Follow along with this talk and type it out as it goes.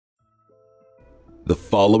The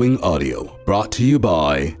following audio, brought to you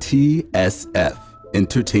by TSF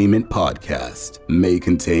Entertainment Podcast, may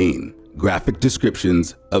contain graphic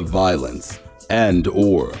descriptions of violence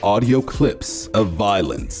and/or audio clips of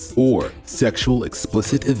violence or sexual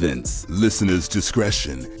explicit events. Listeners'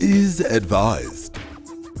 discretion is advised.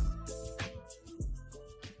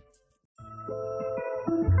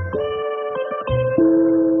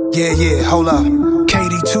 Yeah, hold up.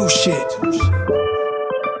 KD2 shit.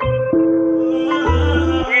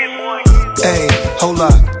 Hey, hold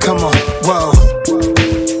up, come on, whoa.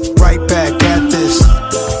 Right back at this.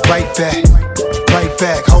 Right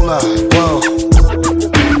back, hold up, whoa.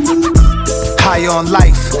 High on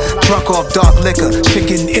life, drunk off dark liquor,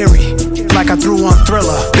 chicken eerie. Like I threw on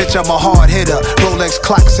Thriller, bitch, I'm a hard hitter. Rolex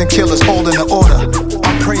clocks and killers holding the order.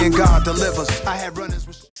 I'm praying God delivers. I had runners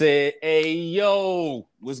with... Said, hey, yo,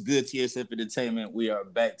 what's good, TSF Entertainment? We are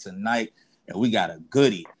back tonight, and we got a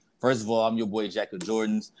goodie. First of all, I'm your boy, Jack of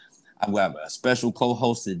Jordans. I've got a special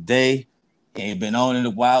co-host today. He ain't been on in a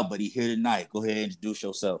while, but he here tonight. Go ahead and introduce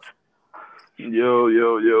yourself.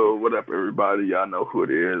 Yo, what up, everybody? Y'all know who it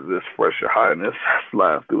is. It's Fresh Your Highness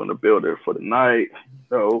live through in the building for the night.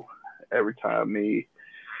 So every time me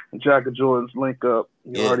and Jack of Jordans link up,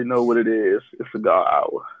 you already know what it is. It's cigar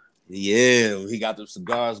hour. Yeah, we got the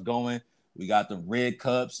cigars going. We got the red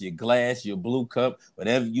cups, your glass, your blue cup,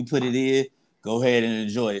 whatever you put it in, go ahead and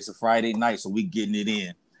enjoy it. It's a Friday night, so we getting it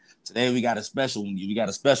in. Today we got a special one. We got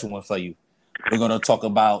a special one for you. We're gonna talk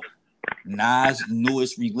about Nas'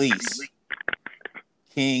 newest release,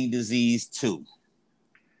 King Disease 2.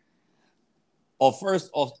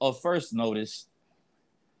 First notice.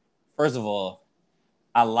 First of all,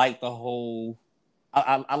 I like the whole.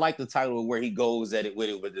 I like the title where he goes at it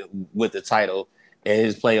with the title and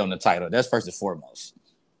his play on the title. That's first and foremost.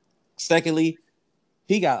 Secondly,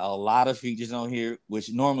 he got a lot of features on here, which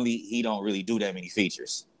normally he don't really do that many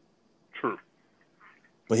features. True.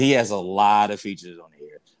 But he has a lot of features on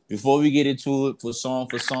here. Before we get into it for song,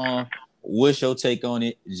 what's your take on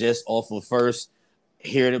it? Just off of first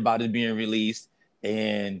hearing about it being released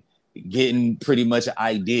and getting pretty much an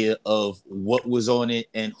idea of what was on it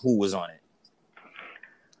and who was on it.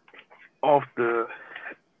 All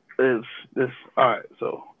right,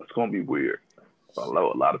 so it's gonna be weird. I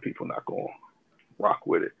know a lot of people not gonna rock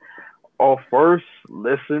with it. First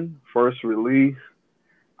release,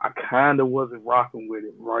 I kind of wasn't rocking with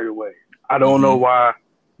it right away. I don't know why,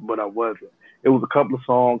 but I wasn't. It was a couple of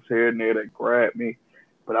songs here and there that grabbed me,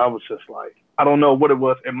 but I was just like, I don't know what it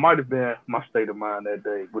was. It might have been my state of mind that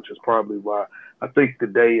day, which is probably why. I think the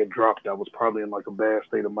day it dropped, I was probably in like a bad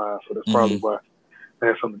state of mind, so that's probably why it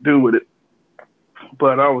had something to do with it.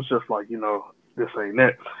 But I was just like, this ain't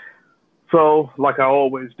it. So, like I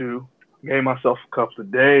always do, gave myself a couple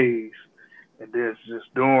of days, and then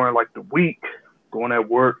just during like the week, going at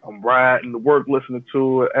work, I'm riding to work, listening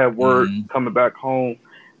to it at work, coming back home,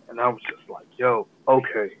 and I was just like,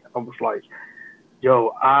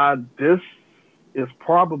 this is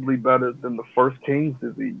probably better than the first King's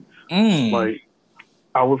Disease. Like,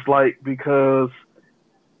 I was like, because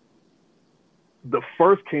the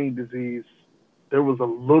first King Disease, there was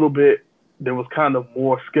kind of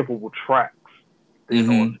more skippable tracks than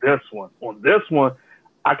on this one. On this one,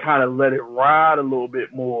 I kind of let it ride a little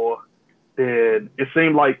bit more. And it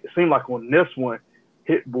seemed like on this one,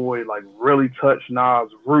 Hit Boy like really touched Nas'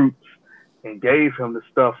 roots and gave him the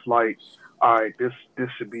stuff like, all right, this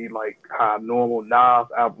should be like how a normal Nas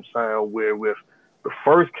album sound. Where with the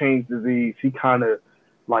first King's Disease, he kind of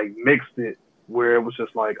like mixed it where it was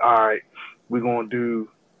just like, all right, we're gonna do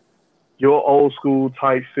your old school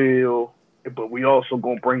type feel, but we also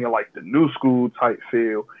gonna bring in like the new school type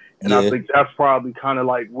feel. And I think that's probably kind of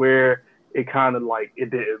like where it kind of like it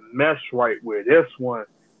didn't mesh right. Where this one,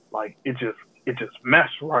 like it just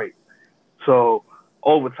meshed right. So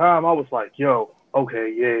over time, I was like, I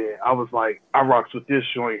was like, I rocks with this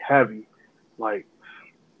joint heavy. Like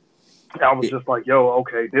I was just like,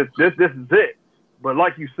 this is it. But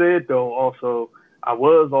like you said though, also I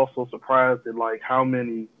was also surprised at like how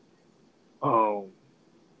many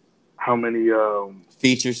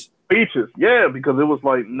features. Yeah, because it was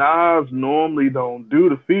like Nas normally don't do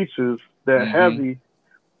the features that heavy,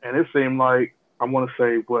 and it seemed like I want to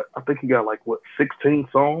say I think he got like 16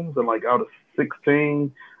 songs, and like out of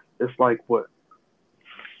 16, it's like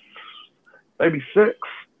maybe six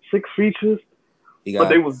features. He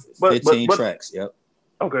got 15 tracks. Yep.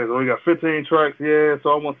 Okay, so we got 15 tracks. Yeah,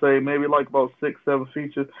 so I want to say maybe like about 6-7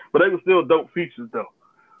 features, but they were still dope features though.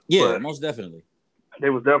 Yeah, most definitely.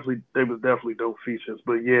 They was definitely dope features.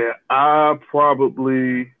 But yeah, I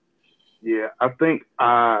think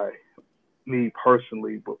me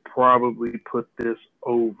personally, would probably put this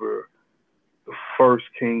over the first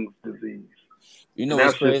King's Disease. You know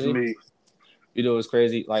what's crazy? Just me. You know what's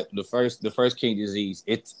crazy? Like the first King Disease,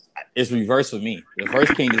 it's reversed for me. The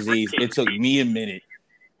first King Disease, it took me a minute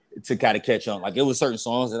to kind of catch on. Like it was certain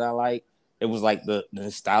songs that I like. It was like the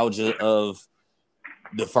nostalgia of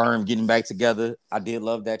the Firm getting back together. I did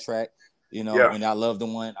love that track, you know, and I love the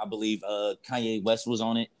one. I believe Kanye West was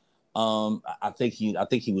on it. I think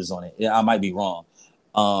he was on it. Yeah, I might be wrong.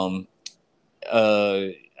 I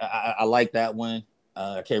like that one.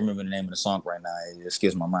 I can't remember the name of the song right now. It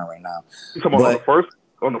escapes my mind right now. You talking about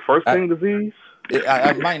on the first King Disease?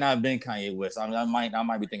 I might not have been Kanye West. I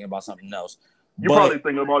might be thinking about something else. You're probably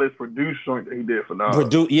thinking about his produced joint that he did for Nas.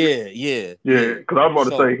 Yeah. Because I was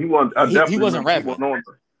about to say he wasn't. He wasn't rapping.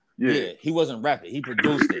 He wasn't rapping. He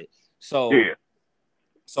produced it. So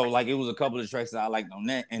So like it was a couple of tracks that I liked on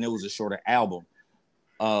that, and it was a shorter album.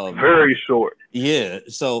 Very short. Yeah.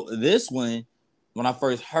 So this one, when I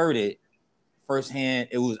first heard it firsthand,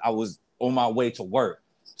 I was on my way to work.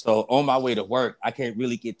 So on my way to work, I can't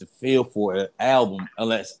really get the feel for an album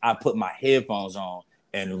unless I put my headphones on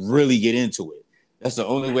and really get into it. That's the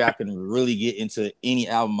only way I can really get into any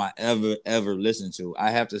album I ever listen to.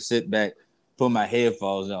 I have to sit back, put my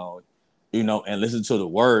headphones on, you know, and listen to the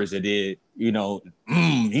words that did, you know,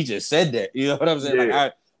 he just said that. You know what I'm saying?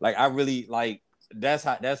 Yeah. I really like that's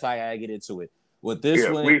how I get into it. With this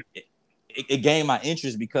one, it gained my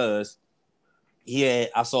interest because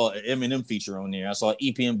I saw an Eminem feature on there. I saw an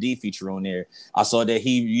EPMD feature on there. I saw that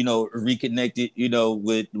he, you know, reconnected, you know,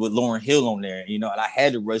 with Lauryn Hill on there, you know, and I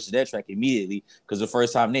had to rush to that track immediately because the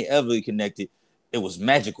first time they ever connected, it was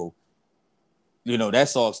magical. You know, that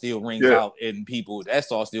song still rings out in people. That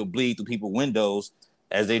song still bleeds through people's windows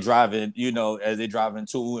as they driving, you know,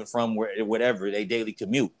 to and from whatever they daily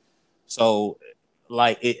commute. So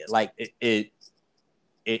it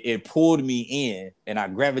pulled me in and I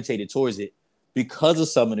gravitated towards it because of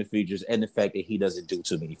some of the features and the fact that he doesn't do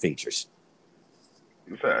too many features.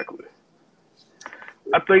 Exactly.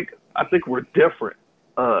 I think we're different.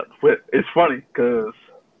 It's funny because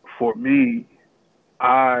for me,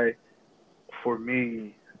 my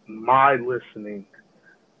listening,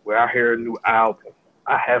 where I hear a new album,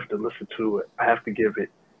 I have to listen to it. I have to give it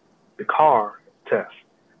the car test.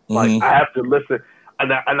 Like I have to listen,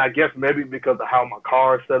 and I guess maybe because of how my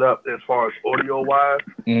car is set up as far as audio wise,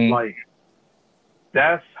 like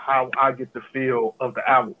that's how I get the feel of the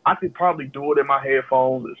album. I could probably do it in my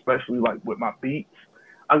headphones, especially like with my beats.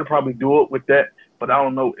 I could probably do it with that, but I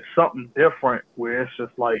don't know. It's something different where it's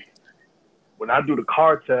just like when I do the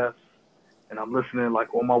car test and I'm listening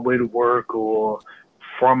like on my way to work or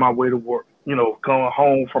from my way to work, you know, going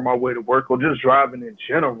home from my way to work or just driving in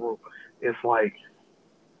general. It's like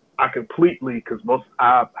I completely, because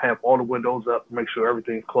I have all the windows up, make sure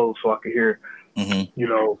everything's closed so I can hear, you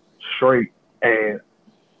know, straight. And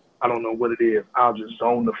I don't know what it is. I'll just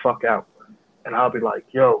zone the fuck out. And I'll be like,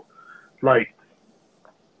 yo, like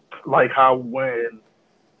how when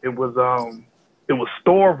it was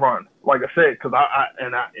Store Run, like I said, because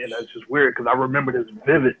and it's just weird because I remember this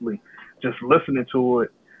vividly, just listening to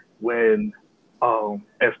it when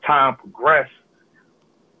as time progressed.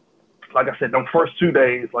 Like I said, them first 2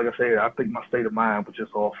 days, like I said, I think my state of mind was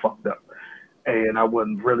just all fucked up. And I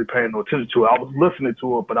wasn't really paying no attention to it. I was listening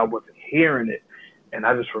to it, but I wasn't hearing it. And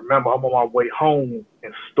I just remember I'm on my way home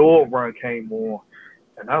and Store Run came on.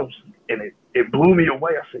 And it blew me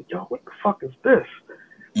away. I said, yo, what the fuck is this?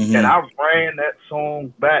 And I ran that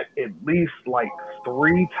song back at least like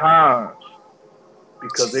 3 times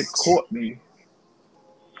because it caught me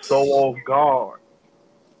so off guard.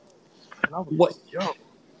 And I was like, yo.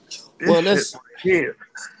 Well, let's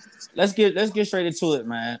get straight into it,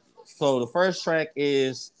 man. So the first track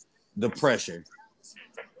is The Pressure.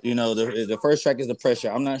 You know, the first track is The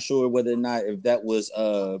Pressure. I'm not sure whether or not if that was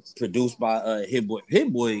produced by Hit Boy.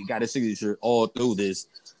 Hit Boy got his signature all through this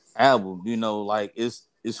album. You know, like it's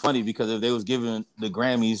funny because if they was giving the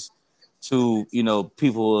Grammys to, you know,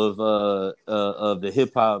 people of the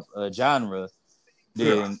hip hop genre,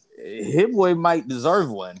 then Hit Boy might deserve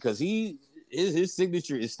one because his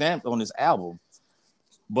signature is stamped on this album.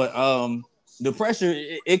 But The Pressure,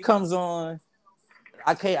 it comes on.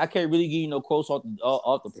 I can't really give you no quotes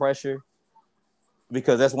off The Pressure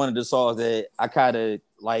because that's one of the songs that I kind of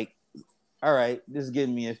like. All right, this is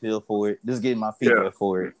getting me a feel for it. This is getting my feet wet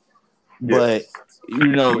for it. Yeah. But you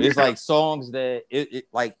know, it's like songs that it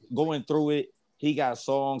like going through it. He got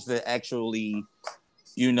songs that actually,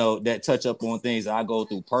 you know, that touch up on things that I go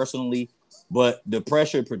through personally. But The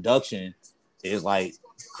Pressure production is like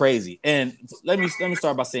crazy. And let me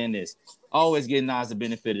start by saying this. always give Nas the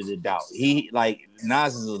benefit of the doubt. He like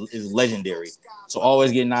Nas is legendary, so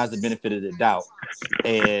always give Nas the benefit of the doubt.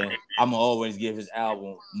 And I'm gonna always give his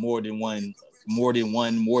album more than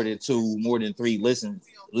two, more than three listens.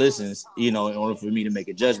 In order for me to make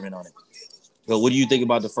a judgment on it. But what do you think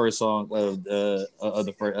about the first song of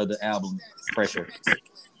the album, Pressure?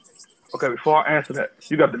 Okay, before I answer that,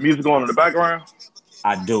 you got the music on in the background?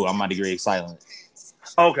 I do. I'm about to get silent.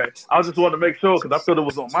 Okay, I just wanted to make sure because I thought it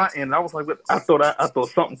was on my end. And I was like, I thought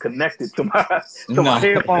something connected to my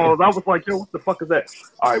headphones. I was like, yo, what the fuck is that?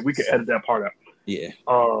 All right, we can edit that part out. Yeah.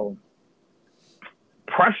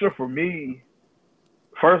 Pressure for me.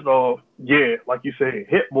 First off, yeah, like you said,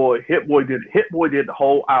 Hit Boy did the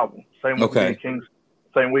whole album. Same way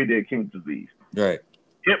he did King's Disease. Right.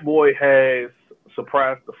 Hit Boy has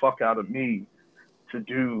surprised the fuck out of me to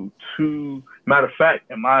do two. Matter of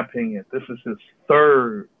fact, in my opinion, this is his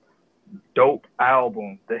third dope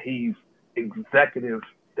album that he's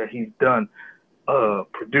done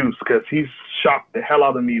produced, because he's shocked the hell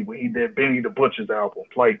out of me when he did Benny the Butcher's album.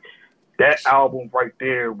 Like, that album right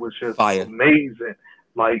there was just fire. Amazing.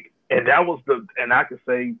 Like, and I could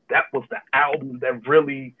say that was the album that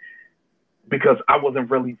really, because I wasn't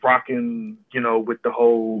really rocking, with the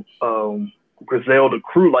whole Griselda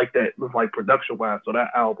crew like that, was like production wise. So that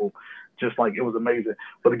album, just like, it was amazing.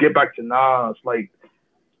 But to get back to Nas, like,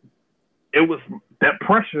 it was that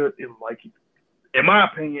Pressure is like, in my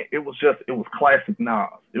opinion, it was classic Nas.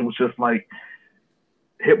 It was just like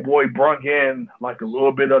Hit Boy brought in like a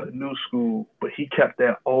little bit of the new school, but he kept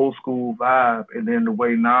that old school vibe. And then the way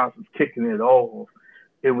Nas was kicking it off,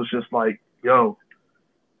 it was just like, yo,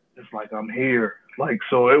 it's like I'm here. Like,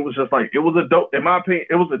 so it was just like, it was a dope, in my opinion,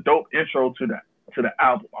 it was a dope intro to the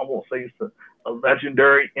album. I won't say it's a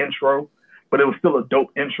legendary intro, but it was still a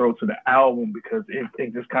dope intro to the album, because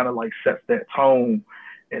it just kind of like sets that tone.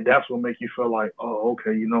 And that's what makes you feel like, oh,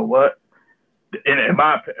 okay, you know what? And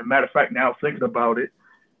matter of fact, now thinking about it,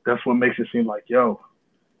 that's what makes it seem like, yo,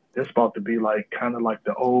 this about to be like kind of like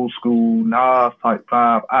the old school Nas type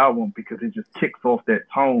vibe album, because it just kicks off that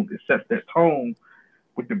tone. It sets that tone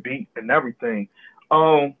with the beat and everything.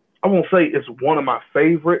 I won't say it's one of my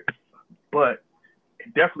favorites, but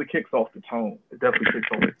it definitely kicks off the tone. It definitely kicks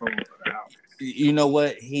off the tone of the album. You know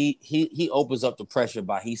what? He opens up the pressure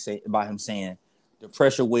by him saying, the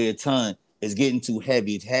pressure weighed a ton is getting too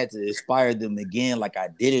heavy. It had to inspire them again, like I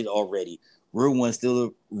did it already. Real one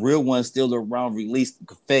still around. Release the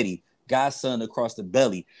confetti. God's son across the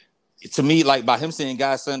belly. To me, like, by him saying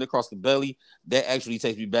God's son across the belly, that actually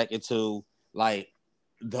takes me back into like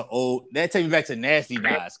that takes me back to Nasty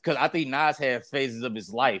Nas, because I think Nas had phases of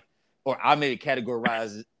his life, or I may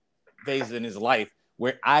categorize phases in his life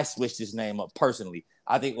where I switched his name up personally.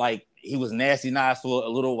 I think like he was Nasty Nas for a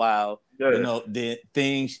little while. Yeah. Then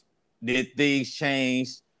things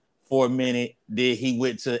changed for a minute. Then he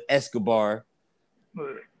went to Escobar.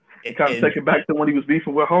 He kind of take it back to when he was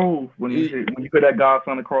beefing with Hov, when you put that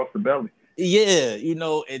Godson across the belly. Yeah,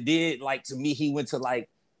 it did, like, to me, he went to like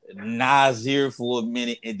Nasir for a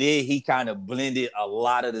minute, and then he kind of blended a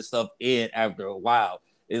lot of the stuff in after a while.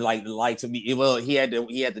 It's like to me, he had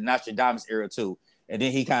the Nostradamus era too, and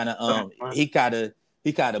then he kind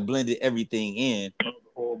of blended everything in.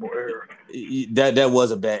 Horrible era. That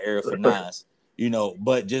was a bad era for Nas,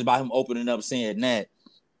 But just by him opening up saying that,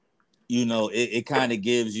 it kind of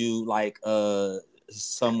gives you like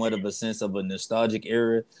somewhat of a sense of a nostalgic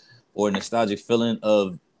era or a nostalgic feeling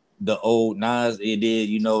of the old Nas. It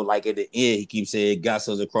did, like at the end, he keeps saying, "God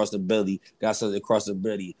says across the belly, God says across the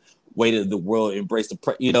belly, weight of the world, embrace the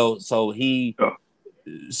So he,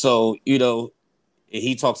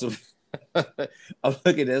 he talks about. I'm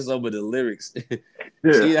looking at some of the lyrics.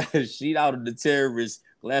 Yeah. Sheet out of the terrorists,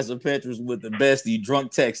 glass of Petrus with the bestie,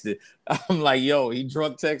 drunk texted. I'm like, yo, he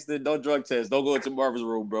drunk texted. Don't drunk text. Don't go into Marvin's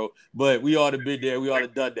room, bro. But we ought to been there. We ought to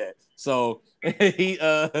done that. So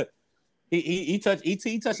he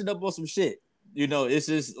touching up on some shit. It's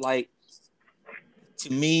just like,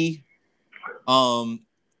 to me, as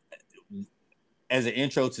an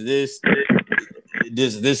intro to this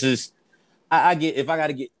is. I get, if I got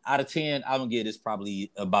to get out of 10, I'm gonna get this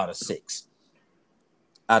probably about a 6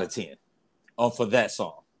 out of 10 for that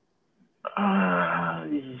song. I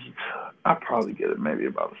probably get it maybe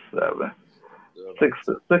about a 7,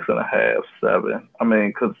 6.5, 7. I mean,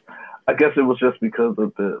 because I guess it was just because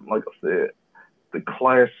of the, like I said, the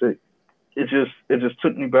classic. It just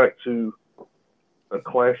took me back to a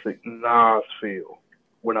classic Nas feel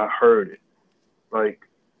when I heard it. Like,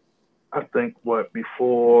 I think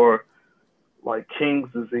before. Like King's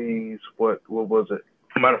Disease, what was it?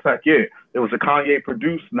 Matter of fact, yeah, it was a Kanye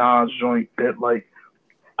produced Nas joint that, like,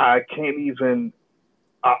 I can't even.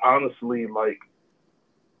 I honestly like.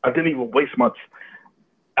 I didn't even waste my.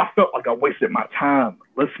 I felt like I wasted my time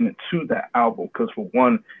listening to that album because for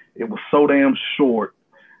one, it was so damn short.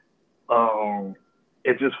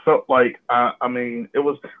 It just felt like I mean it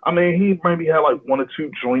was. I mean he maybe had like one or two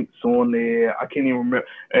joints on there. I can't even remember,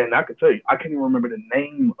 and I can tell you I can't even remember the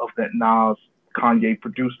name of that Nas Kanye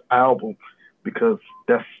produced album because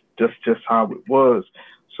that's just how it was.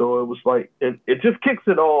 So it was like it just kicks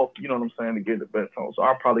it off, you know what I'm saying, to get the best on. So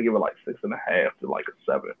I'll probably give it like 6.5 to like a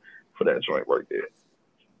 7 for that joint right there.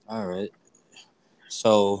 All right.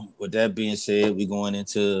 So with that being said, we're going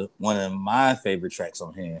into one of my favorite tracks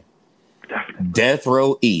on here, Death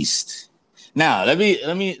Row East. Now let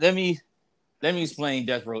me explain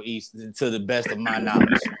Death Row East to the best of my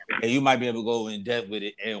knowledge, and you might be able to go in depth with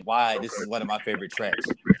it and why this is one of my favorite tracks.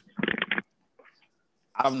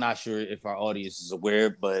 I'm not sure if our audience is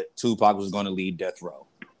aware, but Tupac was going to lead Death Row.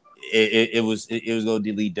 It was going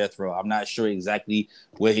to lead Death Row. I'm not sure exactly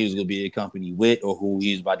what he was going to be accompanied with or who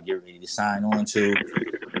he was about to get ready to sign on to,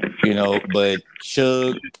 you know. But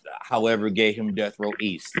Suge, however, gave him Death Row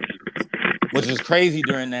East, which was crazy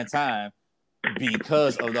during that time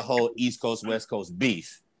because of the whole East Coast West Coast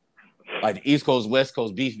beef. Like the East Coast West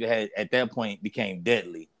Coast beef had at that point became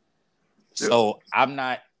deadly. So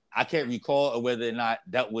I can't recall whether or not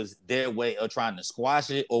that was their way of trying to squash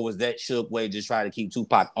it, or was that Suge way just trying to keep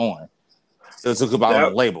Tupac on? So Tupac on the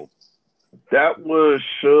label. That was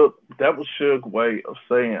Suge's way of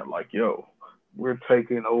saying like, "Yo, we're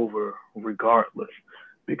taking over regardless,"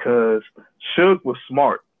 because Suge was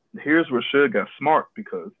smart. Here's where Suge got smart,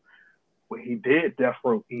 because when he did Death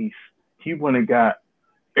Row East, he went and got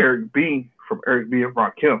Eric B from Eric B and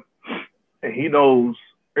Rakim, and he knows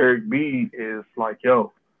Eric B is like,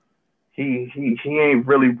 "Yo." He ain't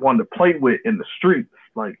really one to play with in the streets.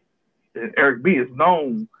 Like Eric B is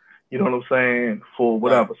known, you know what I'm saying, for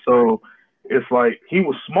whatever. So it's like he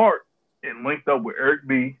was smart and linked up with Eric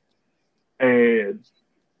B, and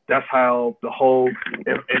that's how the whole.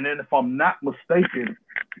 And then if I'm not mistaken,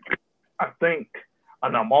 I think,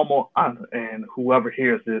 and and whoever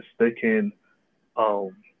hears this, they can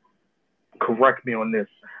correct me on this.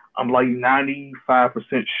 I'm like 95%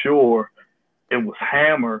 sure it was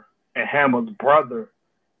Hammer and Hammer's brother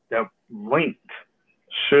that linked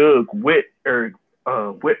Suge with Eric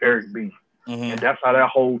B. And that's how that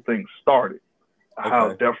whole thing started. Okay.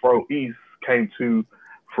 How Death Row East came to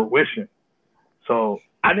fruition. So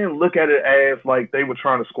I didn't look at it as like they were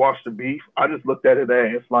trying to squash the beef. I just looked at it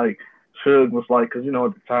as like Suge was like, because you know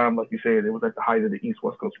at the time, like you said, it was at the height of the East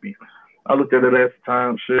West Coast beef. I looked at it at the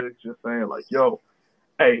time, Suge just saying like, "Yo,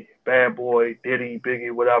 hey, Bad Boy, Diddy,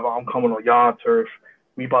 Biggie, whatever, I'm coming on y'all turf.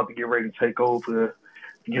 We about to get ready to take over,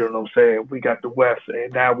 you know what I'm saying? We got the West,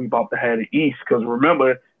 and now we about to have the East." Because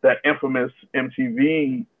remember that infamous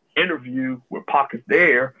MTV interview where Pac is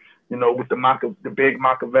there, you know, with the big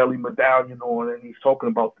Machiavelli medallion on, and he's talking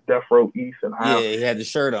about the Death Row East and how he had the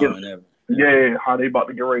shirt on and everything. Yeah, how they about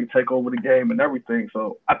to get ready to take over the game and everything.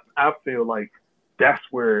 So I feel like that's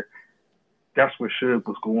where Suge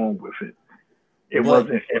was going with it. It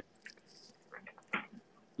wasn't.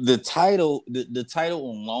 The title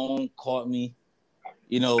alone caught me.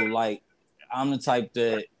 You know, like I'm the type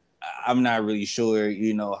that I'm not really sure,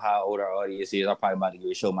 you know, how old our audience is. I'm probably about to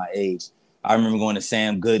get show my age. I remember going to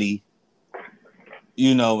Sam Goody,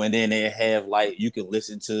 you know, and then they have like you can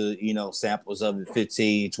listen to, you know, samples of it,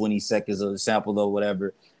 15, 20 seconds of the sample or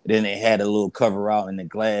whatever. And then they had a little cover out in the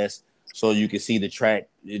glass so you could see the track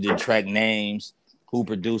names, who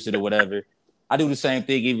produced it or whatever. I do the same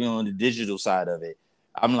thing even on the digital side of it.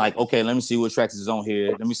 I'm like, okay, let me see what tracks is on here.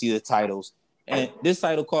 Let me see the titles. And this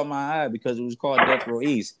title caught my eye because it was called Death Row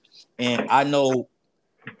East. And I know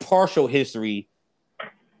partial history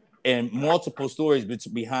and multiple stories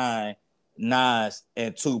behind Nas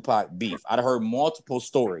and Tupac beef. I'd heard multiple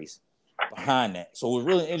stories behind that. So it was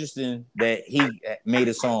really interesting that he made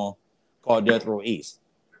a song called Death Row East.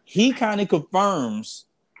 He kind of confirms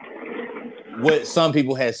what some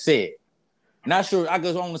people have said. Not sure, I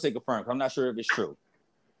guess I want to say confirm, I'm not sure if it's true.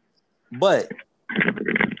 But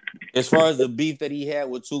as far as the beef that he had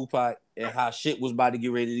with Tupac and how shit was about to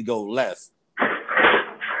get ready to go left,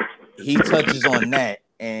 he touches on that,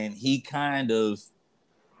 and he kind of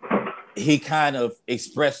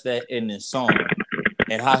expressed that in his song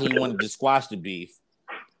and how he wanted to squash the beef,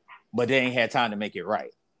 but they ain't had time to make it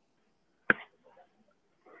right.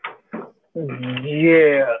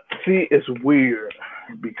 Yeah, see, it's weird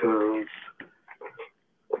because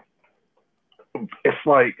it's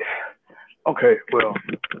like, okay.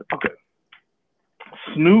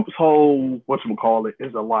 Snoop's whole whatchamacallit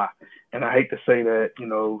is a lie. and I hate to say that,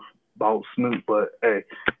 about Snoop, but hey,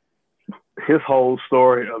 his whole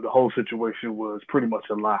story of the whole situation was pretty much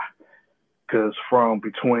a lie. Because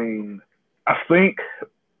I think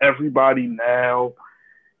everybody now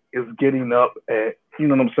is getting up at, you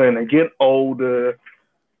know what I'm saying? They get older.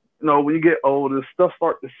 When you get older, stuff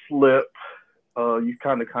start to slip. You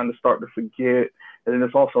kind of start to forget. And then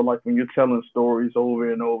it's also like when you're telling stories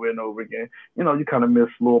over and over and over again, you kind of miss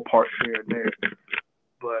little parts here and there.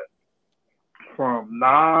 But from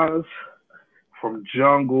Nas, from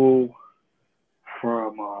Jungle,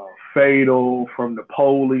 from Fatal, from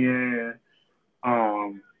Napoleon,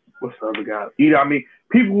 what's the other guy? I mean,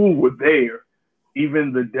 people who were there,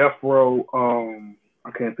 even the Death Row,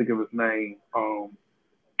 I can't think of his name,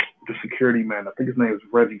 the security man, I think his name is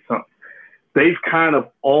Reggie something. They've kind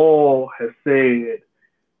of all have said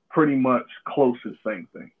pretty much close to the same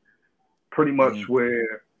thing. Pretty much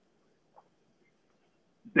where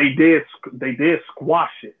they did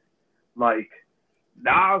squash it. Like,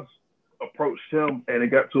 Nas approached him and it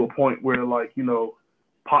got to a point where, like,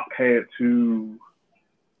 Pac had to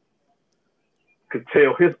could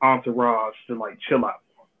tell his entourage to, like, chill out.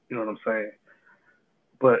 You know what I'm saying?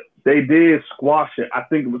 But they did squash it. I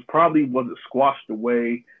think it wasn't squashed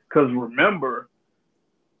away. Because remember,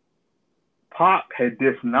 Pac had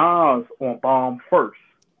dissed Nas on Bomb first.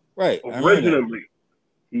 Right. Originally.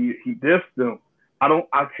 He dissed them.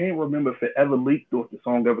 I can't remember if it ever leaked or if the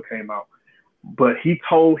song ever came out. But he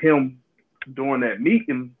told him during that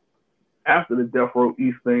meeting after the Death Row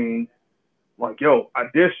East thing, like, yo, I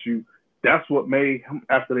dissed you. That's what made him,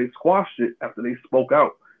 after they squashed it, after they spoke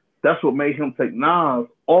out, that's what made him take Nas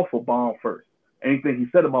off of Bomb first. Anything he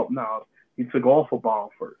said about Nas, he took off of Bomb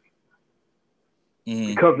first.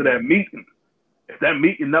 Because of that meeting. If that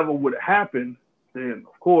meeting never would have happened, then,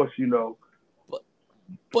 of course,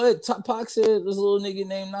 But Pac said this little nigga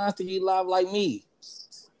named Nas to get live like me.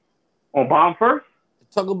 On Bomb first?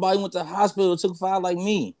 Talk about he went to the hospital, took 5 like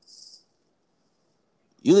me.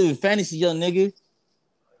 You live in fantasy, young nigga.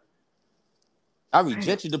 I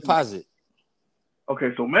reject your deposit.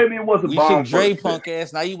 Okay, so maybe it wasn't we Bomb should Dre first. punk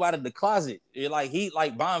ass. Now you out of the closet. You're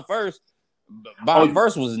like Bomb first. Bomb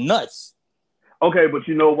first was nuts. Okay, but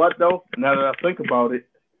you know what though? Now that I think about it,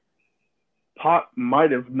 Pac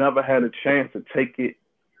might have never had a chance to take it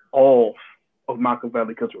off of Machiavelli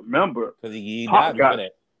because remember, he Pac died for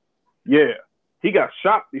that. Yeah, he got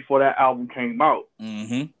shot before that album came out.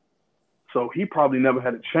 Mm-hmm. So he probably never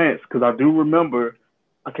had a chance because I do remember.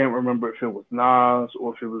 I can't remember if it was Nas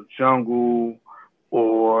or if it was Jungle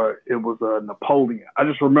or it was Napoleon. I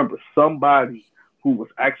just remember somebody who was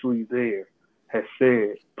actually there had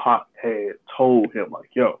said Pac had told him, like,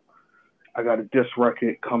 yo, I got a diss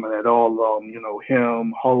record coming at all of them,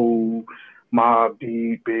 him, Hov, Mobb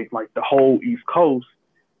Deep, Big, like the whole East Coast.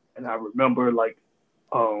 And I remember, like,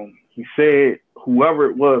 he said, whoever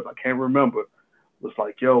it was, I can't remember, was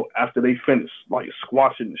like, yo, after they finished, like,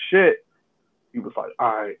 squashing the shit, he was like,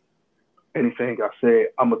 all right, anything I said,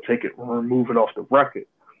 I'm going to take it and remove it off the record.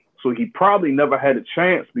 So he probably never had a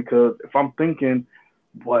chance because if I'm thinking,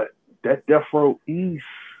 that Death Row East,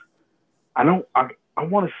 I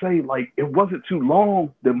want to say, like, it wasn't too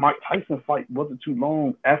long, the Mike Tyson fight wasn't too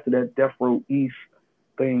long after that Death Row East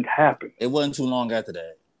thing happened. It wasn't too long after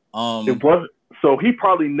that. It wasn't. So he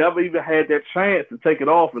probably never even had that chance to take it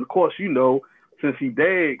off. And of course, since he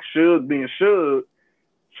dead, Suge being Suge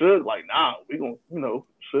like, nah, we gonna,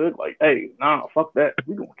 Suge like, hey, nah, fuck that.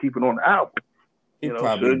 We gonna keep it on the album. He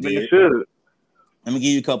probably Suge did. being Suge. Let me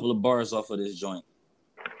give you a couple of bars off of this joint.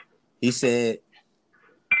 He said,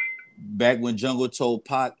 back when Jungle told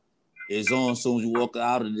Pac, it's on as soon as you walk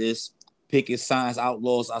out of this, picket signs,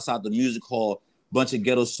 outlaws outside the music hall, bunch of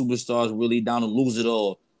ghetto superstars really down to lose it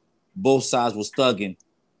all. Both sides was thugging.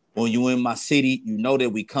 When you in my city, you know that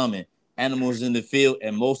we coming. Animals in the field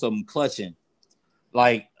and most of them clutching.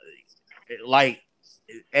 Like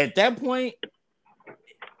at that point,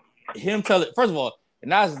 him telling, first of all,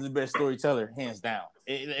 Nas is the best storyteller, hands down,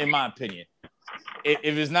 in my opinion.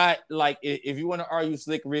 If it's not like, if you want to argue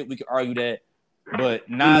Slick Rick, we can argue that. But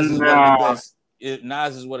Nas is one of the best.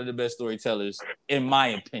 Nas is one of the best storytellers, in my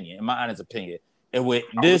opinion, in my honest opinion. And with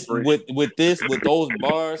those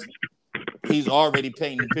bars, he's already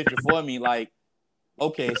painting the picture for me. Like,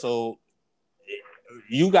 okay, so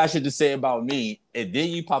you got shit to say about me, and then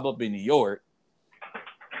you pop up in New York,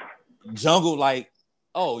 Jungle, like,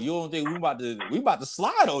 oh, you don't think we about to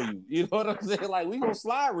slide on you? You know what I'm saying? Like, we gonna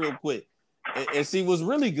slide real quick. And see what's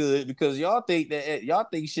really good because y'all think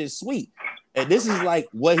shit's sweet. And this is like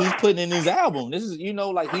what he's putting in his album. This is,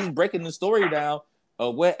 like he's breaking the story down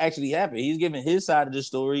of what actually happened. He's giving his side of the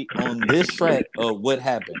story on this track of what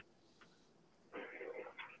happened.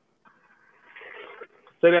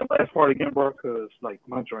 Say that last part again, bro, because like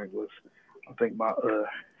my joint was. I think my let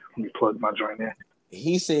me plug my joint in.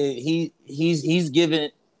 He said he's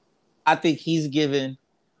given. I think he's given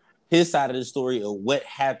his side of the story of what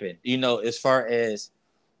happened. You know, as far as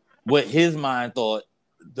what his mind thought,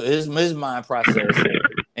 his mind process,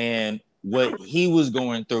 and what he was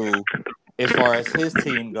going through as far as his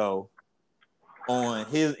team go on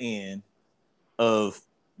his end of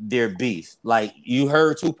their beef. Like, you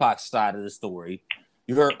heard Tupac's side of the story,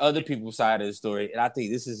 you heard other people's side of the story, and I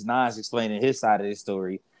think this is Nas explaining his side of the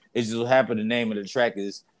story. It just happened. The name of the track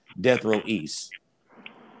is Death Row East.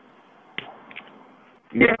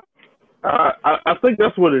 Yeah, I think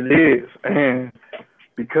that's what it is, and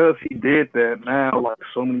because he did that, now like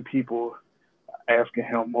so many people asking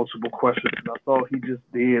him multiple questions. And I thought he just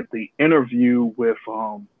did the interview with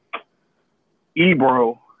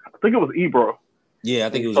Ebro. I think it was Ebro. Yeah, I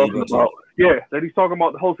think it was Ebro too. Yeah, that he's talking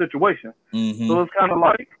about the whole situation. Mm-hmm. So it's kind of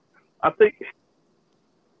like, I think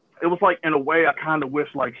it was like, in a way, I kind of wish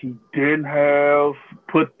like he didn't have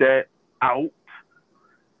put that out.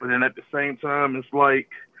 But then at the same time, it's like,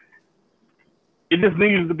 it just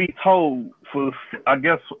needs to be told for, I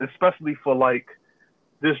guess, especially for like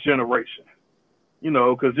this generation. You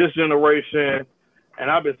know, because this generation,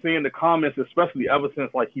 and I've been seeing the comments, especially ever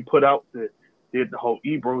since like he put out did the whole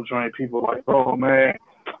Ebro joint, people like, oh man,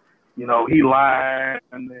 you know, he lied,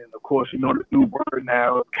 and then of course, you know, the new word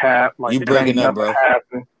now is cap. Like, you breaking up, bro.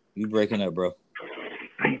 Happened. You breaking up, bro.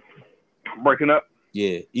 Breaking up?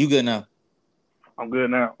 Yeah, you good now? I'm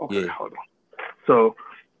good now. Okay, yeah. Hold on. So,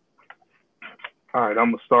 all right,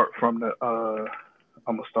 I'm gonna start from the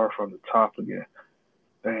top again.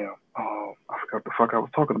 Damn. I forgot the fuck I was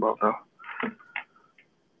talking about now.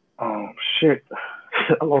 Shit.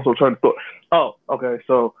 I lost what I'm trying to thought. Oh, okay.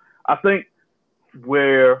 So I think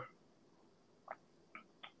where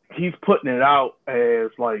he's putting it out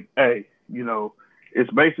as like, hey, you know,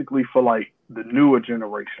 it's basically for like the newer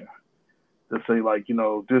generation to say like, you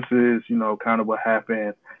know, this is, you know, kind of what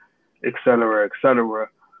happened, et cetera,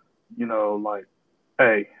 you know, like,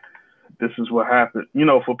 hey, this is what happened. You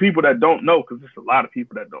know, for people that don't know, because there's a lot of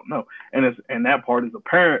people that don't know. And that part is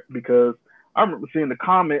apparent because I remember seeing the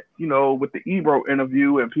comment, you know, with the Ebro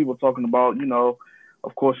interview and people talking about, you know,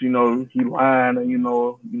 of course, you know, he lying and, you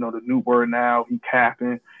know, the new word now, he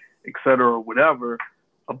capping, et cetera, whatever,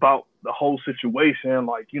 about the whole situation.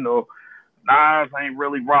 Like, you know, Nas ain't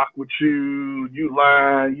really rock with you. You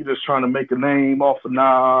lying. You just trying to make a name off of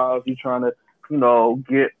Nas. You trying to, you know,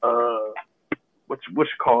 get, what you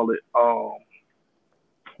call it?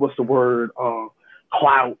 What's the word?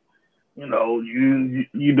 Clout. You know,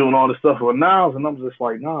 you doing all this stuff with Nas, and I'm just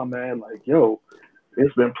like, nah, man. Like, yo,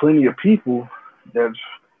 there's been plenty of people that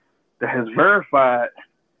has verified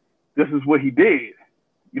this is what he did.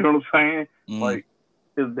 You know what I'm saying? Mm. Like,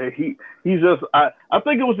 is that he's just I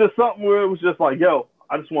think it was just something where it was just like, yo,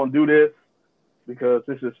 I just want to do this because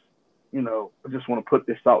this is, you know, I just want to put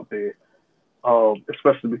this out there.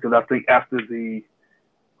 Especially because I think after the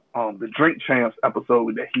Drink Champs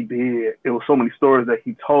episode that he did, it was so many stories that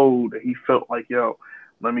he told that he felt like, yo,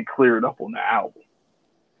 let me clear it up on the album.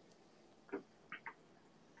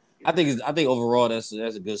 I think overall that's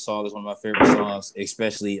a good song. It's one of my favorite songs,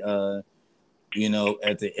 especially you know,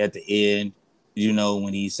 at the end, you know,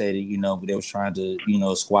 when he said it, you know, they was trying to, you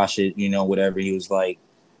know, squash it, you know, whatever. He was like,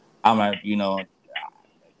 I'm not, you know,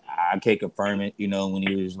 I can't confirm it, you know, when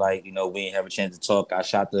he was like, you know, we didn't have a chance to talk. I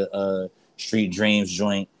shot the Street Dreams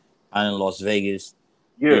joint out in Las Vegas,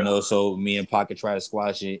 you know, so me and Pocket tried to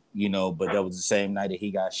squash it, you know, but that was the same night that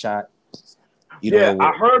he got shot. You know,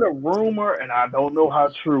 I heard a rumor, and I don't know how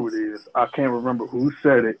true it is. I can't remember who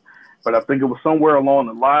said it, but I think it was somewhere along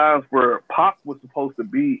the lines where Pac was supposed to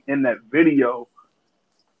be in that video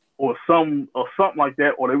or something like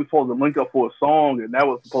that, or they were supposed to link up for a song, and that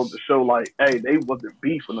was supposed to show like, hey, they wasn't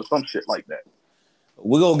beefing or some shit like that.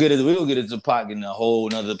 We're gonna get it to Pac in a whole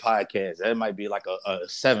nother podcast. That might be like a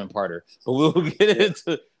 7-parter, but we'll get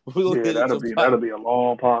into. That'll be a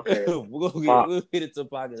long podcast. we'll get into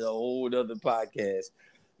Pac in a whole other podcast,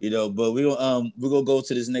 you know. But we're gonna go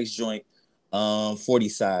to this next joint, 40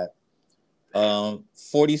 Side.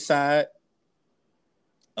 40 Side.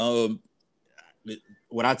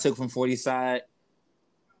 What I took from 40 Side,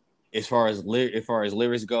 as far as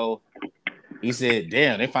lyrics go, he said,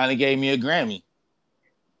 "Damn, they finally gave me a Grammy."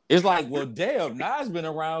 It's like, well, damn, Nas been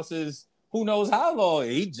around since who knows how long.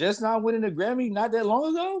 He just not winning a Grammy not that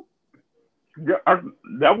long ago. Yeah,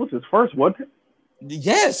 that was his first, wasn't it?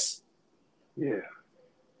 Yes. Yeah.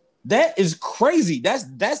 That is crazy. That's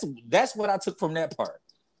what I took from that part.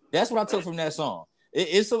 That's what I took from that song.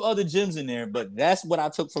 It's some other gems in there, but that's what I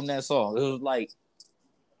took from that song. It was like,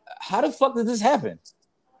 How the fuck did this happen?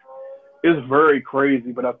 It's very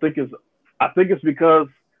crazy, but I think it's because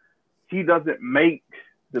he doesn't make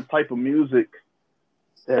the type of music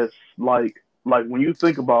that's like when you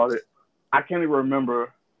think about it, I can't even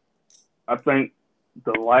remember. I think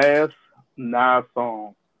the last Nas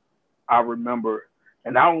song I remember,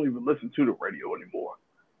 and I don't even listen to the radio anymore.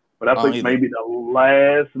 But I think maybe the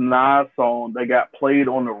last Nas song that got played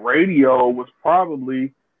on the radio was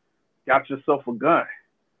probably "Got Yourself a Gun,"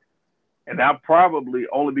 and that probably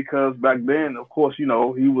only because back then, of course, he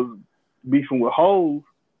was beefing with Hov,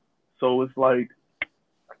 so it's like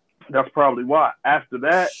that's probably why. After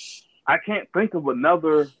that, I can't think of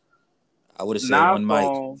another I would have said Nas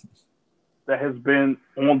song that has been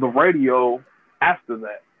on the radio after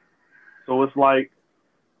that. So it's like,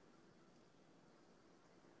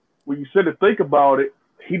 when you sit and think about it,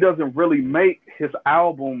 he doesn't really make his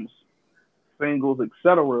albums, singles,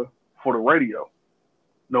 etc. for the radio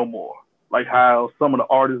no more. Like how some of the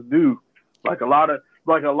artists do. Like a lot of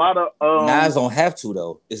Nas don't have to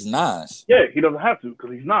though. It's Nas. Yeah, he doesn't have to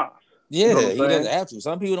because he's Nas. Yeah, you know he doesn't have to.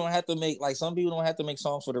 Some people don't have to make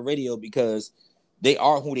songs for the radio because they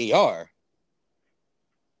are who they are.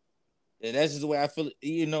 And that's just the way I feel.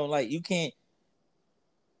 Like you can't.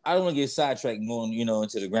 I don't want to get sidetracked going,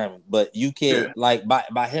 into the grammar, but you can't like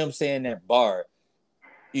by him saying that bar,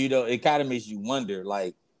 it kind of makes you wonder.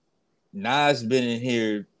 Like Nas been in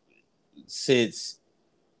here since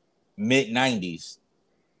mid-90s.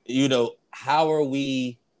 How are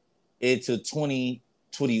we into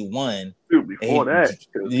 2021? Dude, before that,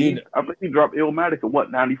 I think he dropped Illmatic in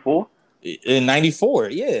what, 94? In 94,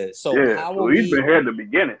 yeah. So he's been here at the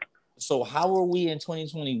beginning. So how are we in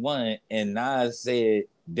 2021 and Nas said,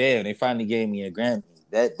 damn, they finally gave me a Grammy?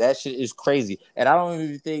 That shit is crazy. And I don't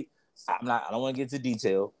even think I don't want to get into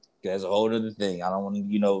detail because that's a whole other thing. I don't want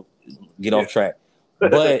to, get off track.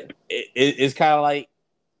 But it's kind of like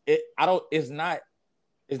it's not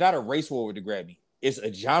a race war with the Grammy. It's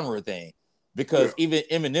a genre thing. Because even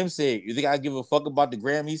Eminem said, you think I give a fuck about the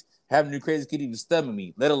Grammys? Having the crazy kid even stubbing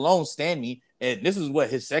me, let alone stand me. And this is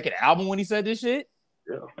his second album when he said this shit?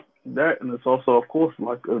 Yeah. That, and it's also, of course,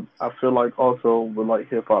 like I feel like also with like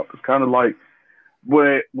hip hop, it's kind of like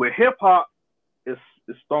with hip hop, it's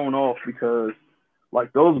thrown off because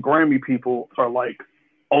like those Grammy people are like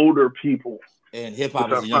older people, and hip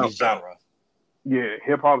hop is the youngest genre. Yeah,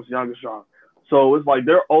 hip hop is the youngest genre, so it's like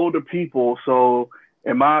they're older people. So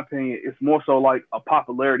in my opinion, it's more so like a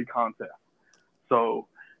popularity contest. So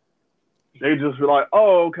they just be like,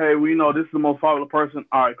 oh, okay, we know this is the most popular person.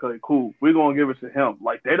 All right, okay, cool. We're going to give it to him.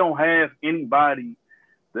 Like, they don't have anybody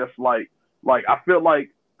that's like I feel like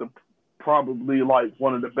probably like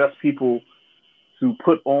one of the best people to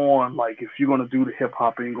put on, like, if you're going to do the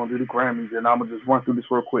hip-hop and you're going to do the Grammys, and I'm going to just run through this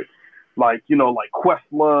real quick. Like, like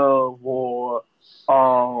Questlove or,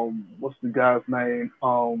 what's the guy's name?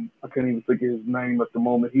 I can't even think of his name at the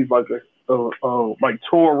moment. He's like like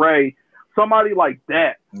Torre. Somebody like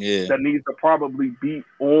that that needs to probably be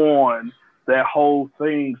on that whole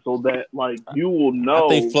thing so that like you will know. I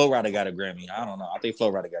think Flo Rida got a Grammy. I don't know. I think Flo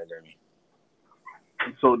Rida got a Grammy.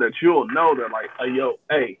 So that you'll know that like,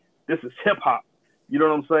 hey, this is hip hop. You know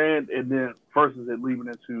what I'm saying? And then versus it leaving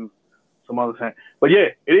into some other thing. But yeah,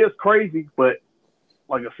 it is crazy. But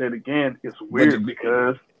like I said again, it's weird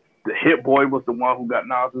because the Hit Boy was the one who got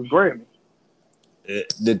Nas's Grammy.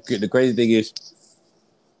 The crazy thing is,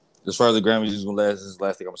 as far as the Grammys is gonna last, this is the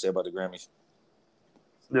last thing I'm gonna say about the Grammys.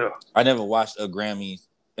 Yeah. I never watched a Grammy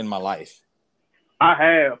in my life. I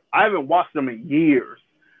have. I haven't watched them in years,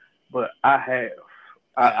 but I have.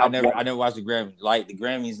 I never watched the Grammys. Like the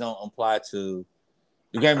Grammys don't apply to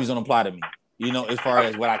me. As far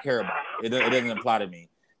as what I care about. It doesn't apply to me.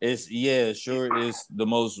 It's sure it's the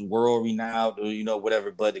most world renowned,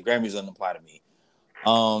 whatever, but the Grammys don't apply to me.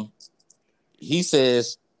 He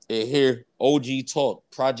says here, OG talk,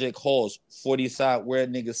 Project Halls, 40 side where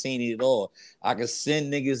niggas seen it all. I can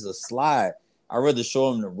send niggas a slide. I'd rather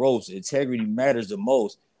show them the ropes. Integrity matters the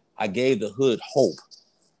most. I gave the hood hope.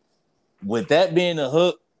 With that being the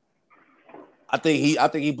hook, I think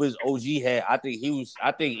he put his OG hat. I think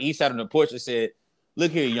he sat on the porch and said,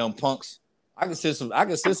 "Look here, young punks. I can send some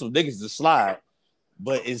niggas to slide,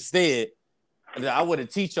 but instead, I want to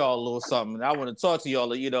teach y'all a little something. I want to talk to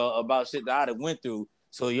y'all, about shit that I done went through.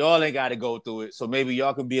 So y'all ain't got to go through it. So maybe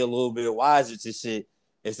y'all can be a little bit wiser to shit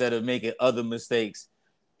instead of making other mistakes.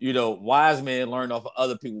 Wise men learn off of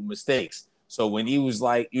other people's mistakes. So when he was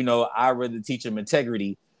like, I'd rather teach him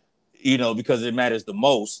integrity, because it matters the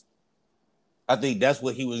most. I think that's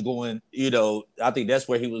what he was going, I think that's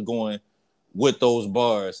where he was going with those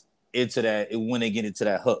bars into that when they get into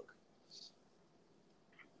that hook.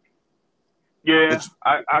 Yeah,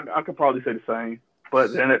 I could probably say the same.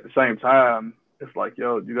 But then at the same time, it's like,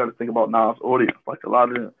 yo, you got to think about Nas' audience. Like a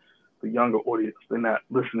lot of the younger audience, they're not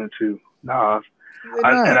listening to Nas.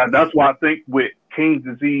 That's why I think with King's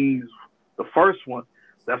Disease, the first one,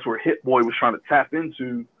 that's where Hit Boy was trying to tap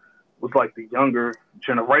into, was like the younger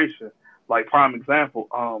generation. Like prime example,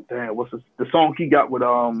 what's the song he got with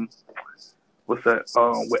what's that?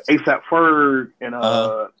 With ASAP Ferg and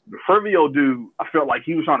the Fervio dude. I felt like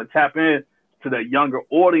he was trying to tap in to that younger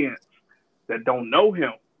audience that don't know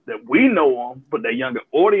him, that we know him, but that younger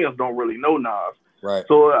audience don't really know Nas. Right.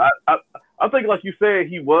 So I think, like you said,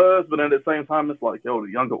 he was, but at the same time, it's like, yo,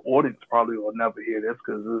 the younger audience probably will never hear this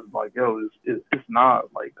because it's like, yo, it's Nas.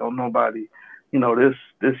 Like, don't nobody,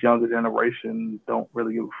 this younger generation don't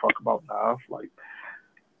really give a fuck about Nas. Like,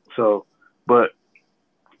 so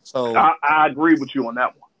I agree with you on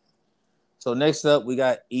that one. So next up, we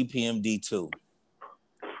got EPMD2.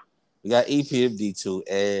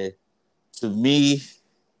 And to me,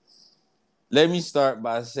 let me start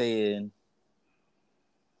by saying,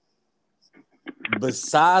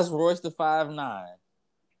 besides Royce the 5'9",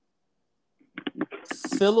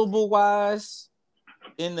 syllable wise,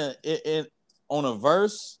 on a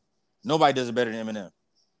verse, nobody does it better than Eminem.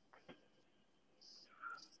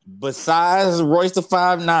 Besides Royce the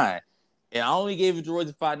 5'9", and I only gave it to Royce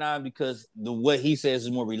the 5'9" because what he says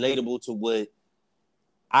is more relatable to what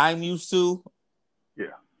I'm used to.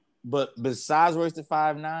 Yeah. But besides Royce the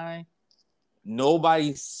 5'9",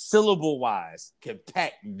 nobody syllable wise can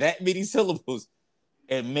pack that many syllables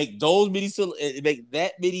and make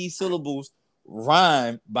that many syllables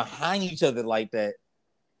rhyme behind each other like that,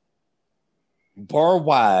 bar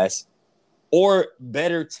wise, or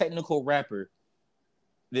better technical rapper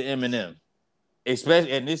than Eminem.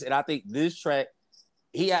 Especially and I think this track,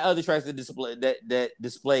 he had other tracks that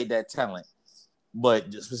displayed that talent,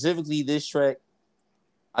 but specifically this track,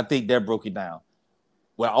 I think that broke it down.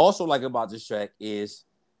 What I also like about this track is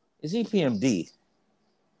EPMD.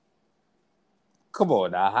 Come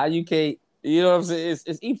on now, how you can't? You know what I'm saying?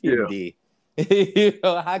 It's EPMD.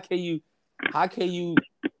 Yeah. How can you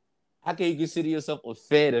consider yourself a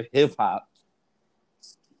fan of hip hop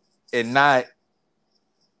and not?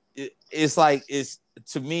 It's like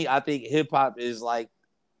to me. I think hip hop is like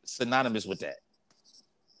synonymous with that.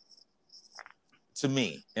 To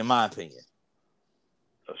me, in my opinion,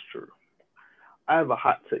 that's true. I have a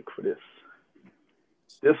hot take for this.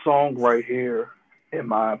 This song right here, in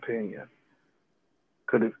my opinion,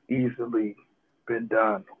 could have easily been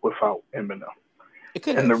done without Eminem. It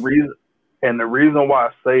could have. And the reason why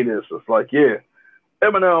I say this is like, yeah,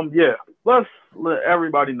 Eminem, yeah, let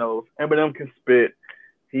everybody knows Eminem can spit.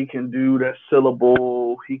 He can do that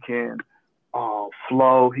syllable. He can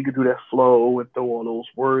flow. He could do that flow and throw all those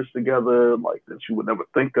words together like that you would never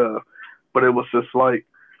think of. But it was just like,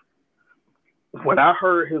 when I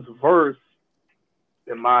heard his verse,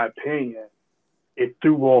 in my opinion, it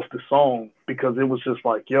threw off the song because it was just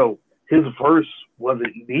like, yo, his verse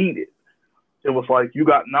wasn't needed. It was like, you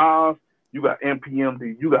got Nas, you got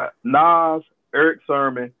MPMD, you got Nas, Eric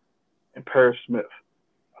Sermon, and Parrish Smith.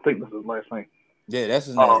 I think that's his last name. Yeah, that's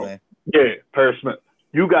his last name. Yeah, Parrish Smith.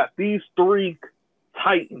 You got these three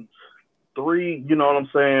titans, three, you know what I'm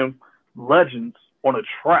saying, legends on a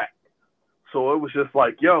track. So it was just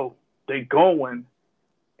like, yo, they going,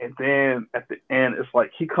 and then at the end, it's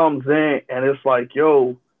like he comes in, and it's like,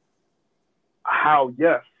 yo, how,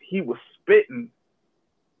 yes, he was spitting.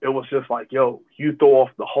 It was just like, yo, you throw off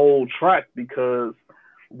the whole track because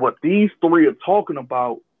what these three are talking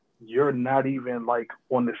about, you're not even like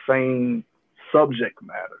on the same subject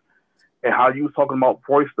matter. And how you was talking about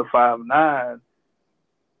Royce the 5'9",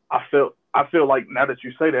 I feel like now that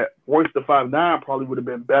you say that, Royce the 5'9" probably would have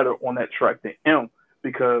been better on that track than him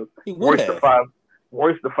because Royce the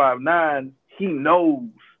 5'9", he knows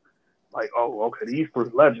like, oh, okay, these three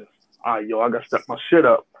legends. All right, yo, I gotta step my shit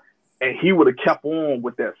up. And he would have kept on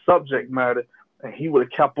with that subject matter, and he would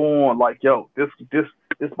have kept on like, yo, this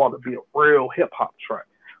about to be a real hip hop track.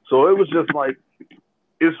 So it was just like,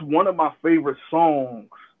 it's one of my favorite songs,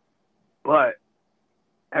 but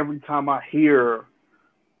every time I hear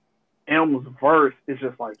M's verse, it's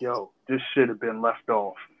just like, yo, this should have been left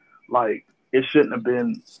off. Like, it shouldn't have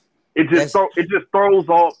been. It just throws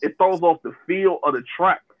off the feel of the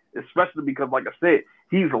track, especially because, like I said,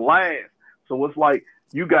 he's last. So it's like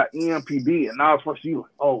you got EMPD and now it's first. You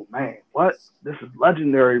like, oh man, what? This is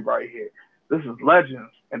legendary right here. This is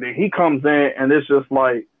legends. And then he comes in and it's just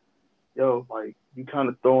like, yo, like you kind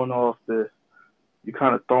of throwing off the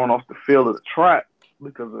feel of the track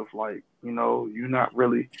because of like, you know, you're not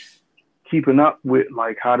really keeping up with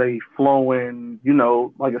like how they flowing. You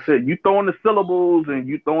know, like I said, you throwing the syllables and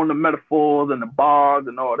you throwing the metaphors and the bars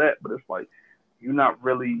and all that, but it's like you're not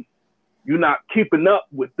keeping up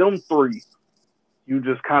with them three. You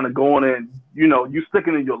just kind of going in, you know, you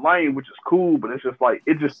sticking in your lane, which is cool, but it's just like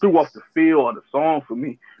it just threw off the feel of the song for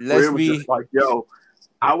me. Where it was just like, yo,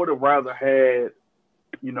 I would have rather had,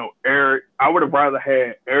 you know, Eric. I would have rather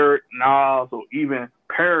had Eric, Nas, or even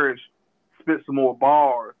Parrish spit some more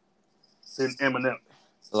bars than Eminem.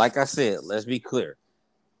 Like I said, let's be clear.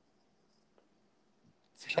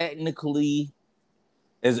 Technically,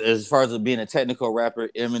 as far as being a technical rapper,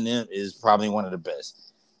 Eminem is probably one of the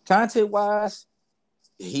best. Content-wise,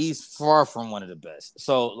 he's far from one of the best.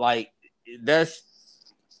 So, like, there's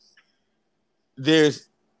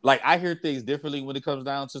like I hear things differently when it comes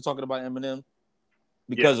down to talking about Eminem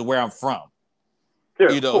because of where I'm from.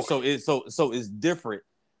 Yeah, you know, so it's different.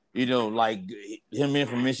 You know, like him being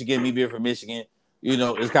from Michigan, me being from Michigan. You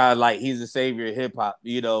know, it's kind of like he's the savior of hip hop.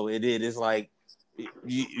 You know, it's like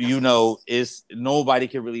you know, it's nobody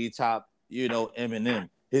can really top, you know, Eminem.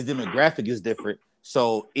 His demographic is different.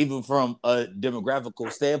 So even from a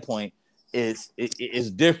demographical standpoint, it's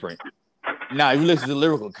different. Now, if you listen to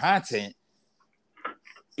lyrical content,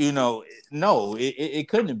 you know, no, it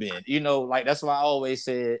couldn't have been. You know, like that's why I always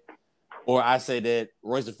said, or I say that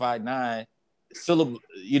Royce da 5'9",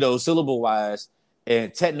 syllable wise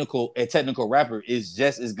and technical rapper is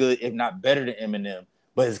just as good, if not better than Eminem.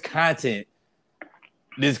 But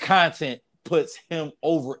this content puts him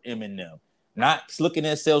over Eminem. Not looking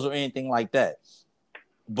at sales or anything like that.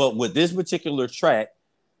 But with this particular track,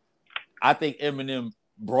 I think Eminem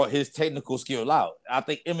brought his technical skill out. I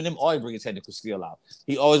think Eminem always brings his technical skill out.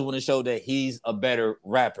 He always want to show that he's a better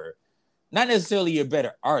rapper. Not necessarily a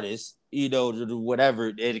better artist, you know,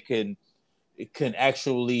 whatever it can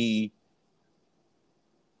actually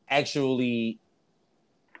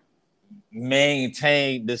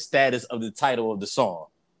maintain the status of the title of the song.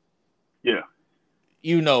 Yeah.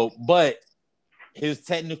 You know, but his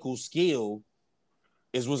technical skill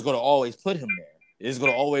is what's going to always put him there. It's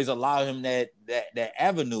going to always allow him that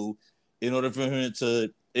avenue in order for him to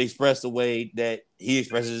express the way that he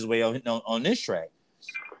expresses his way on this track.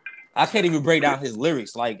 I can't even break down his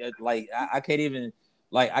lyrics. Like I can't even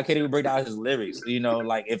break down his lyrics. You know,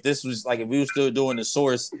 like if we were still doing the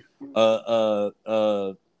Source, not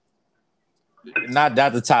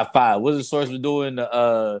the top 5. What's the Source was doing?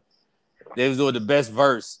 They was doing the best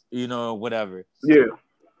verse, you know, whatever. Yeah.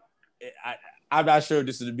 I'm not sure if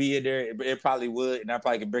this would be in there. It probably would, and I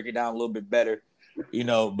probably could break it down a little bit better, you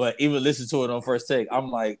know. But even listen to it on first take, I'm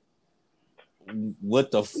like,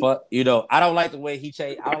 what the fuck? You know, I don't like the way he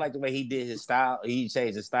changed. I don't like the way he did his style. He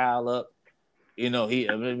changed his style up. You know, like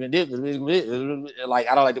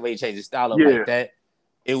I don't like the way he changed his style up like that.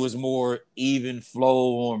 It was more even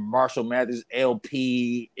flow on Marshall Mathers,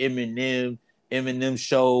 LP, Eminem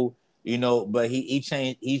show. You know, but he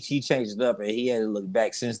changed it up, and he had to look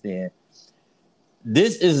back since then.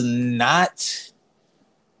 This is not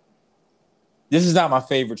my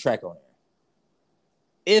favorite track on there.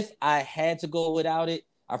 If I had to go without it,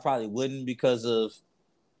 I probably wouldn't because of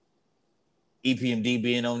EPMD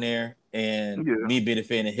being on there and me being a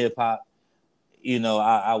fan of hip hop. You know,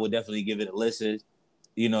 I would definitely give it a listen,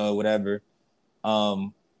 you know, whatever.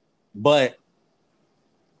 But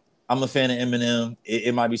I'm a fan of Eminem.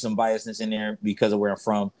 It might be some biasness in there because of where I'm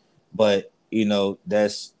from, but you know,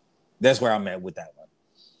 that's where I'm at with that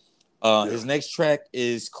one. His next track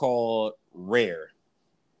is called Rare,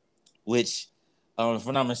 which, if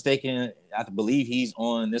I'm not mistaken, I believe he's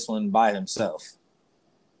on this one by himself.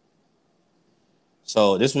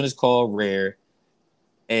 So this one is called Rare,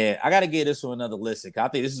 and I got to give this one another listen. I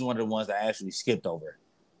think this is one of the ones I actually skipped over.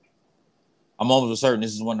 I'm almost certain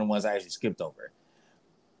this is one of the ones I actually skipped over.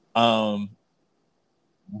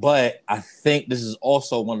 But I think this is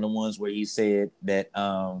also one of the ones where he said that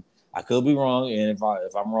I could be wrong, and if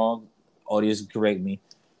I'm wrong, audience can correct me.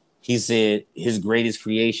 He said his greatest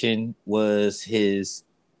creation was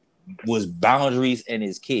boundaries and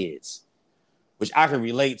his kids, which I can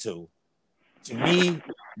relate to. To me,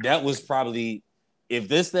 that was probably, if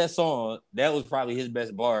that song, that was probably his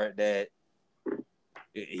best bar that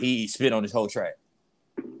he spit on this whole track.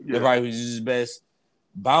 Yeah. That probably was his best.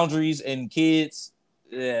 Boundaries and kids,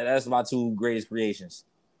 yeah, that's my 2 greatest creations.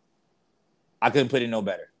 I couldn't put it no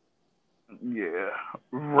better. Yeah,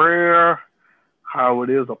 Rare, how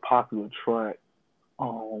it is a popular track.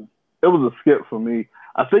 It was a skip for me.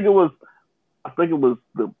 I think it was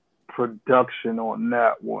the production on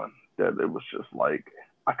that one that it was just like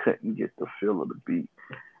I couldn't get the feel of the beat.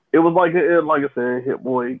 it was like like I said, Hit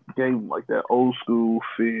Boy gave him like that old school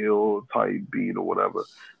feel type beat or whatever.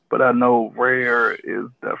 But I know Rare is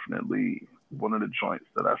definitely one of the joints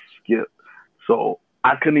that I skipped. So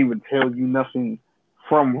I couldn't even tell you nothing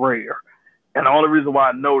from Rare. And the only reason why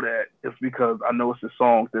I know that is because I know it's a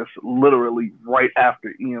song that's literally right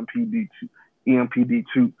after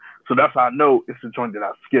EMPD2. So that's how I know it's a joint that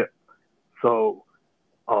I skipped. So,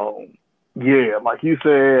 yeah, like you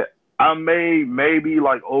said, I maybe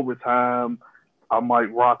like over time, I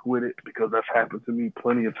might rock with it because that's happened to me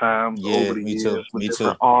plenty of times over the years with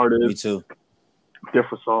different artists, me too,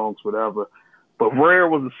 different songs, whatever. But Rare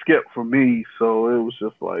was a skip for me, so it was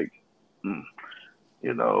just like,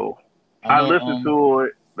 you know, I listened to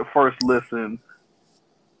it the first listen,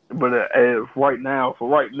 but for right now,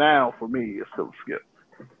 for me, it's still a skip.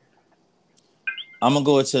 I'm gonna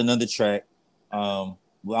go into another track. Well,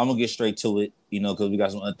 I'm gonna get straight to it, because we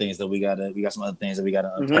got some other things that we gotta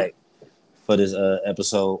unpack for this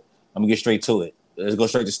episode. I'm gonna get straight to it. Let's go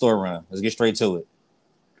straight to Store Run. Let's get straight to it.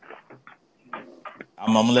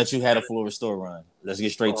 I'm gonna let you have the floor with Store Run. Let's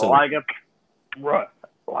get straight to it.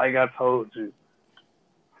 Like I told you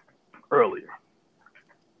earlier,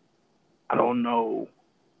 I don't know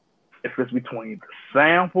if it's between the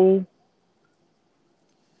sample.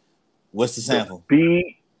 What's the sample? The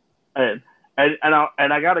beat and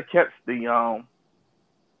I gotta catch the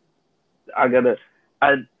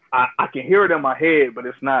I can hear it in my head, but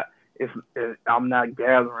I'm not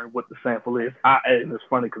gathering what the sample is. And it's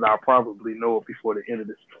funny because I'll probably know it before the end of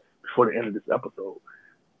this episode.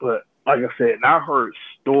 But like I said, and I heard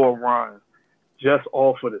Store Run just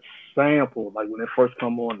off of the sample. Like when it first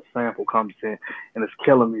come on, the sample comes in, and it's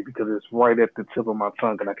killing me because it's right at the tip of my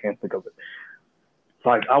tongue, and I can't think of it.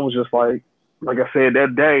 Like I was just like I said,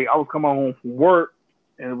 that day I was coming home from work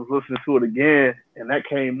and was listening to it again, and that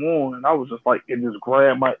came on, and I was just like, it just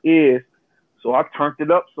grabbed my ears. So I turned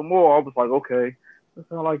it up some more. I was like, okay, that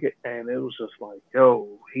sounds like it. And it was just like,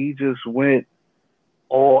 yo, he just went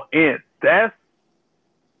all in. That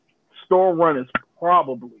Store Run is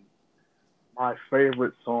probably my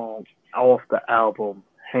favorite song off the album,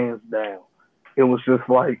 hands down. It was just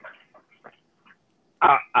like,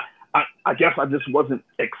 I guess I just wasn't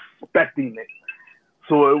expecting it.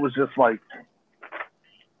 So it was just like,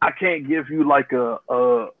 I can't give you like a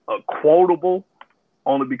quotable,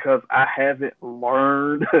 only because I haven't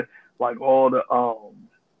learned like all the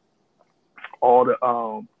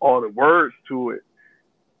words to it.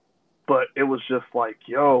 But it was just like,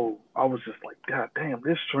 yo, I was just like, God damn,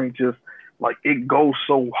 this string just like it goes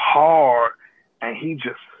so hard, and he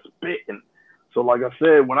just spitting. So like I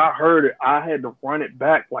said, when I heard it, I had to run it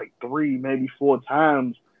back like 3, maybe 4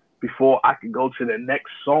 times before I could go to the next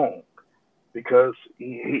song. Because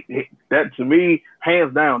that to me,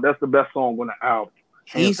 hands down, that's the best song on the album.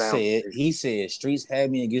 He said, streets had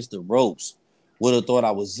me against the ropes. Would have thought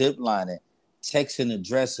I was ziplining, texting the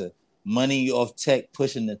dresser, money off tech,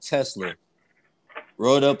 pushing the Tesla.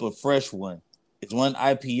 Wrote up a fresh one. It's one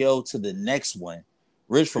IPO to the next one.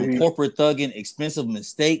 Rich from corporate thugging, expensive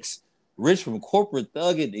mistakes. Rich from corporate or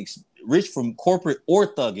thugging,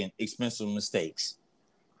 expensive mistakes.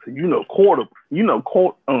 So I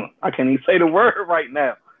can't even say the word right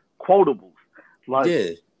now. Quotables. Like,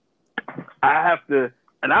 yeah. I have to,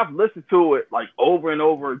 and I've listened to it like over and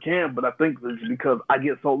over again, but I think it's because I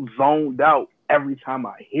get so zoned out every time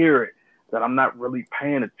I hear it that I'm not really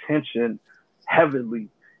paying attention heavily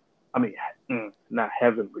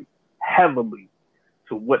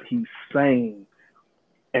to what he's saying,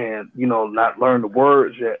 and not learn the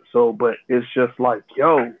words yet. So, but it's just like,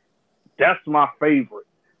 yo, that's my favorite.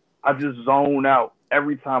 I just zone out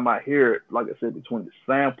every time I hear it. Like I said, between the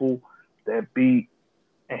sample, that beat,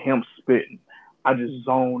 and him spitting, I just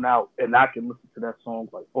zone out, and I can listen to that song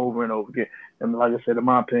like over and over again. And like I said, in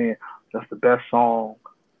my opinion, that's the best song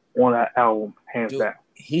on that album, hands down.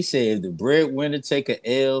 He said, if the breadwinner take a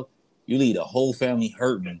L, you leave the whole family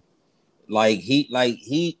hurting.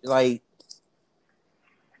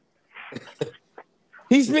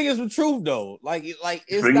 He's speaking some truth though. Like it's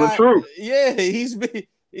speaking not truth. Yeah, he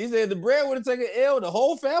said the breadwinner take an L, the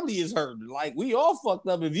whole family is hurting. Like we all fucked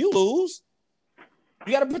up. If you lose,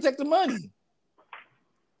 you gotta protect the money.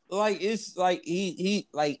 Like it's like he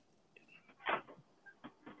like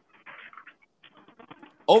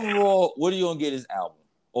overall, what are you gonna get his album?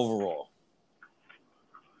 Overall.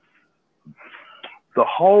 The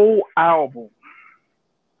whole album.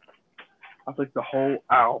 I think the whole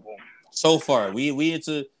album. So far, we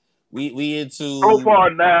into so far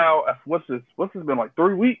now. What's this been like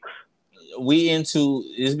 3 weeks?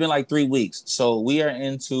 It's been like 3 weeks. So we are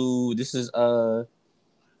into, this is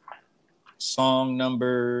Song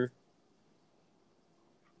number.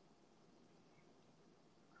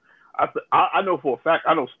 I know for a fact.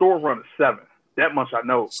 I know Store Run is 7. That much I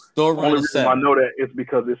know. Store Run Only is reason 7. I know that is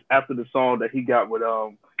because it's after the song that he got with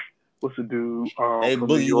what's the dude? A from New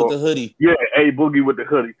Boogie York. with the Hoodie. Yeah, A Boogie with the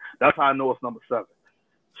Hoodie. That's how I know it's number 7.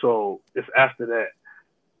 So it's after that.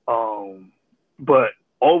 But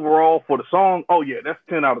overall for the song, oh yeah, that's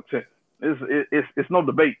 10 out of 10. It's no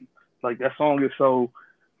debate. Like that song is so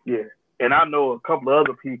yeah. And I know a couple of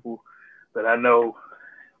other people that I know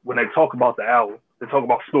when they talk about the album, they talk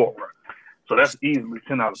about Store Run. So that's easily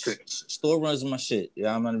 10 out of 10. Store Run is my shit.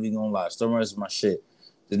 Yeah, I'm not even gonna lie. Store Run is my shit.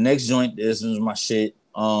 The next joint, this is my shit.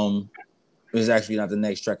 It's actually not the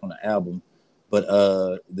next track on the album, but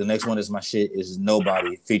the next one is my shit. Is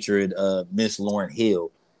Nobody featuring Miss Lauryn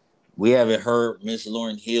Hill. We haven't heard Miss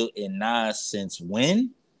Lauryn Hill in Nas since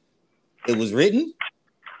when it was written.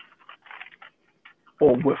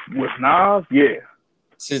 Oh, with Nas, yeah.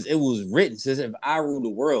 Since it was written, since If I Rule the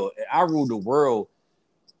World, I Rule the World,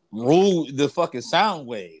 ruled the fucking sound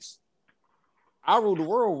waves. I Rule the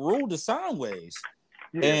World ruled the sound waves.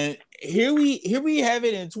 Yeah. And here we have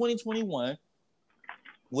it in 2021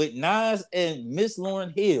 with Nas and Miss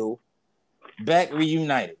Lauryn Hill back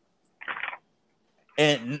reunited.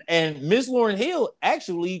 And Miss Lauryn Hill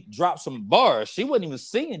actually dropped some bars. She wasn't even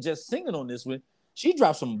singing, just singing on this one. She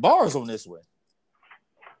dropped some bars on this one.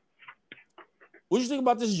 What do you think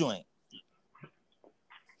about this joint?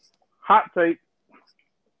 Hot take.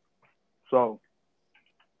 So,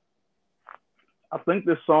 I think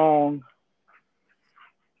this song,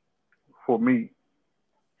 for me,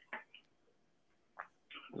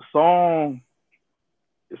 the song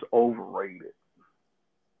is overrated.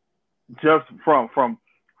 Just from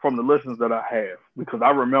the listens that I have, because I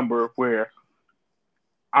remember where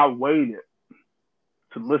I waited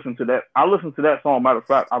to listen to that. I listened to that song. Matter of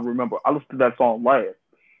fact, I remember I listened to that song last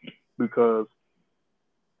because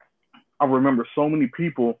I remember so many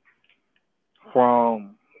people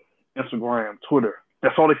from Instagram, Twitter.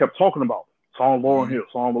 That's all they kept talking about. Song with Lauryn Hill,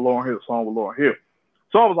 song with Lauryn Hill, song with Lauryn Hill.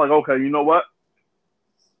 So I was like, okay, you know what?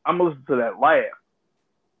 I'm gonna listen to that last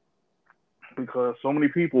because so many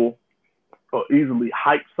people easily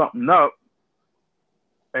hype something up,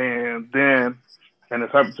 and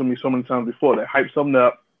it's happened to me so many times before. They hype something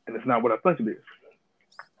up, and it's not what I think it is.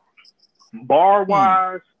 Bars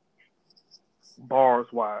wise,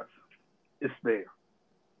 it's there.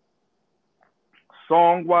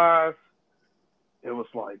 Song wise, it was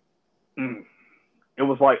like,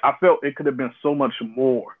 I felt it could have been so much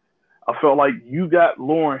more. I felt like you got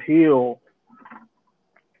Lauryn Hill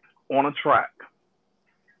on a track,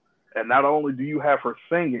 and not only do you have her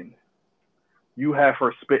singing, you have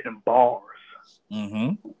her spitting bars.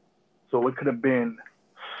 Mm-hmm. So it could have been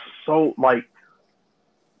so like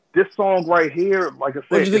this song right here. Like I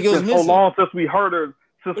said, it's been so long since we heard her.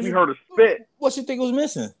 We heard her spit. What you think was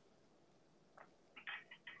missing?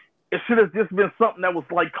 It should have just been something that was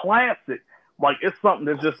like classic. Like it's something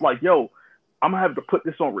that's just like, yo, I'm gonna have to put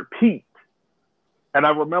this on repeat. And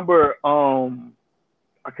I remember,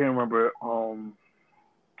 I can't remember. I'm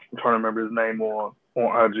trying to remember his name on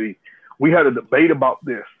IG. We had a debate about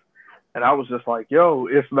this, and I was just like, yo,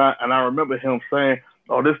 it's not. And I remember him saying,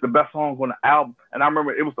 oh, this is the best song on the album. And I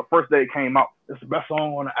remember it was the first day it came out. It's the best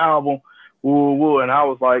song on the album. Woo, woo. And I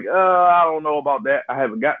was like, I don't know about that. I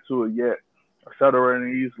haven't got to it yet, et cetera.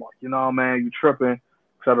 And he's like, you know, man, you tripping, et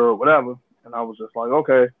cetera, whatever. And I was just like,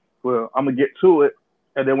 okay, well, I'm going to get to it.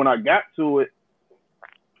 And then when I got to it,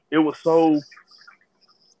 it was so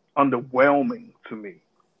underwhelming to me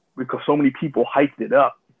because so many people hyped it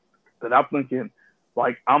up that I'm thinking,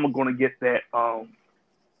 like, I'm going to get that,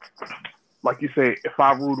 like you said, If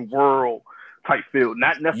I Rule the World type feel.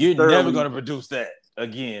 Not necessarily. You're never going to produce that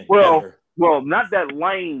again. Well, not that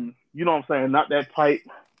lane, you know what I'm saying? Not that tight.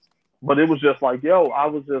 But it was just like, yo, I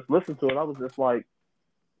was just listening to it. I was just like,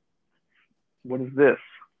 what is this?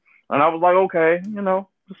 And I was like, okay, you know,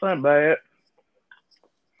 this ain't bad.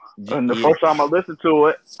 And the first time I listened to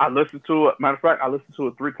it, matter of fact, I listened to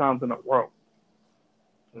it 3 times in a row.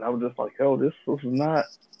 And I was just like, yo, this is not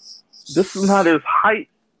as hype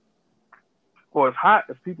or as hot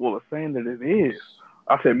as people are saying that it is.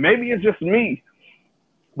 I said, maybe it's just me.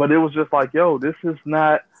 But it was just like, yo, this is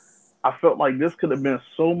not, I felt like this could have been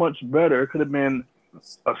so much better. It could have been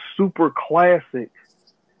a super classic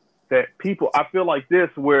that people, I feel like this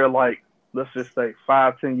where like, let's just say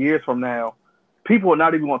 5-10 years from now, people are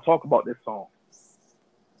not even going to talk about this song.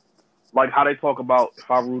 Like how they talk about If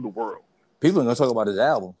I Rule the World. People are going to talk about his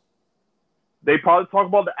album. They probably talk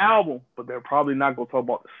about the album, but they're probably not going to talk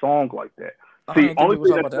about the song like that. See, only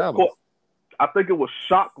thing I think it was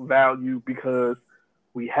shock value because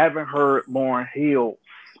we haven't heard Lauryn Hill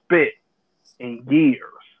spit in years.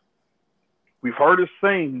 We've heard her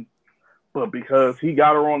sing, but because he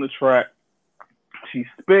got her on the track, she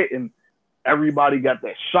spit and everybody got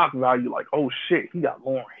that shock value, like, oh shit, he got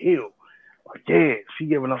Lauryn Hill. Like, yeah, she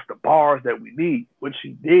giving us the bars that we need, which she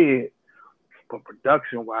did. But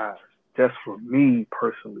production-wise, just for me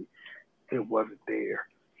personally, it wasn't there.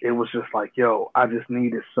 It was just like, yo, I just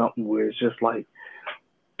needed something where it's just like,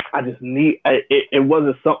 it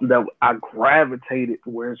wasn't something that I gravitated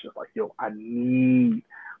where it's just like, yo, I need,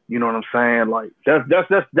 you know what I'm saying? Like, that's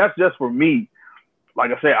just for me.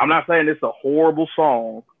 Like I said, I'm not saying it's a horrible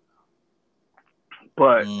song,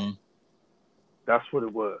 but that's what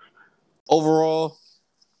it was. Overall,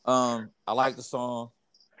 I like the song.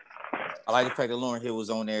 I like the fact that Lauryn Hill was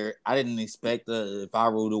on there. I didn't expect If I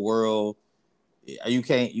Rule the World. You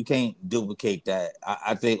can't duplicate that.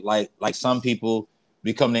 I think like some people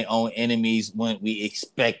become their own enemies when we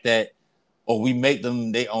expect that, or we make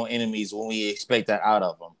them their own enemies when we expect that out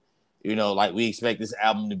of them. You know, like we expect this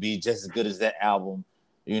album to be just as good as that album,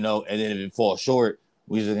 you know, and then if it falls short,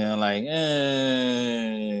 we just kind of like,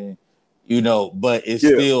 you know, but it's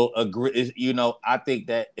still a great, you know, I think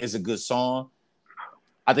that it's a good song.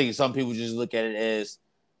 I think some people just look at it as,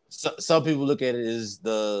 some people look at it as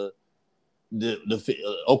the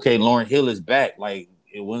okay, Lauryn Hill is back. Like,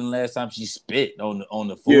 when the last time she spit on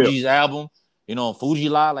the Fugees album? You know, on Fuji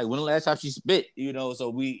Lie, like when the last time she spit? You know, so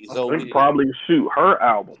we probably shoot her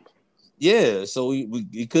album. Yeah, so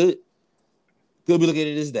we could be looking at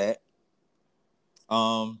it as that.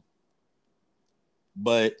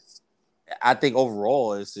 But I think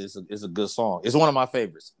overall it's a good song. It's one of my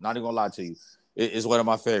favorites. Not even gonna lie to you, it's one of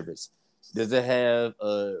my favorites. Does it have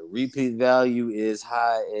a repeat value as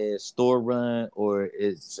high as Store Run or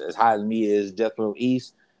it's as high as me as Death Row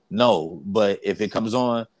East? No, but if it comes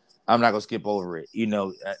on, I'm not gonna skip over it. You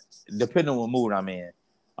know, depending on what mood I'm in,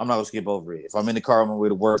 I'm not gonna skip over it. If I'm in the car on my way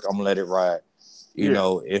to work, I'm gonna let it ride. You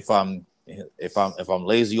know, if I'm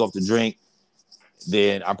lazy off the drink,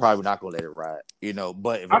 then I'm probably not gonna let it ride. You know,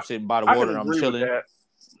 but if I'm sitting by the water and I'm chilling,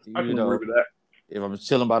 you know, if I'm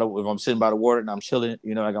sitting by the water and I'm chilling,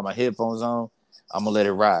 you know, I got my headphones on, I'm gonna let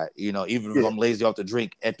it ride. You know, even if I'm lazy off the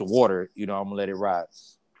drink at the water, you know, I'm gonna let it ride.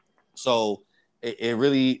 So it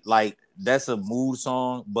really, like, that's a mood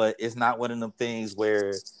song, but it's not one of them things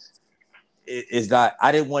where it's not.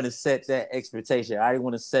 I didn't want to set that expectation. I didn't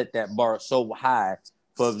want to set that bar so high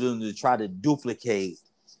for them to try to duplicate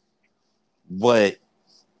what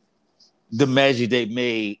the magic they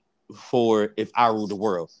made for If I Rule the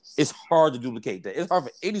World. It's hard to duplicate that. It's hard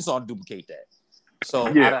for any song to duplicate that. So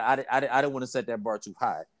I didn't want to set that bar too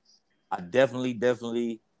high. I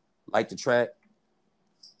definitely like the track,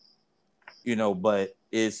 you know, but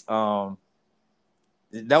it's that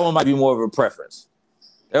one might be more of a preference.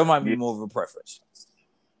 That might be more of a preference.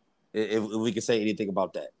 If we can say anything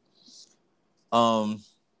about that.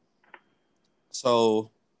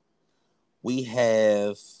 So we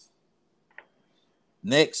have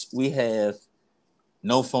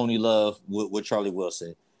No Phony Love with Charlie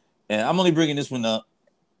Wilson. And I'm only bringing this one up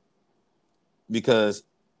because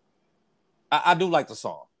I do like the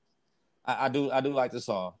song. I do like the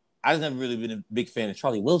song. I just never really been a big fan of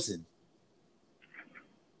Charlie Wilson.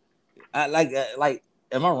 I like,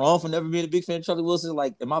 am I wrong for never being a big fan of Charlie Wilson?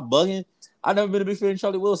 Like, am I bugging? I've never been a big fan of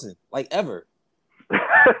Charlie Wilson, like, ever.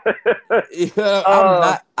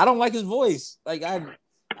 I don't like his voice. Like, I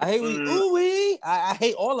hate ooh-wee. I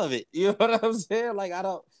hate all of it. You know what I'm saying? Like, I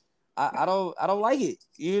don't like it.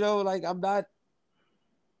 You know, like, I'm not.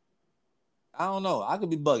 I don't know. I could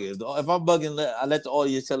be bugging. If I'm bugging, I let the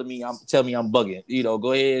audience tell me I'm bugging. You know,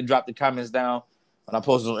 go ahead and drop the comments down when I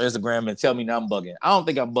post it on Instagram and tell me that I'm bugging. I don't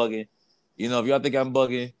think I'm bugging. You know, if y'all think I'm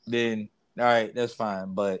bugging, then all right, that's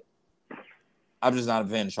fine. But I'm just not a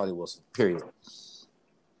fan of Charlie Wilson. Period.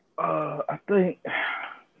 I think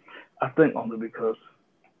only because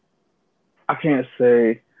I can't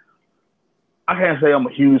say I'm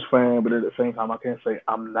a huge fan, but at the same time I can't say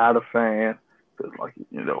I'm not a fan. Because, like,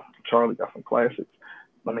 you know, Charlie got some classics.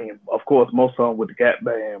 I mean, of course, most songs with the Gap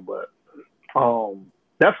Band, but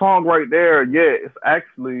that song right there, it's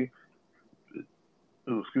actually.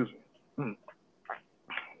 Ooh, excuse me.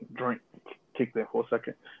 Drink kicked in for a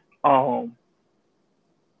second.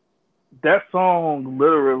 That song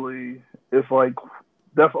literally is like,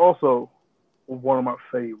 that's also one of my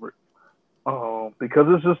favorites. Because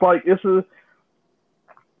it's just like, it was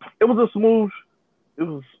a smooth,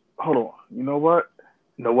 hold on, you know what?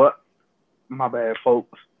 My bad,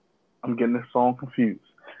 folks. I'm getting this song confused.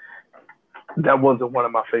 That wasn't one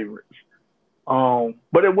of my favorites.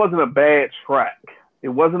 But it wasn't a bad track. It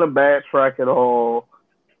wasn't a bad track at all.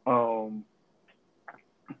 You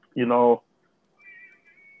know,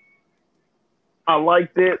 I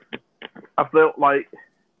liked it. I felt like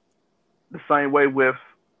the same way with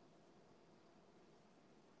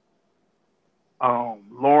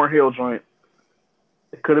Lauryn Hill joint.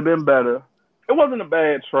 It could have been better. It wasn't a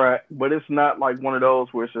bad track, but it's not like one of those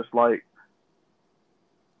where it's just like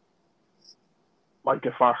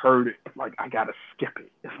if I heard it, like I gotta skip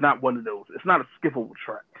it. It's not one of those. It's not a skippable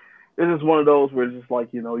track. It's just one of those where it's just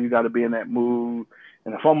like, you know, you got to be in that mood.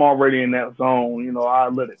 And if I'm already in that zone, you know, I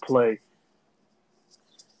let it play.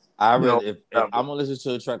 If I'm gonna listen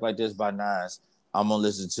to a track like this by Nas, I'm gonna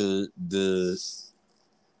listen to the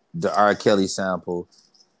R. Kelly sample,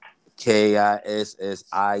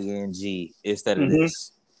 KISSING, instead of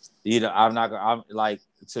this. You know, I'm like,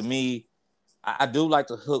 to me, I do like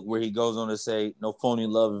the hook where he goes on to say, "No phony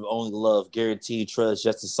love, only love, guaranteed trust."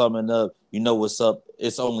 Just to sum it up, you know what's up.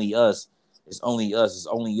 It's only us. It's only us. It's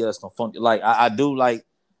only us. No phony. Like I do like,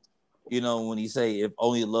 you know, when he say, "If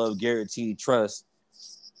only love, guaranteed trust."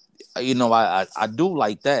 You know, I do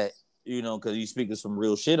like that. You know, because he's speaking some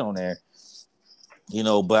real shit on there. You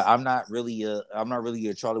know, but I'm not really a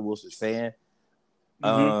Charlie Wilson fan.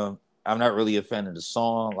 I'm not really a fan of the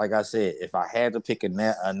song. Like I said, if I had to pick a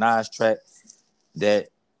Nas track that's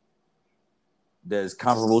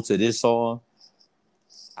comparable to this song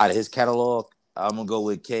out of his catalog, I'm gonna go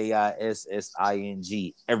with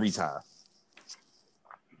KISSING every time.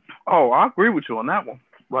 Oh, I agree with you on that one.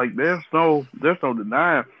 Like, there's no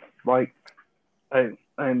denying. Like, hey,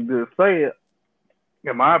 and to say it,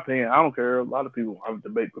 in my opinion, I don't care. A lot of people, I've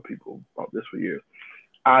debated with people about this for years.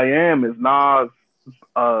 I Am is Nas'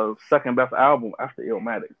 second best album after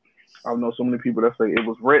Illmatic. I know so many people that say it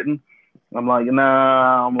was written. I'm like,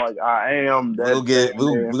 nah. I'm like, I Am. We'll get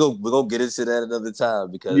into that another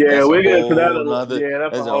time because we'll get into that.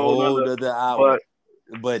 That's a whole other album.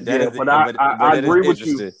 But I agree with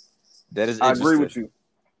you. That is interesting. I agree with you.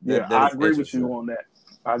 Yeah, I agree with you on that.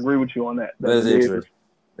 I agree with you on that. That is interesting.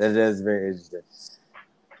 That is very interesting.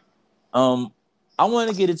 I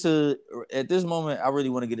want to get into, at this moment, I really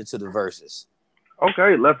want to get into the verses.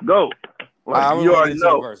 Okay, let's go. Like, you already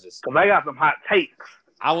know, because I got some hot takes.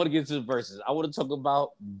 I want to get into the verses. I want to talk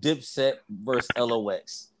about Dipset versus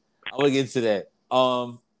LOX. I want to get into that.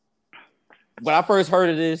 When I first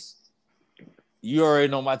heard of this, you already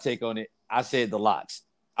know my take on it. I said the LOX.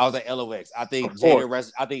 I was like LOX. I think Jada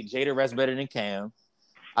rests better than Cam.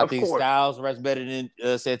 I think Styles rests better than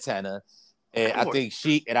Santana. And I think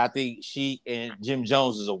Sheek and Jim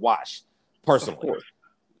Jones is a wash, personally.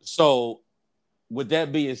 So, with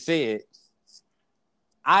that being said,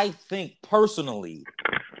 I think personally,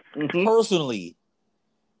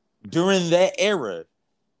 during that era,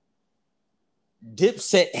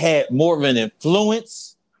 Dipset had more of an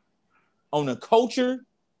influence on the culture,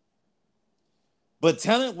 but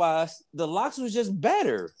talent-wise, the LOX was just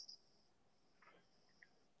better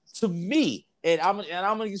to me. And I'm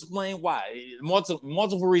gonna explain why.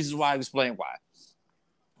 Multiple reasons why I explain why.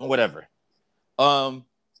 Whatever. I'm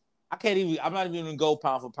not even gonna go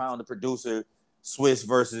pound for pound the producer Swiss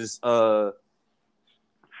versus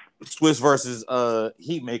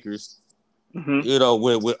Heatmakers. You know,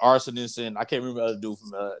 with Arsonist and I can't remember the other dude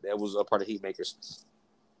from that was a part of Heatmakers.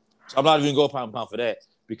 So I'm not even gonna go pound for pound for that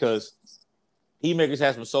because Heatmakers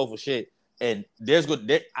has some soulful shit, and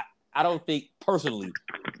I don't think personally,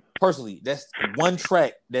 that's one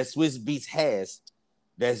track that Swiss Beats has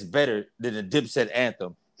that's better than the Dipset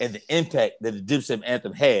anthem and the impact that the Dipset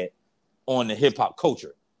anthem had on the hip hop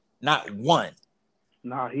culture. Not one.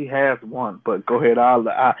 No, he has one, but go ahead.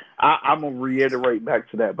 I'm gonna reiterate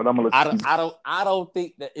back to that, but I'm gonna. I don't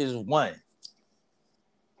think that is one.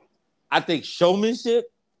 I think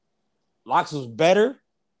showmanship, LOX was better.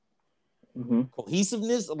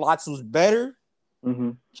 Cohesiveness, LOX was better.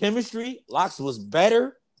 Chemistry, LOX was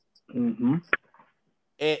better. And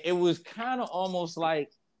it was kind of almost like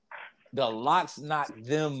the LOX knocked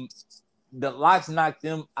them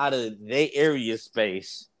out of their area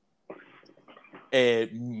space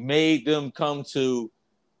and made them come to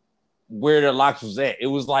where the LOX was at. It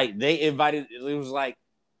was like it was like,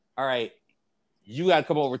 all right, you gotta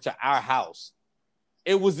come over to our house.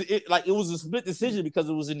 It was a split decision because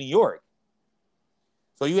it was in New York.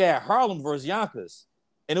 So you had Harlem versus Yonkers,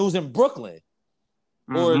 and it was in Brooklyn.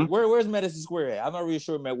 Or where's Madison Square at? I'm not really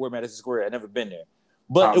sure where Madison Square is. I've never been there.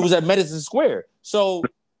 But it was at Madison Square. So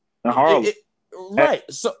right.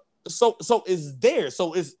 So it's there.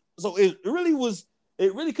 So it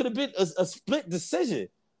really could have been a split decision.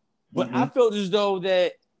 But I felt as though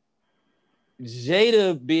that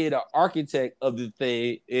Jada being an architect of the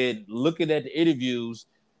thing and looking at the interviews,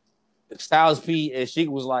 Styles P and Sheik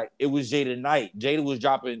was like, it was Jada night. Jada was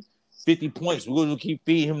dropping 50 points. We're gonna keep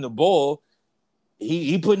feeding him the ball.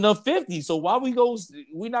 He putting up 50. So why we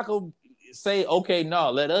not gonna say, okay,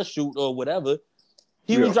 no, let us shoot or whatever.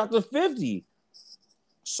 He was dropping 50.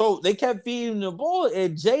 So they kept feeding him the ball,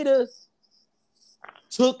 and Jada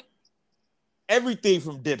took everything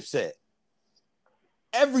from Dipset.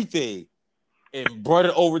 Everything. And brought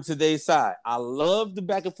it over to their side. I love the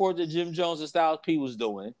back and forth that Jim Jones and Styles P was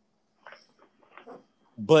doing.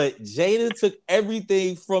 But Jada took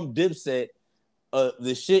everything from Dipset,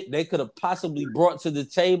 the shit they could have possibly brought to the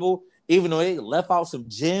table, even though they left out some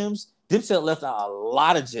gems. Dipset left out a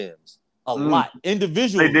lot of gems. A lot.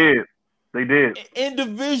 Individually. They did.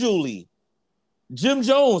 Individually. Jim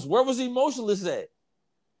Jones, where was Emotionless at?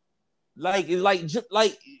 Like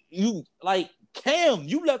Cam,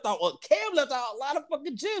 left out a lot of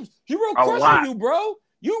fucking gems. He wrote Crush on You, bro.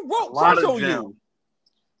 You wrote Crush on You.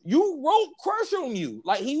 You wrote Crush on You.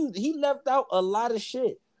 Like he left out a lot of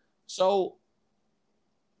shit. So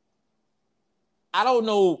I don't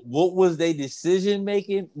know what was their decision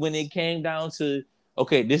making when it came down to,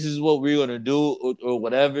 okay, this is what we're gonna do or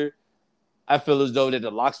whatever. I feel as though that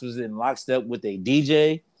the Locks was in lockstep with a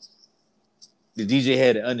DJ. The DJ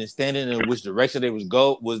had an understanding of which direction they was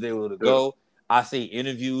able to go. I see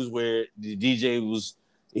interviews where the DJ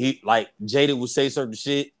Jada would say certain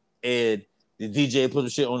shit and the DJ put the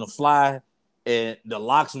shit on the fly, and the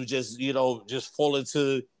Locks would just fall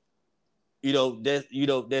into,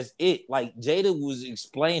 that's it. Like Jada was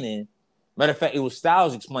explaining. Matter of fact, it was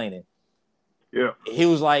Styles explaining. Yeah, he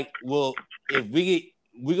was like, well, if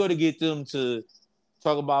we're gonna get them to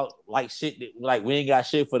talk about like shit that like we ain't got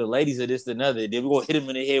shit for the ladies or this and another, then we're gonna hit him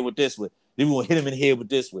in the head with this one. Then we're gonna hit him in the head with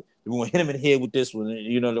this one. Then we're gonna hit him in the head with this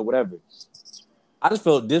one, whatever. I just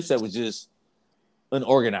felt Dipset was just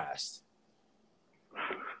unorganized.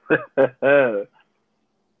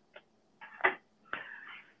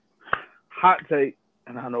 Hot take,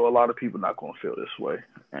 and I know a lot of people not gonna feel this way,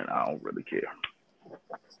 and I don't really care.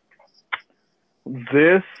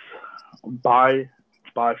 This by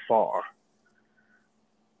far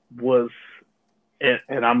was,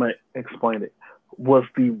 and I'm gonna explain it, was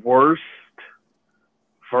the worst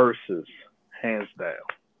versus, hands down.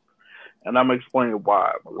 And I'm gonna explain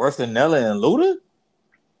why. Worse than Nelly and Luda?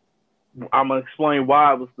 I'm gonna explain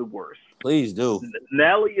why it was the worst. Please do.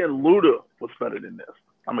 Nelly and Luda was better than this.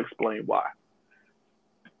 I'm gonna explain why.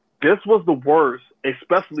 This was the worst,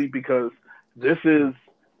 especially because this is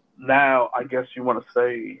now, I guess you want to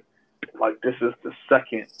say, like this is the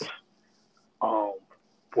second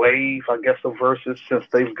wave, I guess, of verses since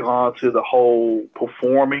they've gone to the whole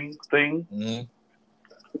performing thing. Mm-hmm.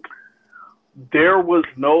 There was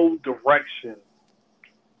no direction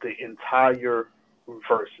the entire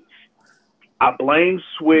verses. I blame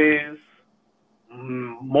Swizz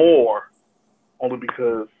more only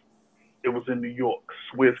because it was in New York.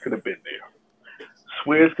 Swizz could have been there.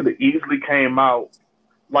 Swizz could have easily came out.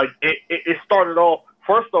 Like, it started off,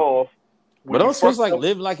 first off. But don't Swizz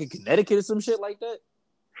live like in Connecticut or some shit like that?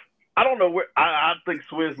 I don't know where. I think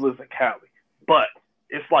Swizz lives in Cali. But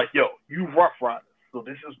it's like, yo, you Rough Riders. So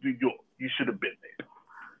this is New York. You should have been there.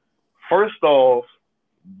 First off,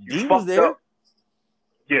 D was there. Up.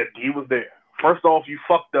 Yeah, D was there. First off, you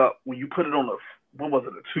fucked up when you put it on a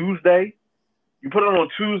Tuesday? You put it on a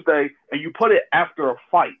Tuesday and you put it after a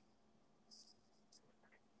fight.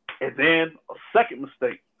 And then a second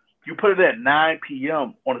mistake, you put it at 9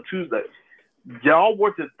 p.m. on a Tuesday. Y'all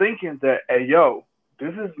were thinking that, hey, yo,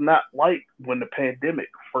 this is not like when the pandemic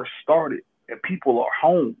first started and people are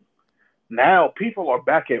home. Now people are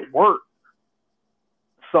back at work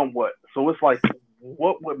somewhat. So it's like,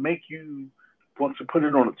 what would make you want to put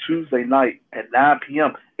it on a Tuesday night at 9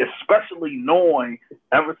 p.m., especially knowing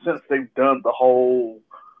ever since they've done the whole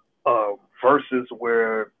verses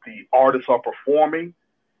where the artists are performing,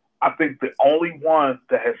 I think the only one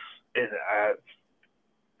that has, and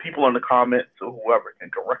people in the comments or whoever can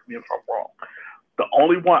correct me if I'm wrong, the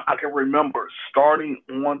only one I can remember starting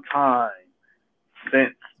on time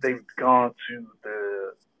since they've gone to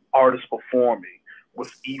the artist performing was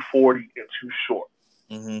E40 and Too Short.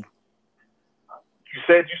 Mm-hmm. You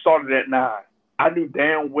said you started at 9. I knew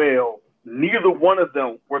damn well neither one of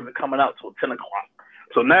them were coming out till 10 o'clock.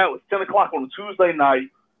 So now it's 10 o'clock on a Tuesday night.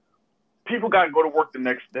 People got to go to work the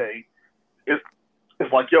next day.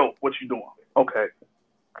 It's like, yo, what you doing? Okay.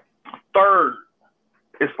 Third,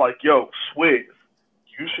 it's like, yo, Swizz,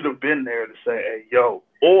 you should have been there to say, hey, yo,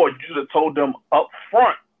 or you should have told them up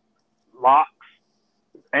front, Locks,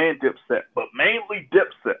 and Dipset, but mainly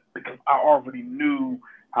Dipset because I already knew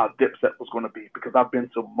how Dipset was going to be because I've been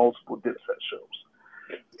to multiple Dipset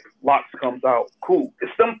shows. Locks comes out, cool.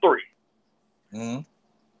 It's them three.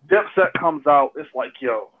 Mm-hmm. Dipset comes out, it's like,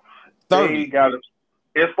 yo, 30.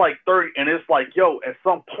 It's like 30, and it's like, yo, at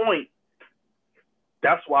some point,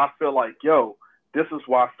 that's why I feel like, yo, this is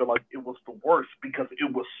why I feel like it was the worst because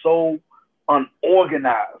it was so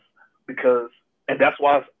unorganized. And that's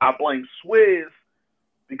why I blame Swizz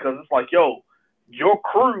because it's like, yo, your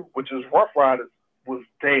crew, which is Rough Riders, was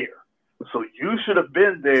there. So you should have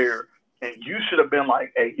been there and you should have been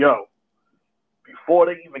like, hey, yo, before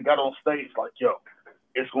they even got on stage, like, yo,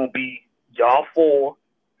 it's going to be y'all four.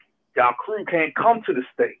 Y'all crew can't come to the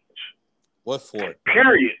stage. What for?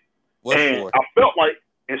 Period. What and for? I felt like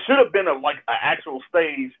it should have been an actual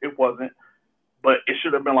stage. It wasn't. But it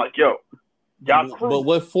should have been like, yo, y'all crew. But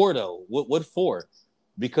what for, though? What for?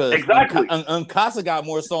 Because exactly. Unkasa got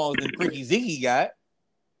more songs than Freaky Ziggy got.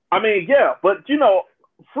 I mean, yeah, but, you know,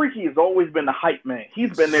 Freaky has always been the hype man.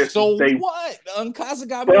 He's been there since day one. So what? Unkasa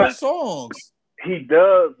got more songs. He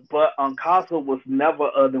does, but Unkasa was never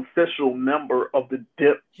an official member of the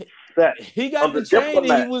Dipset. He got the chain.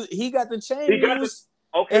 He got the chain.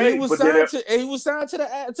 Okay, he was signed to the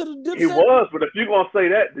Dipset. He was, but if you're gonna say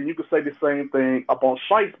that, then you could say the same thing up on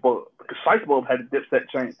Shicebug because Shicebug had a Dipset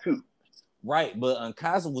chain too. Right, but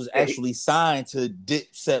Unkasa was actually signed to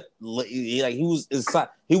Dipset. Like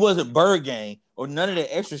he wasn't Bird Gang or none of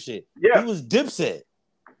that extra shit. Yeah, he was Dipset.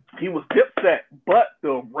 He was Dipset, but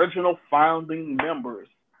the original founding members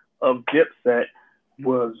of Dipset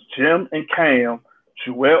was Jim and Cam,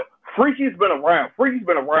 Jewel. Freaky's been around. Freaky's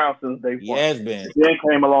been around since day one. He has been. Then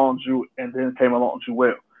came along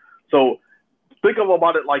Jewel. So think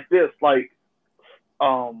about it like this: like,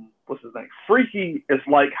 what's his name? Freaky is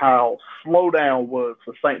like how Slowdown was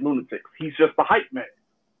for Saint Lunatics. He's just the hype man.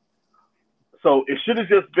 So it should have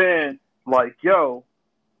just been like, yo,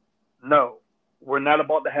 no. We're not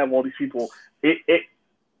about to have all these people.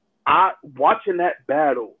 Watching that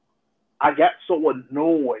battle, I got so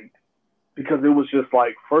annoyed because it was just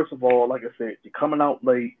like, first of all, like I said, you're coming out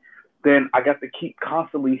late. Then I got to keep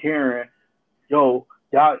constantly hearing, yo,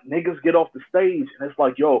 y'all niggas get off the stage. And it's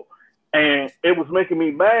like, yo, and it was making me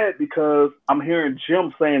mad because I'm hearing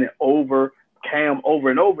Jim saying it over, Cam over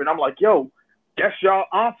and over. And I'm like, yo, that's y'all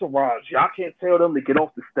entourage. Y'all can't tell them to get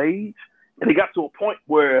off the stage. And it got to a point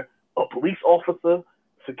where a police officer,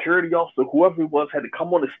 security officer, whoever it was, had to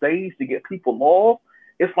come on the stage to get people off.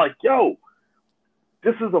 It's like, yo,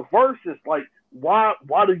 this is a versus. Like, why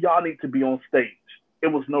do y'all need to be on stage? It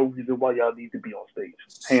was no reason why y'all need to be on stage.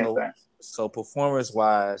 Hands down. So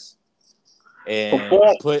performance-wise,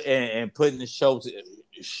 and putting the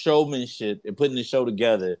showmanship and putting the show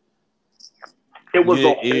together. It was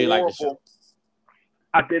horrible. Like the show.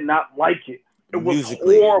 I did not like it. It was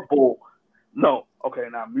musically horrible. No. Okay,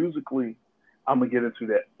 now musically, I'm going to get into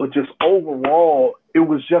that. But just overall, it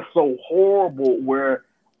was just so horrible where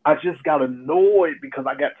I just got annoyed because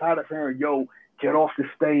I got tired of hearing, yo, get off the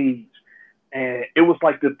stage. And it was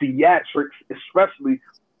like the theatrics, especially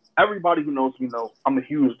everybody who knows me knows I'm a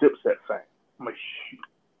huge Dipset fan.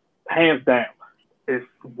 Hands down. It's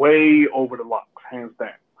way over the Locks, hands down.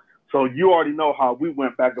 So you already know how we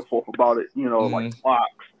went back and forth about it, you know, like Locks,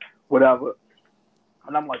 whatever.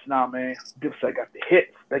 And I'm like, nah, man, Dipset got the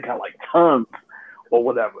hits. They got like tons or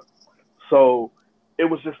whatever. So it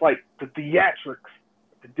was just like the theatrics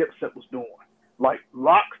the Dipset was doing. Like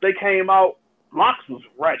Locks, they came out, Locks was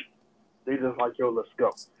ready. They just like, yo, let's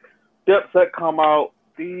go. Dipset come out,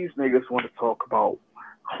 these niggas want to talk about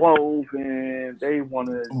clothing. They want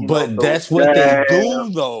to, but that's what they do,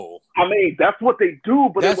 though. I mean, that's what they do,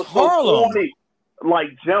 but that's it was Harlem. So funny. Like,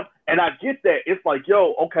 jump, and I get that. It's like,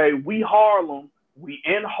 yo, okay, we Harlem. We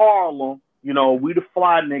in Harlem, you know, we the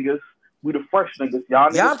fly niggas, we the fresh niggas.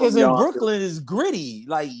 Y'all Yonkers in Brooklyn is gritty.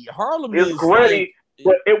 Like Harlem is gritty,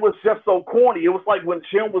 but it was just so corny. It was like when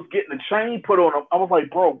Jim was getting a chain put on him, I was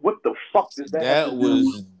like, bro, what the fuck does that have to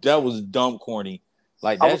do? That was dumb corny.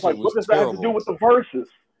 Like I that was like, what does terrible. that have to do with the verses?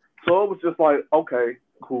 So it was just like, okay,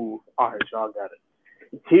 cool. All right, y'all got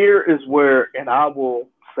it. Here is where, and I will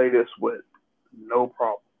say this with no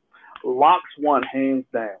problem. Locks won hands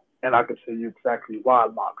down. And I can tell you exactly why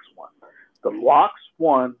Locks won. The Locks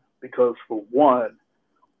won because, for one,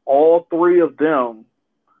 all three of them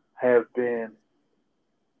have been,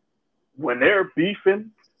 when they're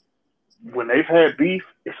beefing, when they've had beef,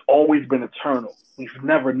 it's always been eternal. We've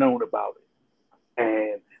never known about it.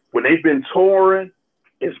 And when they've been touring,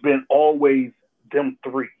 it's been always them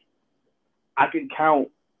three. I can count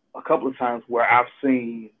a couple of times where I've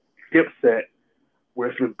seen Dipset, where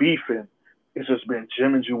it's been beefing, it's just been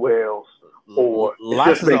Jim and Jewels, or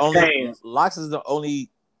it's just been Cam. Lox is the only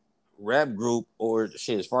rap group, or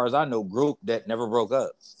shit, as far as I know, group that never broke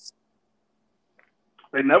up.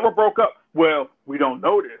 They never broke up. Well, we don't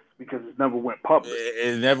know this because it never went public.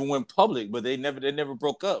 It never went public, but they never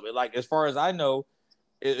broke up. Like as far as I know,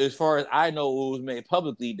 it was made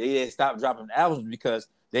publicly. They had stopped dropping albums because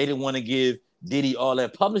they didn't want to give Diddy all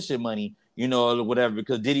that publishing money, or whatever,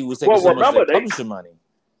 because Diddy was taking so much of that publishing money.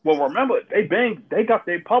 Well, remember, they got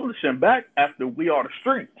their publishing back after We Are the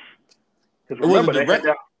Streets. Because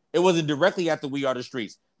remember, it wasn't directly after We Are the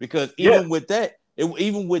Streets, because even with that,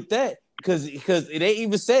 because they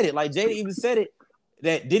even said it, like Jada even said it,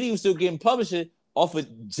 that Diddy was still getting publishing off of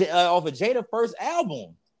Jada's first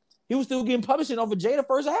album. He was still getting publishing off of Jada's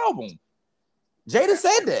first album. Jada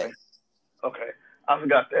said that. Okay, I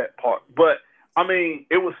forgot that part, but I mean,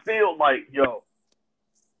 it was still like, yo,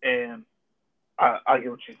 and I get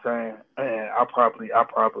what you're saying, and I probably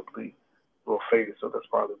will fade it, so that's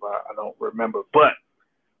probably why I don't remember. But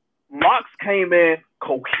Lox came in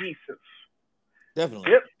cohesive. Definitely.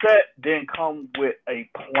 Dipset didn't come with a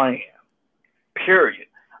plan, period.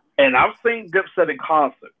 And I've seen Dipset in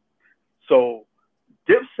concert. So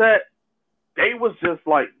Dipset, they was just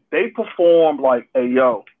like, they performed like, hey,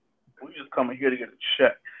 yo, we just coming here to get a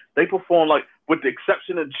check. They performed like, with the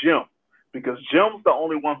exception of Jim, because Jim's the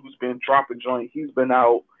only one who's been dropping joint. He's been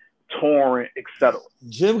out touring, etc.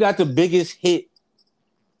 Jim got the biggest hit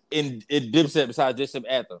in Dipset besides Dipset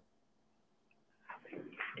Anthem.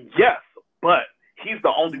 Yes, but he's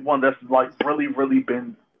the only one that's like really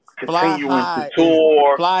been continuing to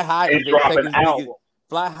tour. Fly High and dropping albums.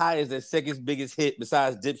 Fly High is the second biggest hit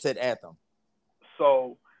besides Dipset Anthem.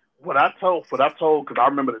 So what I told, because I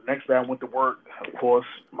remember the next day I went to work. Of course,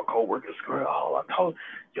 my coworkers go, "Oh, I told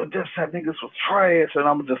yo, Dipset niggas was trash," and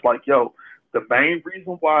I'm just like, "Yo, the main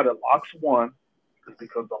reason why the Lox won is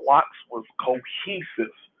because the Lox was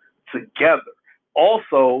cohesive together.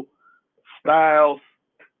 Also, Styles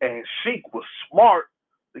and Sheek was smart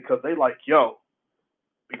because they like, yo,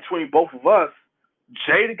 between both of us,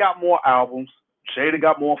 Jada got more albums, Jada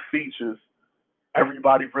got more features.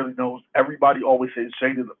 Everybody really knows. Everybody always says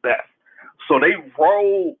Jada the best. So they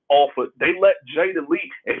roll off of, they let Jada lead.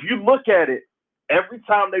 If you look at it, every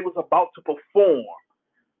time they was about to perform,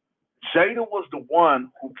 Jada was the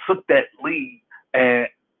one who took that lead. And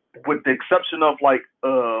with the exception of like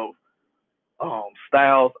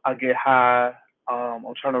Styles, I Get High, I'm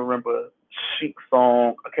trying to remember Sheik's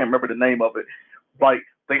song. I can't remember the name of it. Like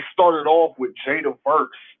they started off with Jada verse,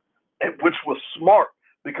 and which was smart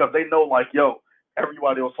because they know like, yo,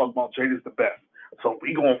 everybody else talking about Jada's the best. So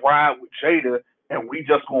we gonna ride with Jada and we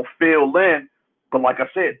just gonna fill in. But like I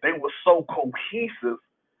said, they were so cohesive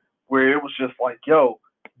where it was just like, yo,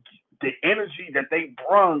 the energy that they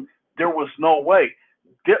brung, there was no way.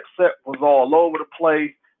 Dipset was all over the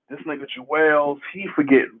place. This nigga Jewels, he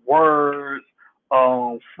forgetting words.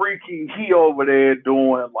 Freaky, he over there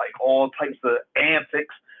doing like all types of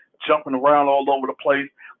antics, jumping around all over the place.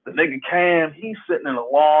 The nigga Cam, he's sitting in a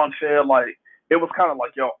lawn chair. Like it was kind of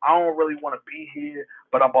like, yo, I don't really want to be here,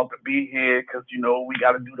 but I'm about to be here because we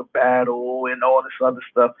got to do the battle and all this other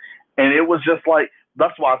stuff. And it was just like,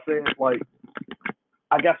 that's why I said like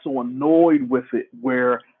I got so annoyed with it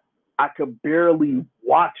where I could barely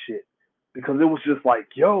watch it because it was just like,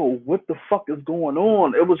 yo, what the fuck is going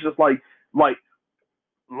on? It was just like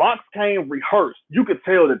Lox came rehearsed. You could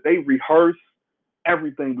tell that they rehearsed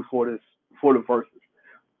everything before the verses.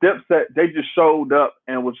 Dipset, they just showed up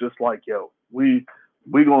and was just like, yo, we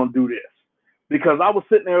gonna do this. Because I was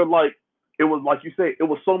sitting there like, it was like you say, it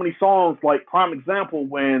was so many songs, like prime example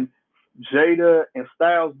when Jada and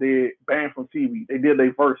Styles did Banned from TV, they did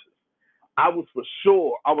their verses. I was for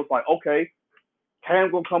sure, I was like, okay,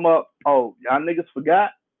 Cam gonna come up, oh, y'all niggas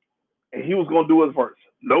forgot? And he was gonna do his verse.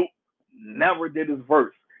 Nope, never did his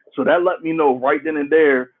verse. So that let me know right then and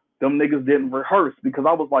there, them niggas didn't rehearse because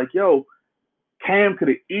I was like, yo, Cam could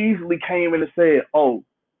have easily came in and said, oh,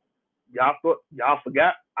 y'all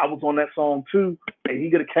forgot I was on that song too. And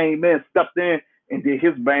he could have came in, stepped in, and did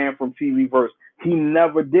his Banned from TV verse. He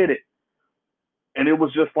never did it. And it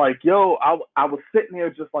was just like, yo, I was sitting there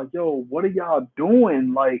just like, yo, what are y'all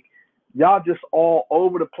doing? Like, y'all just all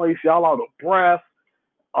over the place. Y'all out of breath.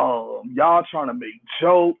 Y'all trying to make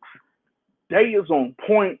jokes. Day is on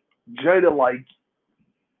point. Jada, like,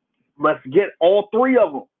 let's get all three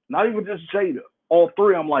of them. Not even just Jada. All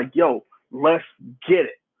three. I'm like, yo, let's get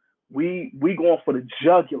it. We going for the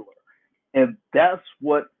jugular. And that's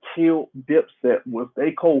what killed Dipset was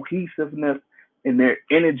their cohesiveness and their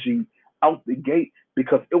energy out the gate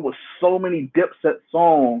because it was so many Dipset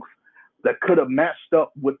songs that could have matched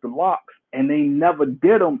up with the Lox and they never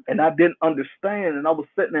did them, and I didn't understand, and I was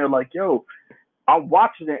sitting there like, yo, I'm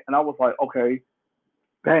watching it, and I was like, okay,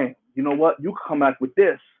 bang, you know what? You come back with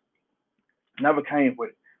this. Never came with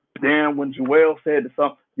it. Then when Joel said to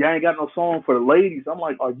some, you ain't got no song for the ladies, I'm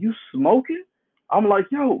like, are you smoking? I'm like,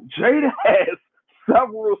 yo, Jada has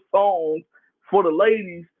several songs for the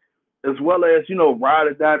ladies, as well as, you know, Ride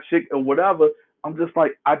or Die Chick or whatever. I'm just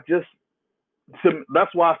like,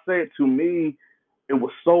 that's why I say it, to me, it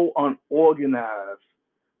was so unorganized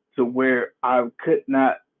to where I could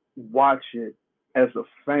not watch it as a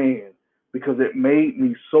fan because it made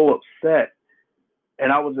me so upset.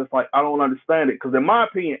 And I was just like, I don't understand it. Because in my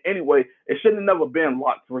opinion, anyway, it shouldn't have never been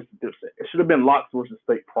Lox versus Dipset. It should have been Lox versus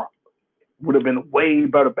State Proper. Would have been a way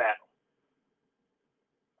better battle.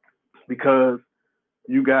 Because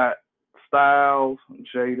you got Styles,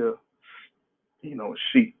 Jada, you know,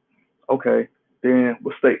 Sheep. Okay. Then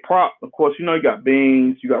with State Prop, of course, you know, you got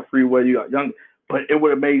Beans, you got Freeway, you got Young. But it would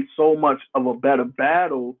have made so much of a better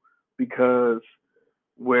battle because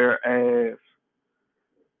whereas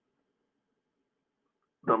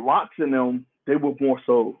the Lox in them, they were more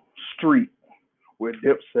so street. Where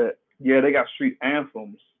Dipset, yeah, they got street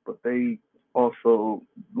anthems, but they also,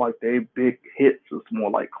 like, their big hits is more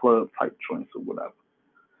like club type joints or whatever.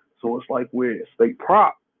 So it's like where State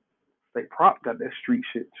Prop got that street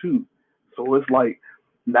shit too. So it's like,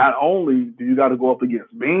 not only do you got to go up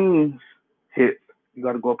against Beans hits, you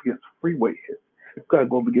got to go up against Freeway hits. You got to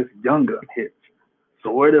go up against Younger hits. So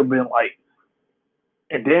it would have been like,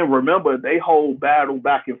 and then remember, they whole battle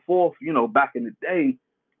back and forth, you know, back in the day,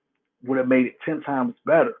 would have made it 10 times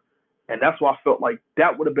better. And that's why I felt like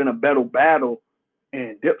that would have been a better battle.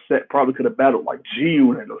 And Dipset probably could have battled like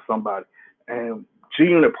G-Unit or somebody. And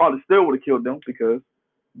G-Unit probably still would have killed them because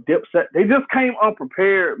Dipset, they just came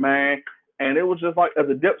unprepared, man. And it was just like, as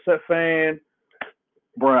a Dipset fan,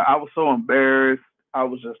 bro, I was so embarrassed. I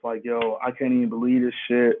was just like, yo, I can't even believe this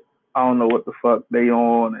shit. I don't know what the fuck they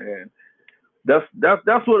on. And that's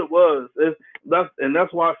what it was.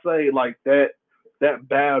 That's why I say, like, that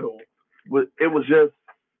battle,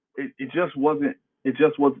 it just wasn't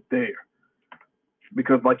there.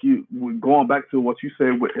 Because like going back to what you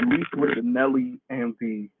said, with at least with the Nelly and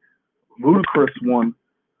the Ludacris one,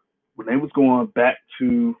 when they was going back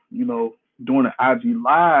to, you know, doing an IG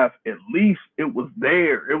live, at least it was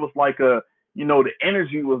there. It was like the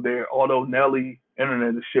energy was there, although Nelly internet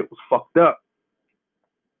and shit was fucked up.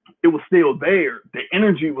 It was still there. The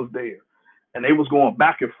energy was there. And they was going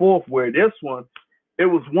back and forth, where this one, it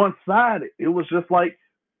was one-sided. It was just like,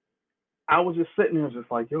 I was just sitting there just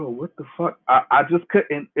like, yo, what the fuck? I just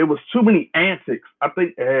couldn't. It was too many antics. I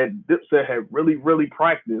think Dipset had really, really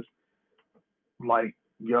practiced. Like,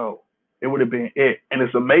 yo, it would have been it. And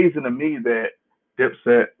it's amazing to me that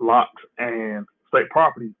Dipset, Lox, and State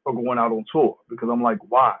Property are going out on tour. Because I'm like,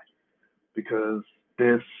 why? Because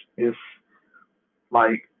this is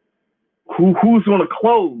like, who's going to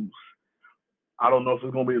close? I don't know if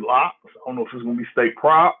it's going to be Lox. I don't know if it's going to be State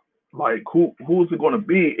Prop. Like, who's it going to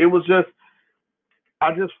be? It was just,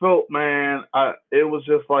 I just felt, man, it was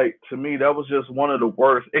just like, to me, that was just one of the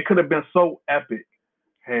worst. It could have been so epic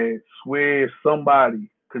had Swizz, somebody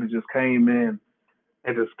could have just came in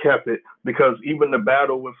and just kept it. Because even the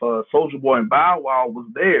battle with Soulja Boy and Bow Wow was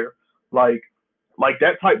there. Like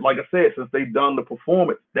that type, like I said, since they done the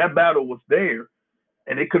performance, that battle was there.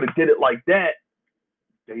 And they could have did it like that.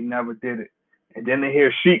 They never did it. And then they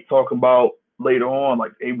hear Sheek talking about later on,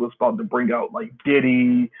 like they was about to bring out like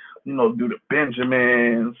Diddy, you know, do the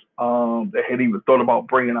Benjamins. They had even thought about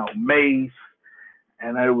bringing out Mace.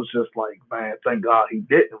 And it was just like, man, thank God he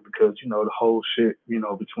didn't, because, you know, the whole shit, you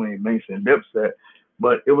know, between Mace and Dipset.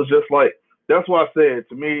 But it was just like, that's why I said,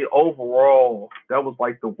 to me, overall, that was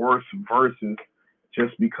like the worst verses,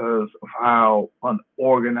 just because of how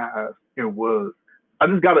unorganized it was. I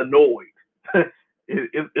just got annoyed.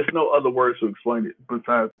 It's no other words to explain it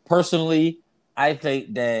besides. Personally, I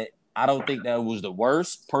don't think that was the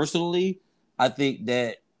worst. Personally, I think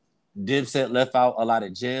that Dipset left out a lot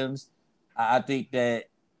of gems. I think that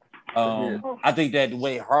the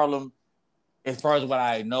way Harlem, as far as what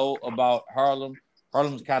I know about Harlem's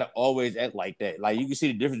kind of always act like that. Like, you can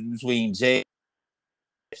see the difference between Jay,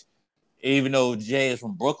 even though Jay is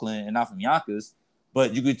from Brooklyn and not from Yonkers,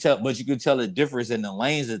 but you could tell the difference in the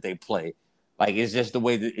lanes that they play. Like, it's just the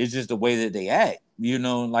way that they act. You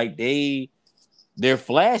know, like they're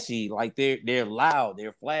flashy, like they're loud,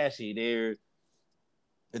 they're flashy,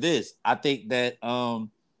 it is. I think that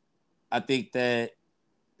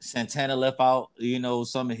Santana left out, you know,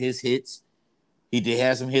 some of his hits. He did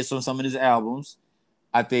have some hits on some of his albums.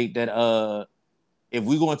 I think that if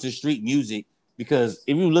we go into street music, because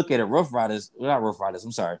if you look at it, not Rough Riders,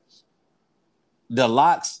 I'm sorry. The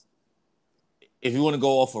LOX, if you want to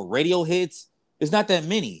go off of radio hits, it's not that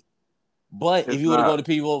many. But if you want to go to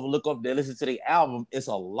people look up, they listen to the album, it's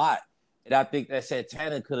a lot. And I think that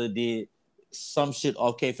Santana could have did some shit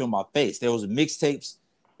off Can't Feel My Face. There was mixtapes,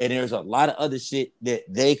 and there's a lot of other shit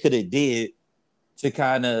that they could have did to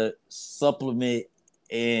kind of supplement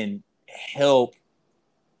and help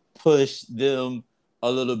push them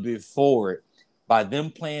a little bit forward by them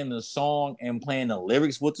playing the song and playing the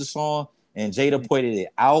lyrics with the song. And Jada pointed it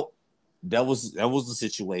out. That was the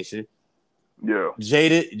situation. Yeah.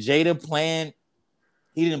 Jada playing,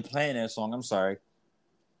 he didn't plan that song. I'm sorry.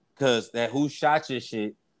 Because that Who Shot Your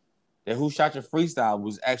shit, that Who Shot Your freestyle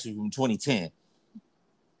was actually from 2010.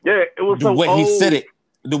 Yeah, it was the way old. he said it.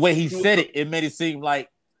 The way he said it, it made it seem like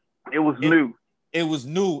it was new. It was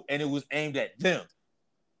new and it was aimed at them.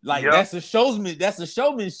 Like that's a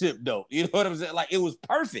showmanship though. You know what I'm saying? Like it was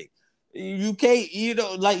perfect. You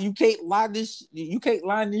can't line this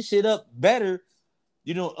shit up better,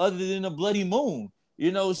 other than a Bloody Moon.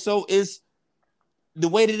 So it's the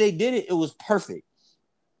way that they did it, it was perfect.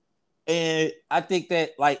 And I think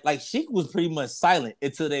that like Sheek was pretty much silent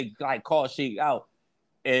until they like called Sheek out.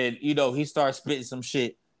 And he started spitting some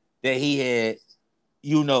shit that he had,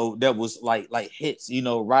 that was like hits,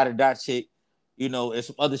 Ride or Die Chick, and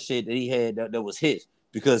some other shit that he had that was hits.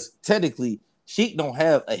 Because technically, Sheek don't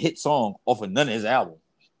have a hit song off of none of his albums.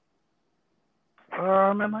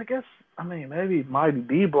 And maybe Mighty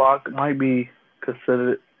D Block might be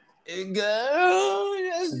considered.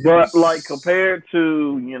 But like compared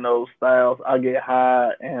to Styles, I Get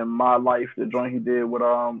High and My Life, the joint he did with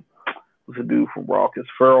what's the dude from Rawkus,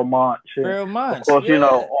 Pharoah Monch. Of course,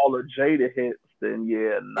 all the Jada hits. Then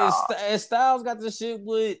nah. And Styles got the shit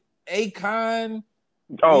with Akon.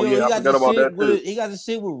 Oh yeah, I forgot about that too. He got the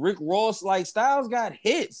shit with Rick Ross. Like Styles got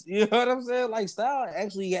hits. You know what I'm saying? Like Styles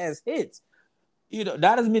actually has hits.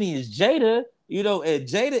 Not as many as Jada. And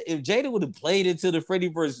if Jada would have played into the Freddie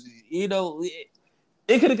verse, it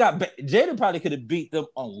could have got. Jada probably could have beat them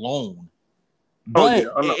alone. But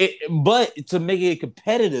but to make it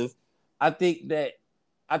competitive, I think that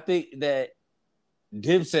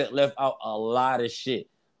Dipset left out a lot of shit.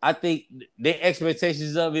 I think their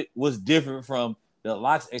expectations of it was different from the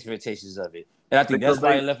LOX expectations of it, and I think that's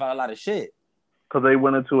why they left out a lot of shit. Because they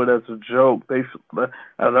went into it as a joke. That's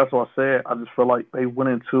what I said. I just feel like they went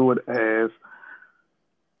into it as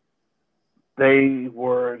they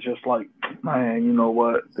were just like, man, you know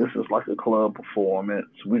what? This is like a club performance.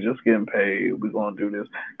 We're just getting paid. We're going to do this.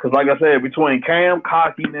 Because like I said, between Cam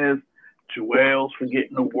cockiness, Joel's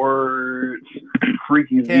forgetting the words,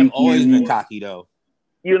 Freaky Cam always been cocky, though.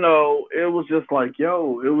 It was just like,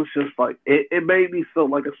 it made me so,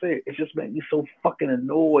 like I said, it just made me so fucking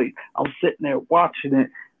annoyed. I was sitting there watching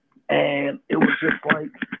it, and it was just like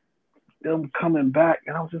them coming back,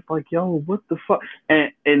 and I was just like, yo, what the fuck?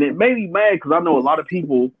 And it made me mad because I know a lot of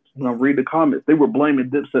people, read the comments, they were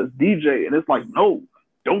blaming Dipset's DJ, and it's like, no,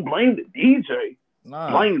 don't blame the DJ.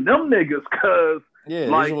 Nah. Blame them niggas, because,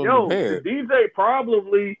 the DJ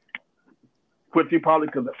probably... because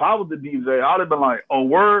if I was the DJ, I'd have been like, oh,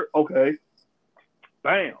 word? Okay.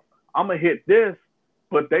 Bam. I'm going to hit this.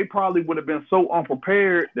 But they probably would have been so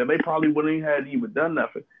unprepared that they probably wouldn't have even done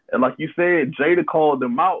nothing. And like you said, Jada called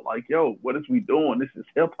them out like, yo, what is we doing? This is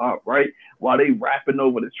hip-hop, right? While they rapping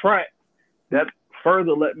over the track. That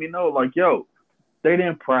further let me know, like, yo, they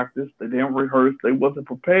didn't practice. They didn't rehearse. They wasn't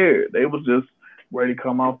prepared. They was just ready to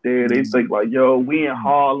come out there. They think like, yo, we in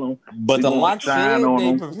Harlem. But the LOX said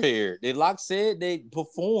they prepared. The LOX said they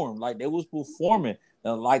performed. Like they was performing.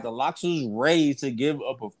 And like the LOX was ready to give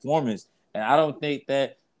a performance. And I don't think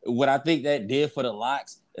that what I think that did for the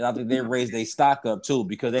LOX is I think they raised their stock up too,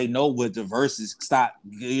 because they know what the verses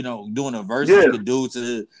doing a verses could do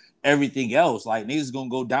to everything else. Like niggas gonna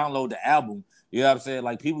go download the album. You know what I'm saying?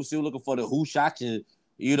 Like people still looking for the Who Shot You,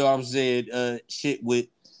 you know what I'm saying, shit with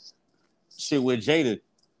Jada.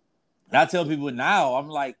 And I tell people now, I'm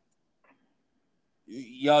like,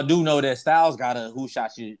 y'all do know that Styles got a Who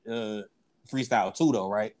Shot You freestyle too, though,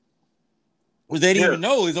 right? Which they didn't even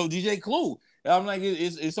know it's on DJ Clue. And I'm like,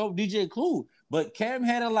 it's on DJ Clue. But Cam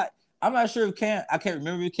had a lot. I'm not sure if Cam, I can't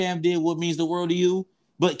remember if Cam did What Means the World to You.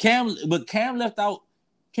 But Cam left out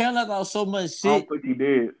so much shit. I don't think he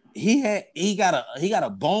did. He got a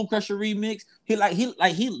Bone Crusher remix. He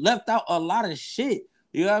left out a lot of shit.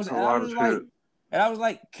 You know what I'm saying? I was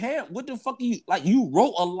like, Cam, what the fuck are you like? You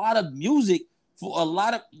wrote a lot of music for a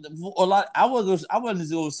lot. I wasn't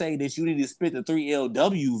gonna say that you need to spit the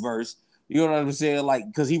 3LW verse. You know what I'm saying? Like,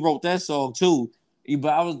 because he wrote that song too.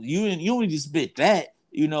 But you need to spit that.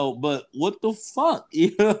 But what the fuck?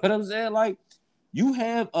 You know what I'm saying? Like, you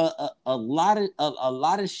have a lot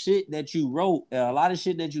of shit that you wrote, and a lot of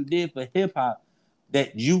shit that you did for hip hop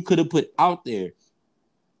that you could have put out there.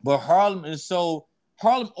 But Harlem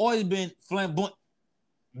always been flamboyant.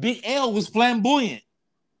 Big L was flamboyant.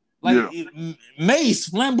 Like Mace,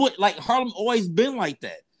 flamboyant. Like Harlem always been like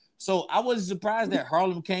that. So I wasn't surprised that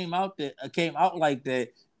Harlem came out like that,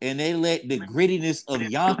 and they let the grittiness of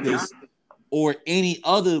Yonkers or any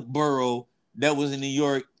other borough that was in New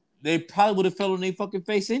York, they probably would have fell on their fucking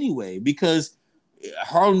face anyway, because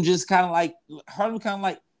Harlem kind of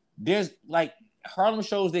like there's like Harlem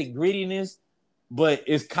shows their grittiness, but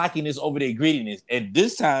it's cockiness over their grittiness. And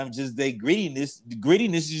this time, just their grittiness, the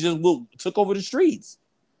grittiness is just what took over the streets.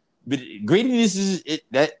 But grittiness is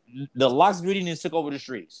that the Locks grittiness took over the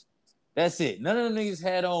streets. That's it. None of them niggas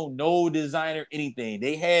had on no designer anything.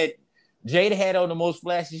 Jada had on the most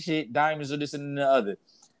flashy shit, diamonds or this and the other.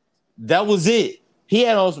 That was it. He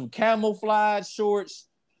had on some camouflage shorts,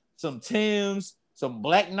 some Timbs, some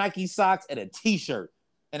black Nike socks, and a t-shirt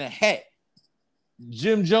and a hat.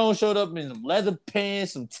 Jim Jones showed up in some leather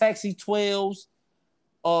pants, some Taxi 12s,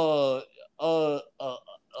 a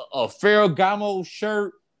Ferragamo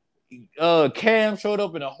shirt. Cam showed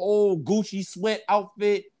up in a whole Gucci sweat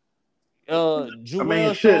outfit.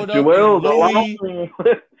 Joel showed up in Louis.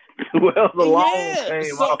 Joel's alone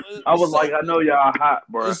came out. I was like, I know y'all hot,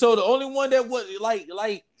 bro. So the only one that was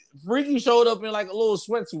like Freaky showed up in like a little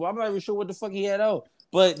sweatsuit. I'm not even sure what the fuck he had on.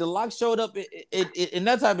 But the Lock showed up in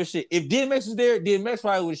that type of shit. If DMX was there, DMX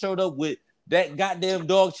probably would have showed up with that goddamn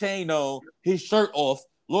dog chain on, his shirt off.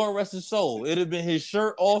 Lord rest his soul. It'd have been his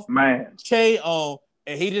shirt off, chain on,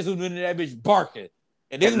 and he just would have been in that bitch barking.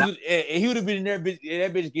 And he would have been in there,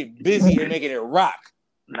 that bitch get busy and making it rock.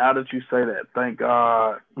 Now that you say that, thank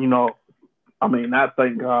God, not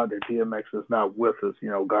thank God that DMX is not with us,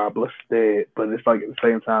 God bless his dead. But it's like at the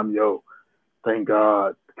same time, thank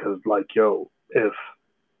God, because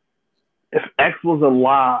if X was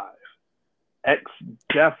alive, X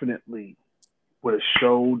definitely would have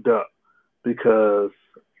showed up, because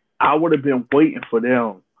I would have been waiting for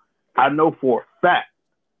them. I know for a fact,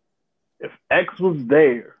 if X was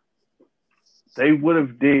there, they would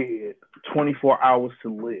have did 24 Hours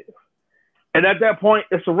to Live. And at that point,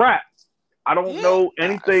 it's a wrap. I don't know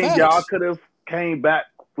anything y'all could have came back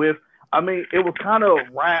with. I mean, it was kind of a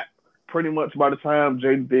wrap pretty much by the time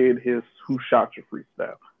Jay did his Who Shot Your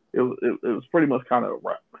freestyle. It was pretty much kind of a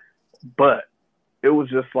wrap. But it was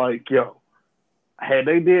just like, had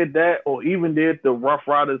they did that or even did the Rough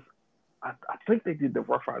Riders, I think they did the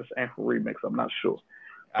Rough Riders Anthem remix. I'm not sure.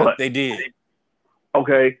 But they did.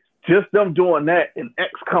 Okay, just them doing that and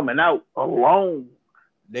X coming out alone.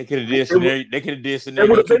 They could have did scenario. They could have did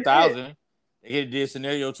scenario 2000. They could have did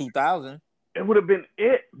scenario 2000. It would have been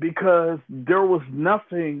it, because there was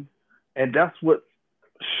nothing, and that's what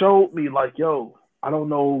showed me like, I don't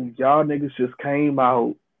know, y'all niggas just came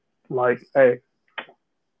out like, hey,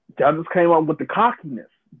 y'all just came out with the cockiness.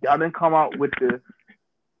 Y'all didn't come out with these.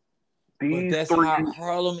 But that's three. How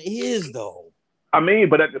Harlem is, though. I mean,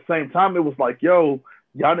 but at the same time, it was like, y'all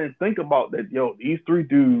didn't think about that. These three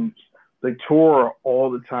dudes, they tour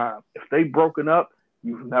all the time. If they broken up,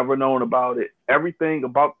 you've never known about it. Everything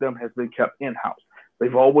about them has been kept in-house.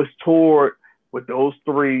 They've always toured with those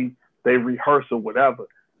three. They rehearse or whatever.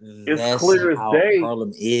 It's clear as day.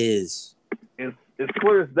 Harlem is. It's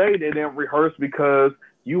clear as day they didn't rehearse, because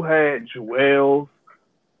you had Joel,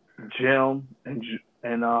 Jim, and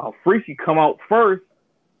Freaky come out first,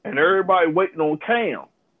 and everybody waiting on Cam.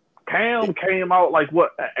 Cam came out like an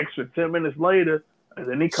extra 10 minutes later, and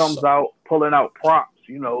then he comes out pulling out props,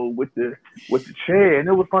 with the chair, and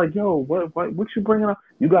it was like, what you bringing up?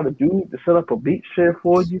 You got a dude to set up a beach chair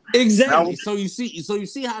for you? Exactly. So you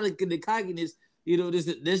see how the cockiness,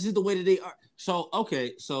 this is the way that they are. So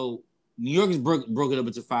so New York is broken up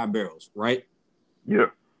into 5 boroughs, right? Yeah.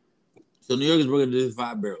 So New York is broken into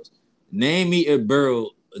 5 boroughs. Name me a borough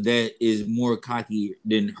that is more cocky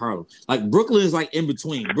than Harlem. Like Brooklyn is like in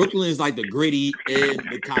between. Brooklyn is like the gritty and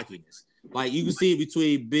the cockiness. Like you can see it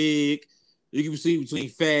between Big, you can see it between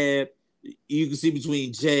Fab, you can see it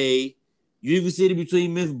between Jay, you can see it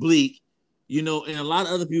between Myth Bleak, and a lot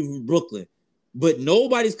of other people from Brooklyn. But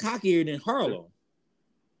nobody's cockier than Harlem.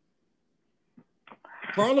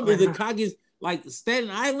 Harlem is the cockiest. Like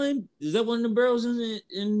Staten Island, is that one of the boroughs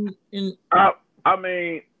in? I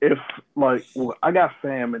mean, if I got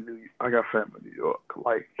fam in New York.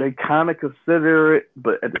 Like they kind of consider it,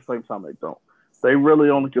 but at the same time they don't. They really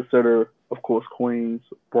only consider, of course, Queens,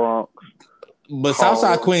 Bronx. But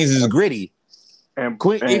Southside Queens is gritty, and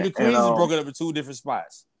Queens is broken up in 2 different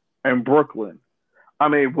spots. And Brooklyn. I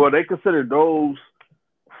mean, well, they consider those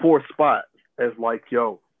 4 spots as like,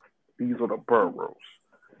 yo, these are the boroughs.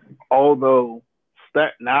 Although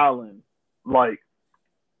Staten Island, like,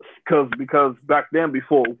 because back then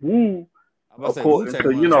before Wu, of course, so,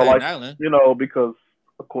 because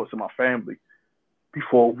of course in my family,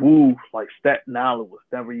 before Wu, like Staten Island was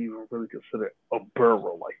never even really considered a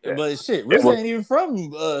borough like that. But shit, Riz ain't even from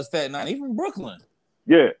Staten Island, even from Brooklyn.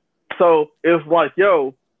 Yeah, so it's like,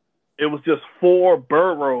 yo, it was just 4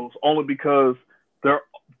 boroughs only because they're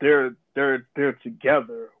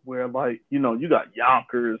together. Where like, you know, you got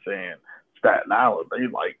Yonkers and Staten Island.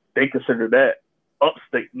 They consider that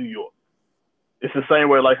upstate New York. It's the same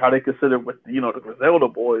way like how they consider with, you know, the Griselda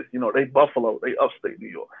boys. You know, they Buffalo, they upstate New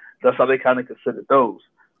York. That's how they kind of consider those.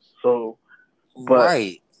 So, but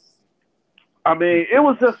right. I mean, it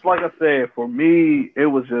was just like I said. For me, it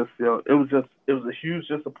was just, you know, it was a huge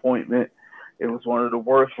disappointment. It was one of the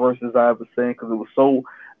worst verses I ever seen because it was so.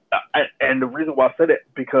 And the reason why I said it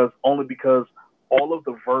because all of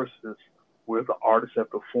the verses where the artists have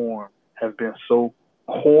performed have been so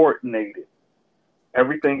coordinated.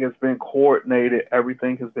 Everything has been coordinated.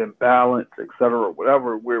 Everything has been balanced, etc.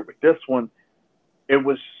 Whatever. Where with this one, it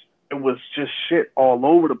was just shit all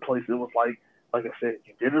over the place. It was like I said,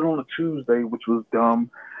 you did it on a Tuesday, which was dumb.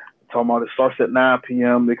 Talking about it starts at 9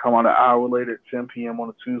 p.m. They come out an hour later at 10 p.m. on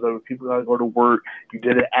a Tuesday when people gotta go to work. You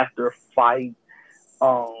did it after a fight.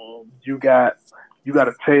 You got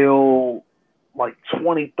to tell like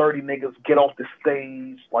 20, 30 niggas get off the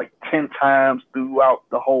stage like 10 times throughout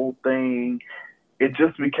the whole thing. It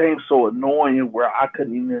just became so annoying where I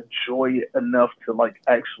couldn't even enjoy it enough to like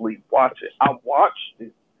actually watch it. I watched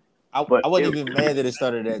it. I wasn't even mad that it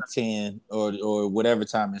started at 10 or whatever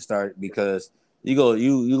time it started because you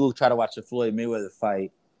go try to watch a Floyd Mayweather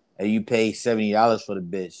fight and you pay $70 for the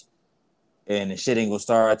bitch. And the shit ain't gonna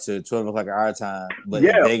start to 12 o'clock our time. But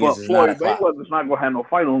yeah, Vegas but is Floyd 9 o'clock. Mayweather's not gonna have no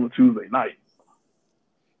fight on a Tuesday night.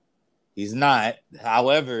 He's not.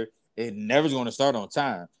 However, it never's gonna start on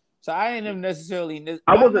time. So I ain't even necessarily.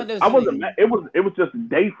 I wasn't. It was just a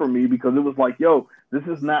day for me because it was like, yo, this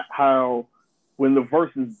is not how. When the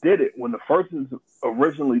Versus did it, when the Versus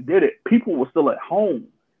originally did it, people were still at home.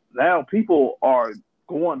 Now people are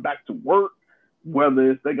going back to work, whether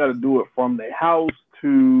it's they got to do it from their house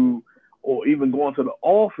to. Or even going to the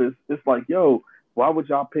office, it's like, yo, why would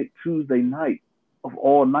y'all pick Tuesday night of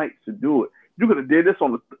all nights to do it? You could have did this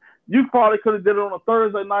you probably could have did it on a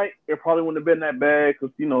Thursday night. It probably wouldn't have been that bad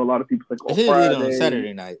because, you know, a lot of people think, They should have did it on a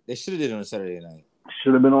Saturday night. They should have did it on a Saturday night.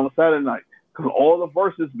 Should have been on a Saturday night because all the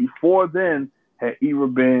verses before then had either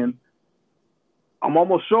been, I'm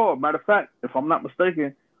almost sure, matter of fact, if I'm not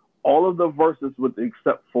mistaken, all of the verses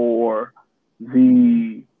except for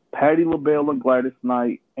the Patti LaBelle and Gladys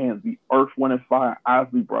Knight and the Earth, Wind and Fire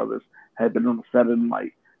Isley Brothers had been on a Saturday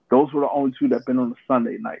night. Those were the only 2 that been on a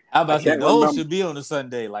Sunday night. How about that? Those should be on a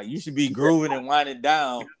Sunday. Like you should be grooving and winding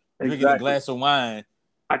down, drinking a glass of wine.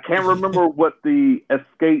 I can't remember what the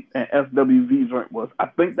Escape and SWV joint was. I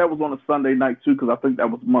think that was on a Sunday night too, because I think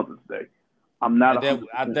that was Mother's Day. I'm not.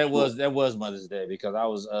 That was Mother's Day because I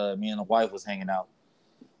was me and the wife was hanging out.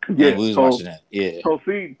 Yeah, we was watching that. Yeah. So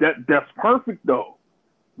see that's perfect though.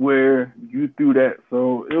 Where you threw that,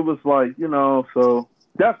 so it was like, you know, so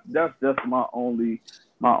that's my only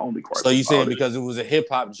question. So you said because it was a hip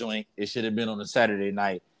hop joint, it should have been on a Saturday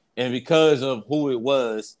night, and because of who it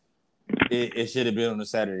was, it should have been on a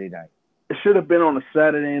Saturday night. It should have been on a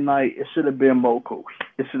Saturday night. It should have been more cohesive.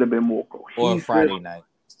 Or Friday night.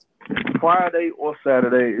 Friday or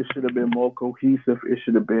Saturday, it should have been more cohesive. It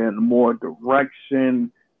should have been more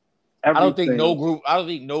direction. Everything. I don't think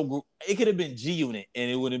no group. It could have been G Unit, and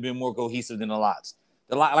it would have been more cohesive than the Lox.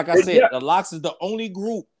 Like I said, the Lox is the only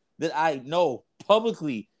group that I know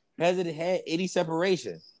publicly hasn't had any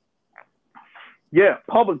separation. Yeah,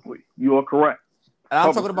 publicly, you are correct. And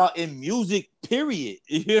I'm talking about in music, period.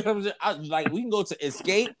 You know what I'm saying? We can go to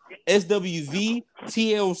Escape, SWV,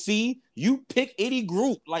 TLC. You pick any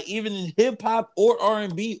group, like even in hip hop or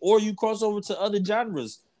R&B, or you cross over to other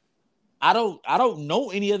genres. I don't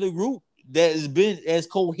know any other group that has been as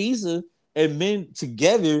cohesive and been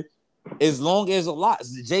together as long as a lot.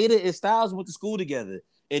 Jada and Styles went to school together.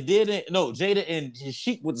 Jada and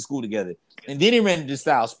Sheik went to school together. And then he ran into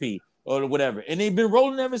Styles P or whatever. And they've been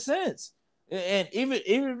rolling ever since. And even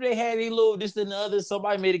if they had a little this and the other,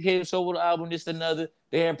 somebody made a case show with an album, this and the other,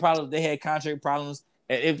 they had problems, they had contract problems.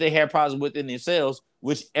 And if they had problems within themselves,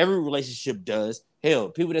 which every relationship does, hell,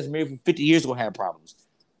 people that's married for 50 years will have problems.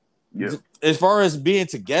 Yeah. As far as being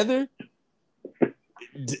together,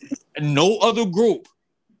 no other group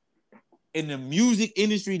in the music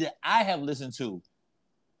industry that I have listened to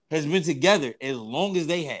has been together as long as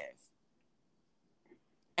they have.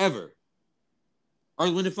 Ever.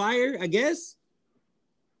 Earth, Wind & Fire, I guess?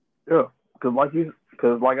 Yeah, because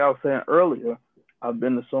like I was saying earlier, I've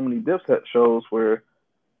been to so many Dipset shows where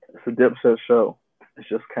it's a Dipset show. It's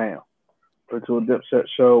just Cam. Been to a Dipset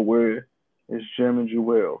show where it's Jim and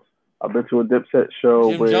Jewels. I've been to a Dipset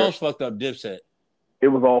show Jim where Jones fucked up Dipset. it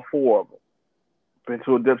was all four of them. Been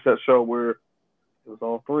to a Dipset show where it was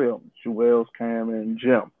all three of them, Jewels, Cam, and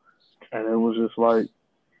Jim. And it was just like,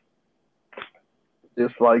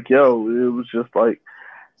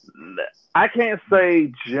 I can't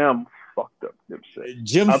say Jim fucked up Dipset.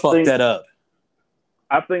 Jim fucked that up.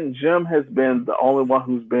 I think Jim has been the only one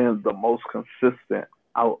who's been the most consistent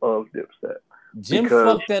out of Dipset. Jim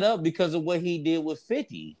fucked that up because of what he did with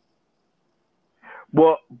 50.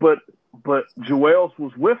 Well, but Jewels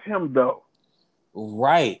was with him though.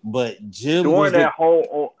 Right, but Jim during that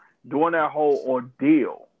whole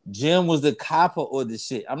ordeal. Jim was the copper or the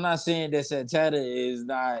shit. I'm not saying that Santana is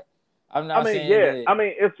not. I'm not saying that. I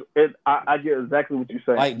mean, I get exactly what you're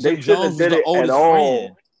saying. Like they Jim Jones was the oldest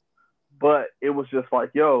friend. But it was just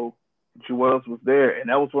like, yo, Jewels was there, and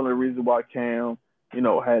that was one of the reasons why Cam,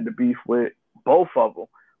 had the beef with both of them.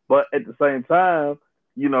 But at the same time,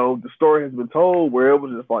 the story has been told where it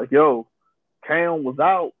was just like, yo, Cam was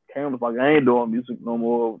out. Cam was like, I ain't doing music no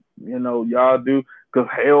more. Y'all do. Because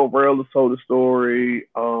Hale Rail has told the story.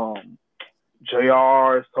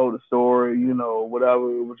 JR has told the story,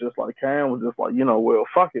 whatever. It was just like, Cam was just like, well,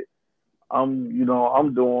 fuck it.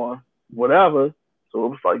 I'm doing whatever. So it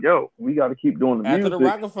was like, yo, we got to keep doing the music.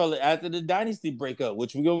 After the Dynasty breakup,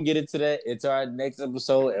 which we're going to get into that. It's our next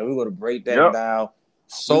episode, and we're going to break that down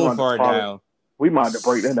so far down. We might have to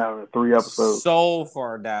break that down in 3 episodes. So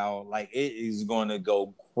far down. Like, it is going to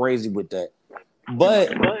go crazy with that.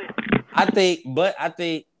 But I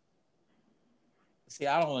think, see,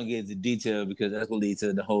 I don't want to get into detail because that's going to lead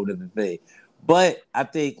to the whole different thing. But I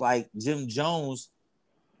think, like, Jim Jones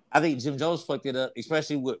fucked it up,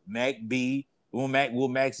 especially with Max B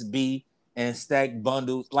and Stack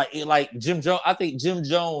Bundles. Like Jim Jones, I think Jim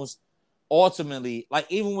Jones ultimately, like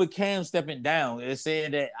even with Cam stepping down and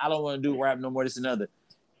saying that I don't want to do rap no more, this and other.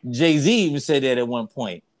 Jay-Z even said that at one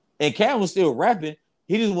point. And Cam was still rapping.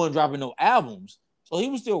 He just wasn't dropping no albums. So he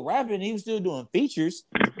was still rapping, he was still doing features,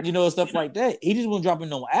 stuff like that. He just wasn't dropping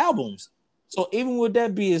no albums. So even with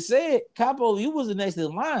that being said, Capo, he was the next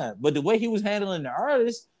in line. But the way he was handling the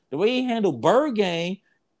artists, the way he handled Bird Gang,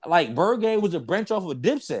 like Bird Gang was a branch off of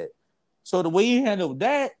Dipset. So the way he handled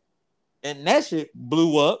that, and that shit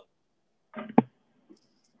blew up.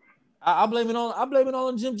 I blame it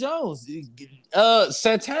on Jim Jones.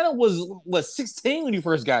 Santana was 16 when he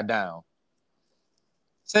first got down.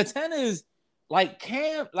 Santana is like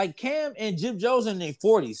Cam and Jim Jones in their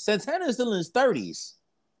 40s. Santana is still in his 30s.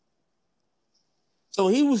 So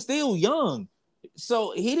he was still young.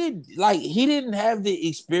 So he didn't have the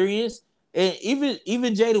experience. And even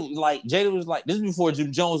Jada was like, this is before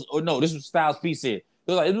Jim Jones, or no, this was Styles P said. It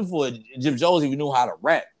was like, this was before Jim Jones even knew how to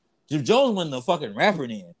rap. Jim Jones wasn't a fucking rapper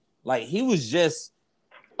then. Like, he was just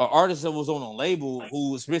an artist that was on a label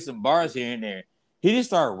who was spit some bars here and there. He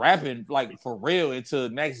just started rapping, like, for real until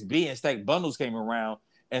Max B and Stack Bundles came around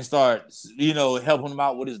and started, helping him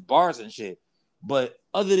out with his bars and shit. But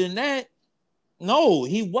other than that, no,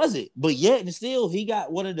 he wasn't. But yet and still, he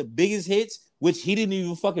got one of the biggest hits, which he didn't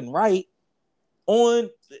even fucking write, on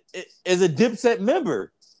as a Dipset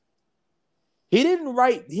member. He didn't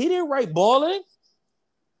write Ballin'.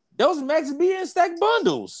 That was Max B and Stack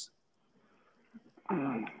Bundles.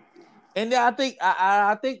 And then I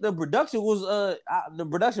think the production was the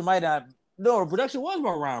production was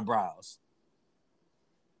by Ron Browse.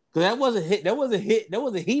 Cause that was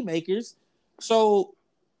a Heat Makers. So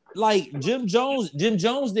like Jim Jones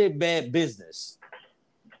did bad business.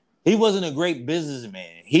 He wasn't a great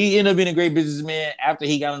businessman. He ended up being a great businessman after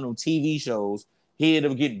he got on those TV shows. He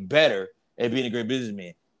ended up getting better at being a great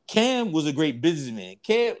businessman. Cam was a great businessman.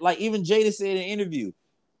 Cam, like even Jada said in an interview,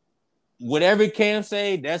 whatever Cam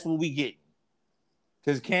say, that's what we get.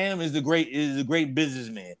 Because Cam is a great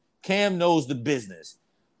businessman. Cam knows the business.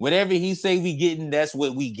 Whatever he say we getting, that's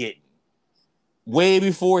what we getting. Way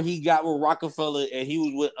before he got with Rockefeller and he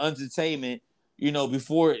was with Entertainment,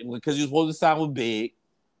 before, because he was supposed to sign with Big,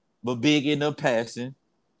 but Big ended up passing.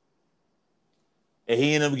 And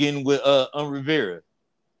he ended up getting with Rivera.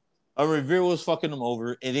 Rivera was fucking him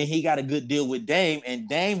over, and then he got a good deal with Dame, and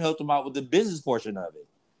Dame helped him out with the business portion of it.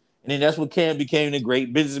 And then that's what Cam became the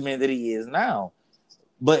great businessman that he is now.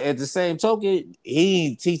 But at the same token,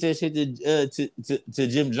 he teach that shit to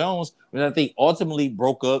Jim Jones, which I think ultimately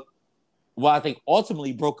broke up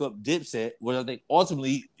Dipset, which I think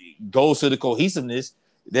ultimately goes to the cohesiveness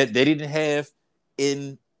that they didn't have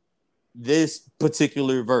in this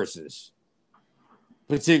particular verses.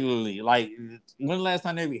 Particularly, like, when the last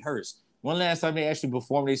time they rehearsed? When the last time they actually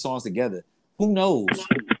performed their songs together? Who knows?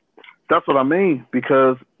 That's what I mean,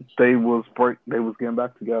 because they was getting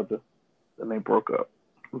back together, and they broke up.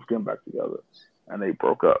 Was getting back together, and they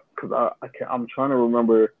broke up. Because I'm trying to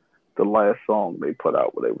remember the last song they put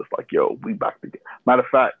out where they was like, "Yo, we back together." Matter of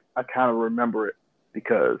fact, I kind of remember it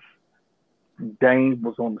because Dame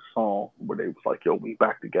was on the song where they was like, "Yo, we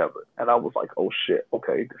back together," and I was like, "Oh shit,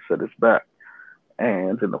 okay, they said it's back."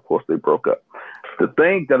 And then of course they broke up. The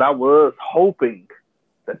thing that I was hoping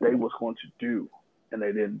that they was going to do, and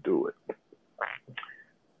they didn't do it.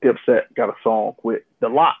 Dipset got a song with the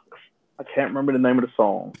Lox. I can't remember the name of the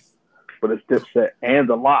song, but it's Dipset and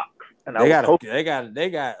the Lox. And they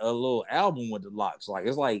got a little album with the Lox. Like,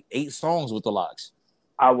 it's like 8 songs with the Lox.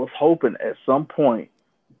 I was hoping at some point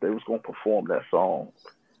they was gonna perform that song,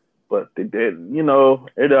 but they didn't. You know,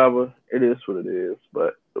 it is what it is.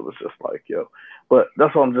 But it was just like, yo. But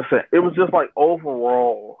that's what I'm just saying. It was just like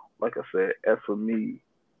overall, like I said, as for me,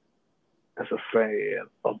 as a fan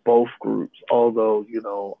of both groups, although, you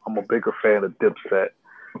know, I'm a bigger fan of Dipset,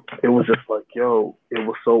 it was just like, yo, it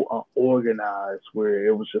was so unorganized where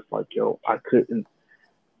it was just like, yo, I couldn't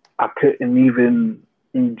even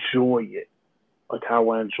enjoy it like how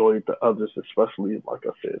I enjoyed the others, especially, like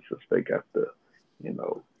I said, since they got the, you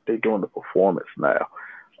know, they doing the performance now.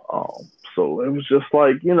 So it was just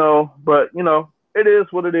like, you know, but, you know, it is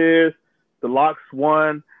what it is. The Lox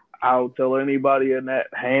won. I'll tell anybody in that,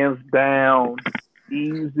 hands down,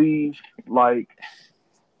 easy. Like,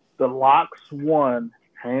 the Lox won,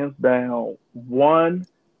 hands down. 1,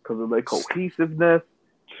 because of their cohesiveness.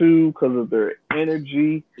 2, because of their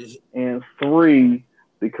energy. And 3,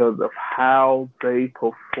 because of how they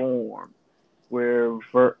performed. Whereas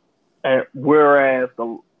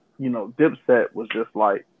the, you know, Dipset was just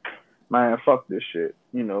like, man, fuck this shit.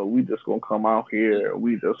 You know, we just gonna come out here.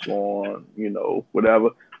 We just want, you know, whatever.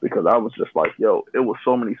 Because I was just like, yo, it was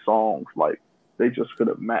so many songs, like, they just could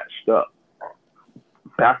have matched up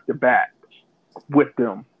back to back with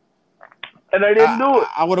them. And they didn't do it.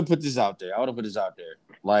 I would have put this out there.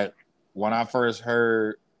 Like, when I first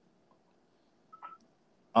heard,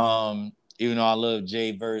 even though I love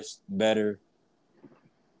Jay Verse better,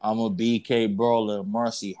 I'm a BK Brawler,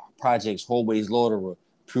 Marcy, Projects, Hallways, Lauderer,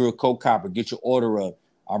 Pure Coke Copper, get your order up.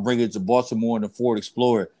 I'll bring it to Baltimore in the Ford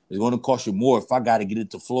Explorer. It's going to cost you more if I got to get it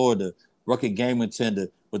to Florida. Rugged Game Tender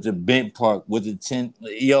with the Bent Park, with the 10.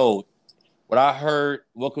 Yo, what I heard,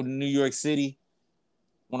 Welcome to New York City,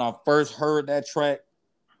 when I first heard that track,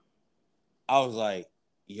 I was like,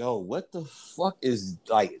 yo, what the fuck is,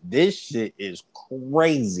 like, this shit is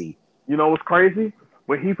crazy. You know what's crazy?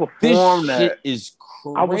 When he performed this shit is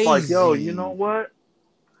crazy. I was like, yo, you know what?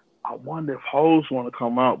 I wonder if Hov want to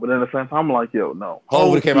come out, but at the same time, I'm like, yo, no. Hov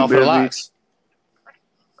would have came out for the Lox.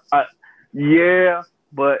 Yeah,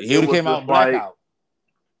 but he would have came out blackout.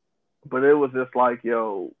 But it was just like,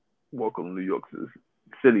 yo, Welcome to New York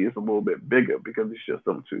City is a little bit bigger because it's just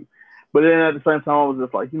them two. But then at the same time, I was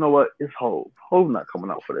just like, you know what? It's Hov. Hov's not coming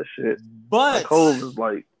out for that shit. But like, Hov is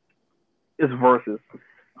like, it's versus.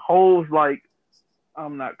 Hov's like,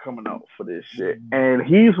 I'm not coming out for this shit. And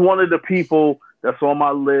he's one of the people that's on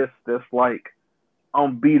my list that's like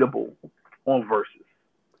unbeatable on versus.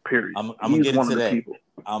 Period. I'm gonna get into that.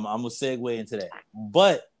 I'm gonna segue into that.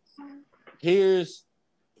 But here's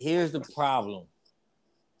the problem.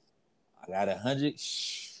 I got 100.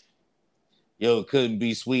 Yo, it couldn't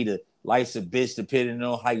be sweeter. Life's a bitch depending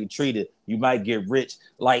on how you treat it. You might get rich.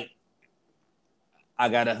 Like, I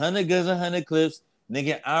got 100 guns, 100 clips.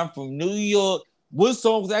 Nigga, I'm from New York. What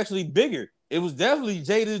song was actually bigger? It was definitely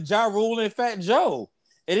Jada, Ja Rule, and Fat Joe.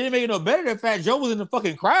 It didn't make it no better that Fat Joe was in the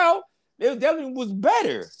fucking crowd. It definitely was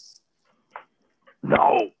better.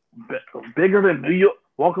 No, bigger than New York.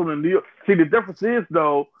 Welcome to New York. See, the difference is,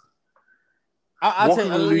 though,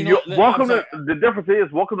 the difference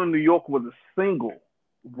is Welcome to New York was a single.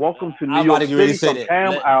 Welcome to New York City from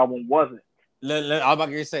Cam album wasn't. I'm about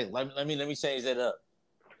to say, let me change that up.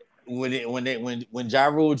 When Ja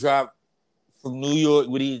Rule dropped from New York,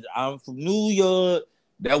 I'm from New York,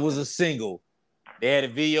 that was a single. They had a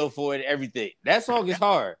video for it, everything. That song is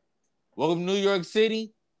hard. Welcome to New York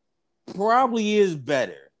City probably is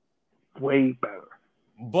better. Way better.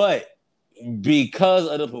 But because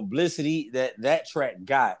of the publicity that track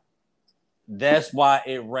got, that's why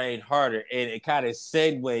it rained harder. And it kind of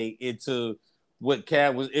segued into what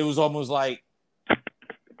Cam was. It was almost like,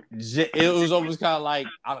 it was almost kind of like,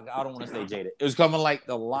 I don't want to say jaded. It was coming like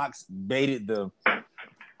the Lox baited them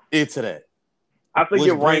into that. I think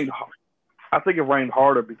Which it rained. I think it rained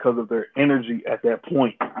harder because of their energy at that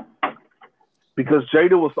point. Because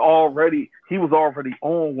Jada was already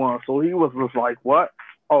on one, so he was just like, "What?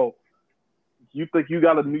 Oh, you think you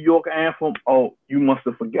got a New York anthem? Oh, you must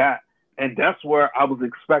have forgot." And that's where I was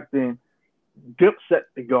expecting Dipset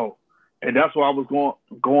to go, and that's why I was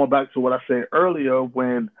going back to what I said earlier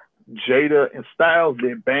when Jada and Styles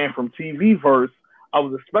did Banned from TV verse. I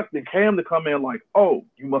was expecting Cam to come in like, "Oh,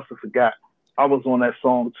 you must have forgot. I was on that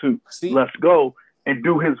song too. Let's go," and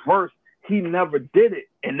do his verse. He never did it,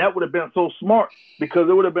 and that would have been so smart because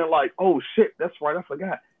it would have been like, "Oh shit, that's right, I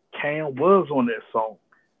forgot. Cam was on that song,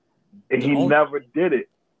 and he never did it."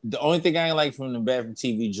 The only thing I didn't like from the Banned from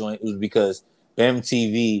TV joint was because Banned from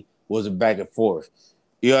TV was a back and forth.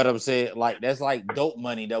 You know what I'm saying? Like that's like Dope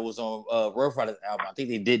Money that was on Rough Riders album. I think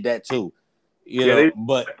they did that too. You know,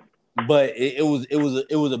 but it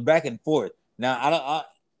was a back and forth. Now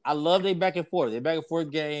I love their back and forth. Their back and forth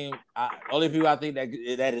game. Only people I think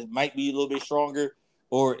that is might be a little bit stronger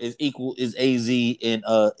or is equal is AZ and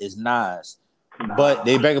is Nas. But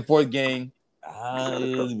their back and forth game.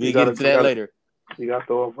 We get into that later. You got to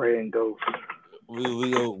throw up Ray and Ghost.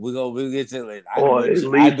 We'll get to it later. Or at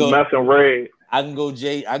least Messing Ray. I can go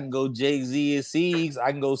Jay-Z and C's.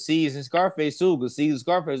 I can go C's and Scarface too, because C's and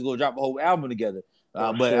Scarface gonna drop a whole album together. But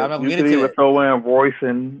I'm not gonna get into that. Throw in Royce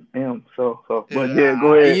and him. So but yeah,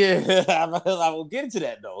 go ahead. Yeah, I will get into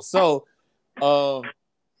that though. So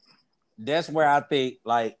that's where I think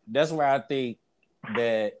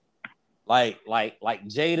that like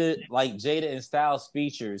Jada and Styles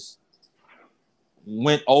features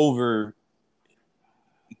went over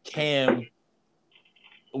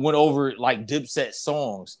like Dipset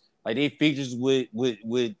songs. Like they features with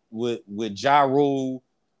Ja Rule,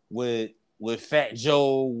 with Fat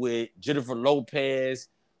Joe, with Jennifer Lopez,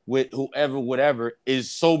 with whoever, whatever, is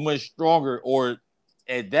so much stronger, or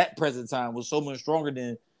at that present time was so much stronger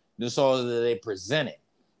than the songs that they presented.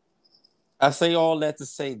 I say all that to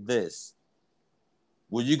say this.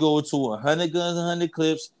 When you go to 100 Guns, 100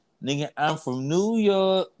 Clips, nigga, I'm from New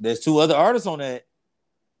York. There's two other artists on that.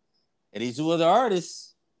 And these two other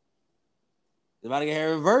artists, they're about to get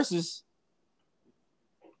Harry verses.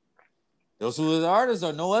 Those two other artists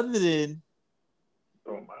are no other than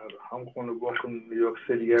don't matter. I'm going to go from New York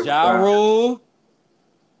City every Ja Rule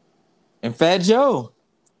and Fat Joe.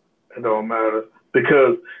 It don't matter.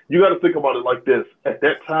 Because you got to think about it like this. At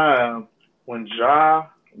that time, when Ja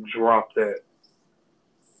dropped that,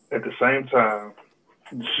 at the same time,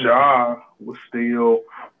 Ja was still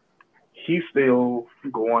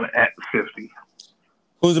going at 50.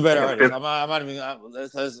 Who's the better artist?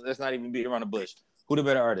 Let's not even beat around the bush. Who the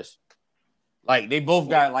better artist? Like they both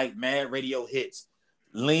got like mad radio hits.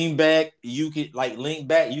 Lean Back, you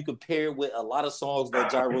could pair it with a lot of songs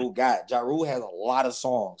that Ja Rule got. Ja Rule has a lot of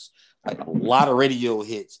songs, like a lot of radio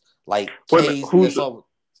hits. Like who's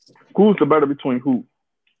the better between who?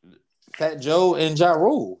 Fat Joe and Ja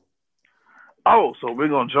Rule. Oh, so we're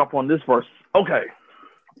gonna jump on this verse. Okay.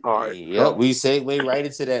 All right. Yep, we segue right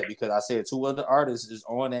into that because I said two other artists is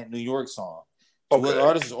on that New York song. Two other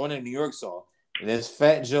artists is on that New York song. And that's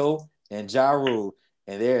Fat Joe and Ja Rule,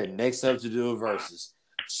 and they're next up to do verses.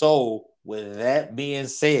 So with that being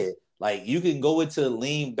said, like you can go into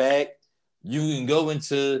Lean Back, you can go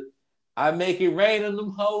into I Make It Rain on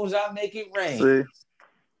them hoes, I Make It Rain. See?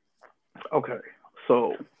 Okay.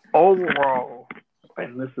 So overall,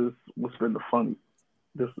 and this has been the funny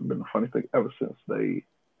thing ever since they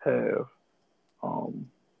have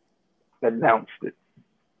announced it.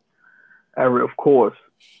 And of course,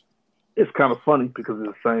 it's kind of funny because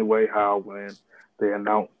it's the same way how when they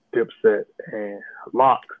announced Dipset and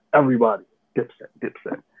Lock, everybody,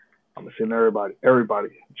 Dipset. I'm seeing everybody,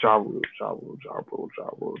 Ja Rule. He's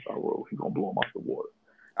gonna blow him out the water.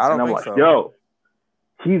 I don't think so. Yo,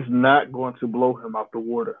 he's not going to blow him out the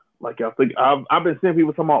water. Like I think I've been seeing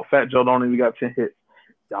people talking about Fat Joe don't even got 10 hits.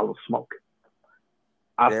 Y'all are smoking.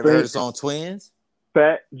 I think heard it's on Twins.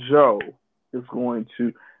 Fat Joe is going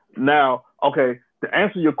to now. Okay, to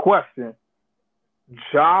answer your question,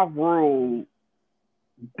 Ja Rule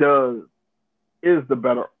is the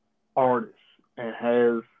better artist and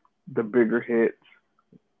has the bigger hits,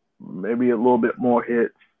 maybe a little bit more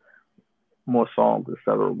hits, more songs,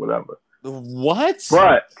 etc., whatever. What?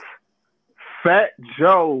 But Fat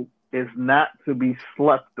Joe is not to be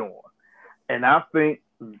slept on. And I think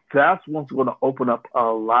that's what's going to open up a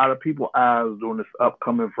lot of people's eyes during this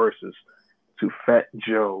upcoming verses to Fat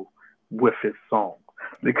Joe with his song.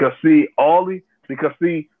 Because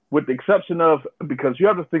with the exception of, because you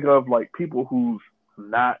have to think of like people who's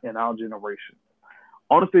not in our generation.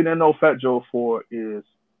 Only thing they know Fat Joe for is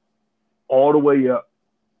All the way up.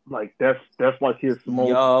 Like that's like his most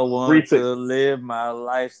Y'all want recent. to live my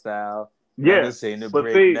lifestyle. Yeah, Never seen the but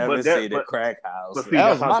brick, see, never but that, seen the but, crack house. but see,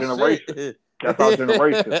 That that's was our my generation. shit. That's our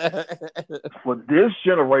generation. For this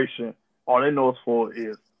generation, all they know is for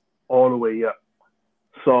is all the way up.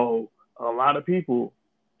 So a lot of people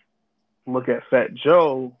look at Fat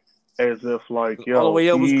Joe as if like, yo, All the way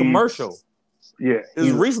up was commercial. Yeah, It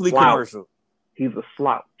was recently commercial. He's a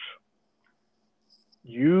slouch.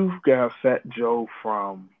 You've got Fat Joe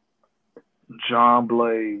from John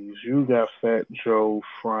Blaze. You got Fat Joe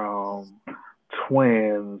from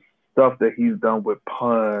Twins. Stuff that he's done with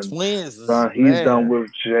Pun. Twins. He's done with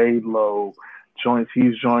J-Lo. Joints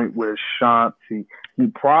he's joined with Shanti. He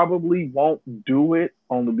probably won't do it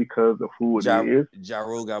only because of who it is. Ja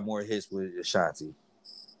Rule got more hits with Shanti.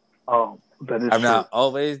 That is I'm true. not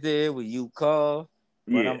always there when you call.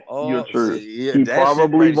 Yeah, I'm you're true. Yeah, he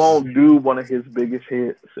probably won't do one of his biggest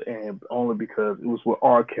hits, and only because it was with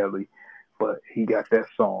R. Kelly, but he got that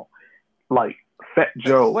song. Like Fat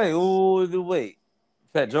Joe. Wait.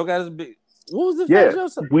 Fat Joe got his big. What was the Fat Joe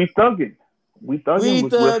song? We Thuggin'. We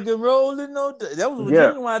Thuggin' Rollin'. No, that was with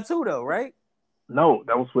Genuine too, though, right? No,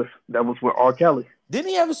 that was with R. Kelly. Didn't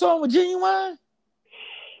he have a song with Genuine?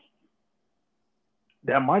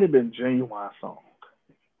 That might have been Genuine song.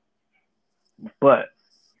 But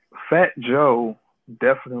Fat Joe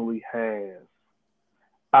definitely has.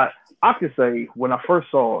 I could say when I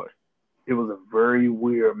first saw it, it was a very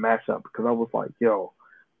weird matchup because I was like, yo,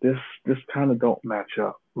 this kind of don't match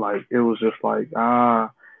up. Like it was just like,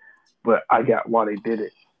 but I got why they did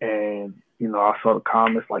it. And, you know, I saw the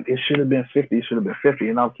comments like it should have been 50, it should have been 50.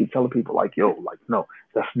 And I'll keep telling people like, yo, like, no,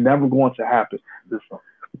 that's never going to happen. This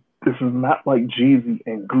is not like Jeezy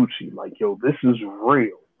and Gucci. Like, yo, this is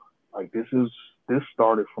real. Like this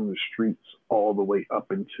started from the streets all the way up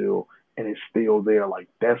until, and it's still there. Like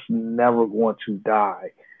that's never going to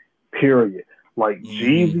die. Period. Like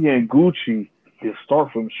Jeezy and Gucci did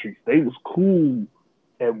start from the streets. They was cool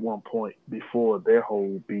at one point before their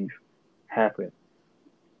whole beef happened.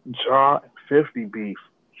 Ja and 50 beef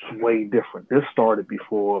is way different. This started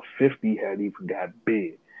before 50 had even got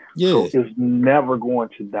big. Yeah. So it's never going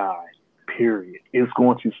to die. Period. It's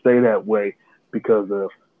going to stay that way because of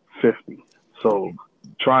 50. So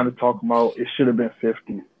trying to talk about it should have been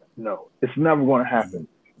 50. No, it's never going to happen.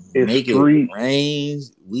 It's Make street. It rain.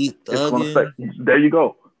 We thugging. There you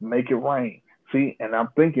go. Make it rain. See, and I'm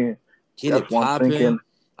thinking. Get it popping.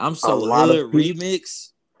 I'm so hood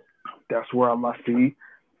remix. That's where I'm see.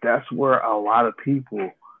 That's where a lot of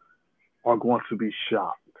people are going to be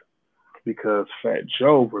shocked because Fat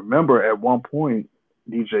Joe. Remember, at one point,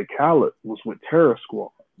 DJ Khaled was with Terror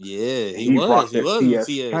Squad. Yeah, he was with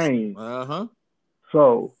TS. Uh-huh.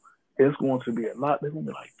 So it's going to be a lot. They're going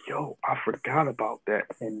to be like, yo, I forgot about that.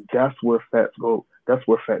 And that's where Fat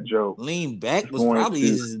Joe. Lean Back was probably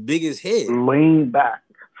his biggest hit. Lean Back.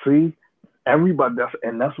 See? Everybody,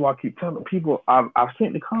 that's why I keep telling people, I've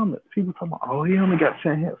seen the comments, people talking about, oh, he only got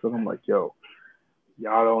 10 hits. And I'm like, yo,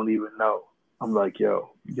 y'all don't even know. I'm like, yo,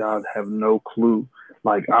 y'all have no clue.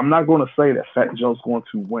 Like, I'm not going to say that Fat Joe's going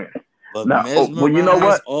to win. But now, well, you know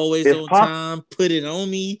what? Always it's on time. Put it on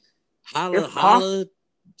me. Holla, holla.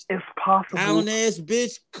 It's possible. Pound ass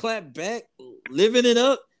bitch. Clap back. Living it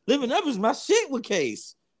up. Living up is my shit with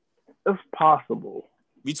Case. It's possible.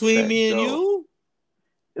 Between me and you?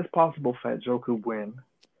 It's possible Fat Joe could win.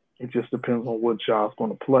 It just depends on what Ja's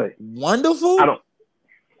going to play. Wonderful?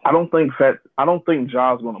 I don't think Ja's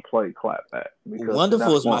going to play Clap Back.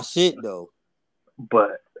 Wonderful is my shit, though.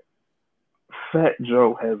 But Fat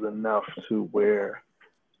Joe has enough to where,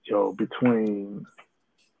 between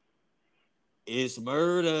It's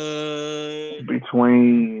Murder.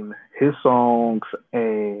 Between his songs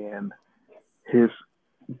and his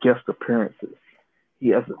guest appearances, he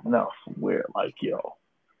has enough where, like,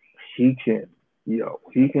 he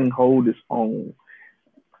can hold his own.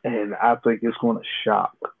 And I think it's going to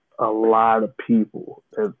shock a lot of people.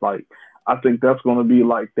 It's like, I think that's going to be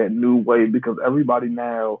like that new wave because everybody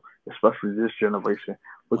now, especially this generation,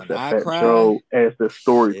 looks at Fat Joe as the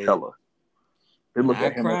storyteller. They look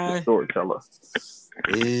at him as the storyteller.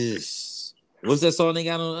 What's that song they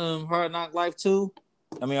got on Hard Knock Life too?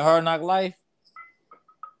 I mean, Hard Knock Life.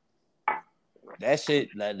 That shit,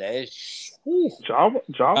 like that. Ja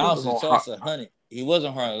was on 100. He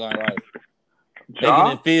wasn't Hard Knock Life. Making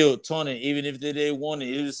the field, Tony. Even if they didn't want it,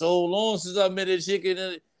 it was so long since I met a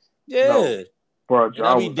chicken. Yeah. No. Bro,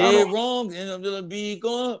 I'll be dead wrong and I'm gonna be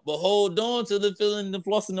gone, but hold on to the feeling, the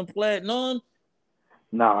flossing, the platinum.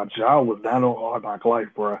 Nah, Ja was not on Hard Knock Life,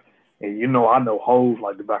 bro. And I know hoes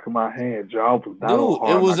like the back of my hand. Ja was not on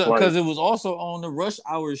Hard Knock Life. Because it was also on the Rush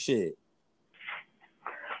Hour shit.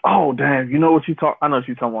 Oh damn! You know what you talk? I know what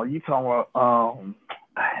you talking about. You talking about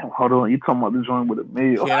hold on. You talking about the joint with a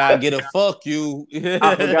meal? Can I get a fuck you?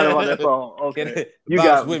 I forgot about that song. Okay, you bounce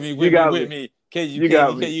got with me. me, You got me. with me. Can You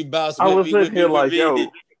got me. you bounce I with was me, sitting here like, yo,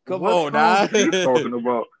 Come what on, song now. are you talking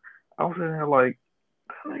about? I was sitting here like,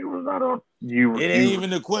 that nigga was not on. You. It ain't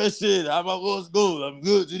even a question. How about what's good? I'm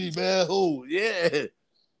good to these bad hoes. Yeah.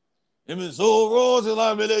 Him and so wrong till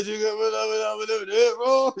I'm let you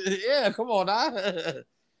go. Yeah, come on now.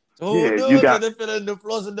 So Yeah, you no, got. the feeling the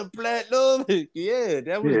floss and the platinum. Yeah,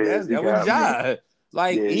 that was Yeah, you that was got me. Ja.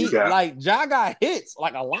 Like Yeah, you got. Ja got hits,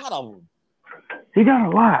 like a lot of them. He got a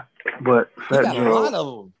lot, but He Fat got a Joe. lot of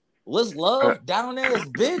them. What's love? Down ass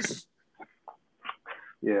bitch.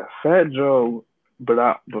 Yeah, Fat Joe.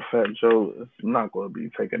 But Fat Joe is not going to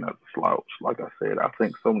be taken as a slouch. Like I said, I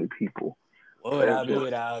think so many people What would I be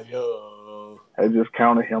without you? have just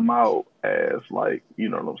counted him out as like, you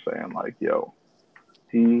know what I'm saying? Like, yo,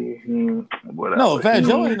 he whatever. No, Fat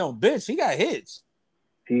Joe ain't no bitch. He got hits.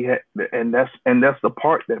 He had, and that's the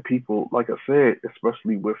part that people, like I said,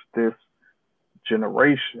 especially with this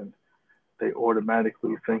generation, they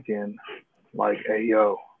automatically thinking like, hey,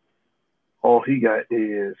 yo, all he got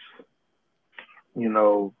is, you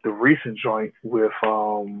know, the recent joint with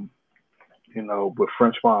you know, with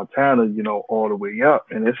French Montana, you know, all the way up.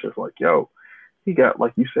 And it's just like, yo, he got,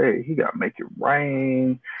 like you said, he got Make It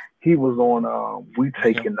Rain. He was on We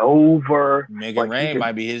Taking Over. Make It Rain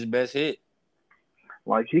might be his best hit.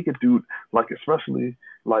 Like he could do, like, especially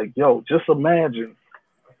like, yo, just imagine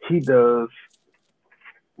he does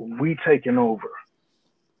We Taking Over.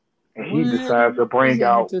 And he decides to bring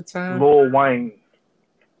out Lil Wayne.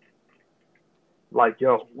 Like,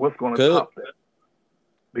 yo, what's gonna top that?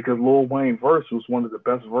 Because Lil Wayne verse was one of the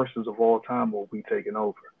best verses of all time on We Taking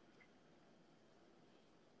Over.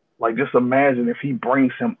 Like, just imagine if he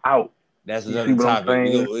brings him out. That's another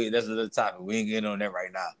topic. That's another topic. We ain't getting on that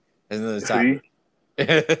right now. That's another topic.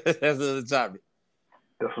 That's another topic.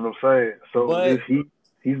 That's what I'm saying. So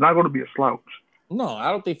he's not going to be a slouch. No,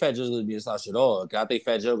 I don't think Fat Joe's going to be a slouch at all. I think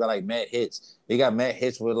Fat Joe got like mad hits. He got mad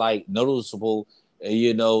hits with like noticeable,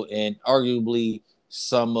 you know, and arguably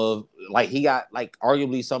some of like he got like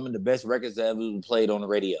arguably some of the best records that ever been played on the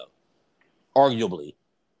radio. Arguably.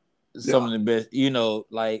 Some of the best, you know,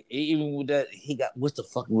 like even with that, he got what the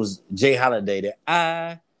fuck was Jay Holiday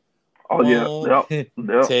that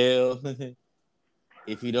tell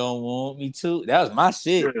if you don't want me to. That was my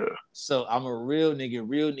shit. Yeah. So I'm a real nigga.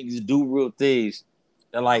 Real niggas do real things.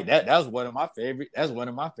 And like that. That was one of my favorite. That's one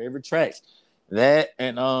of my favorite tracks. That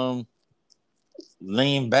and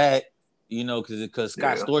Lean Back, you know, because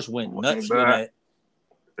Scott Storch went nuts for that.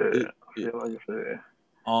 Yeah, like I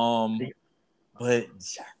said. But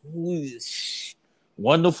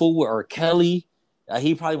Wonderful with R. Kelly.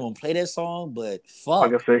 He probably won't play that song, but fuck.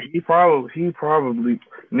 Like I said, he probably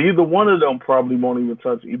neither one of them probably won't even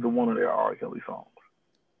touch either one of their R. Kelly songs.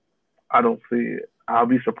 I don't see it. I'll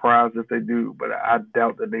be surprised if they do, but I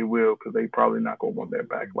doubt that they will because they probably not gonna want that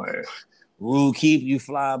backlash. Rule keep you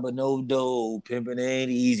fly, but no dough. Pimping ain't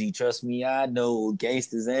easy. Trust me, I know.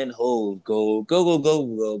 Gangsters and hoes. Go, go, go, go,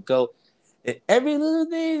 go, go. And every little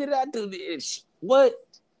thing that I do is what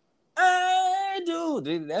I do.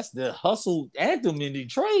 That's the hustle anthem in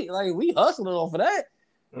Detroit. Like we hustling off of that.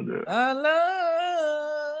 Yeah. I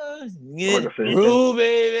love it, Rule,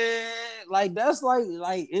 baby. Like that's like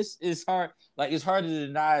it's hard. Like it's hard to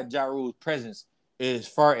deny Ja Rule's presence as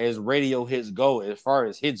far as radio hits go. As far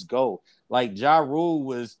as hits go, like Ja Rule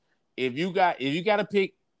was. If you got to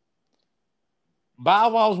pick, Bow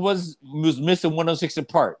Wow was missing 106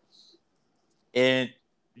 apart. And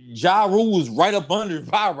Ja Rule was right up under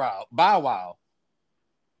Bow Wow.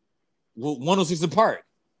 106 apart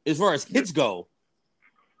as far as hits go.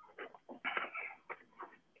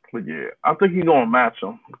 But yeah, I think he's gonna match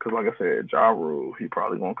him because, like I said, Ja Rule, he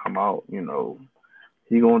probably gonna come out. You know,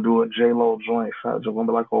 he gonna do a J-Lo joint. Fat Joe gonna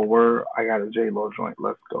be like, "Oh, word, I got a J-Lo joint.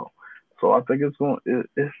 Let's go." So I think it's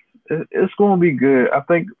gonna be good. I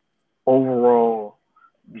think overall,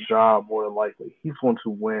 Ja more than likely he's going to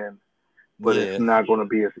win. But it's not going to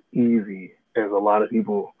be as easy as a lot of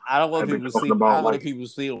people. I don't want people to sleep. I don't want people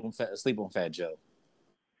to sleep on Fat Joe.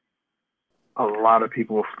 A lot of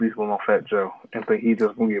people are sleeping on Fat Joe and think he's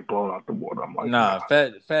just going to get blown out the water. I'm like, nah.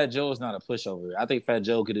 Fat Joe is not a pushover. I think Fat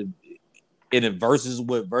Joe could have, in the verses,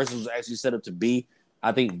 what verses was actually set up to be.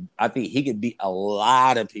 I think he could beat a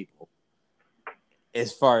lot of people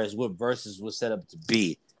as far as what verses was set up to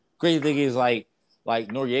be. Crazy thing is like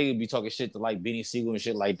Noriega be talking shit to like Benny Siegel and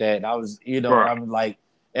shit like that. And I was, you know, right. I'm like,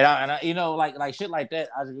 and I, you know, like shit like that.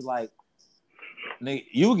 I just be like, nigga,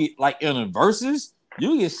 you get like in the verses,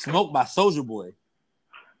 you get smoked by Soulja Boy.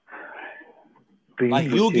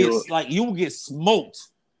 Beans you will get smoked.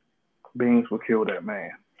 Beans will kill that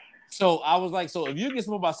man. So I was like, so if you get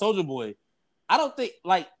smoked by Soulja Boy, I don't think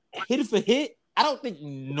like hit for hit. I don't think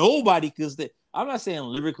nobody could stand. I'm not saying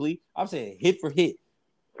lyrically. I'm saying hit for hit.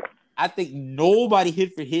 I think nobody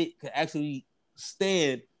hit for hit could actually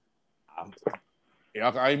stand.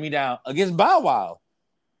 Y'all can argue me down against Bow Wow.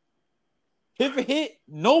 Hit for hit,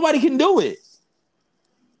 nobody can do it.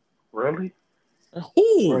 Really?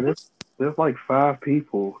 Who? Bro, there's like 5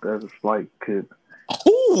 people that is like could.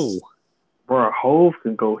 Who? Bro, Hove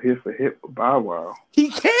can go hit for hit with Bow Wow. He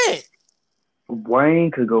can't.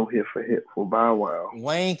 Wayne could go hit for hit for Bow Wow.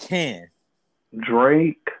 Wayne can.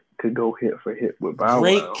 Drake could go hit for hit with Bow Wow.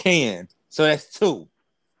 Drake can. So that's 2.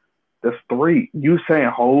 That's 3. You saying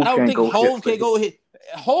Hove can't go hit? Hove can go hit.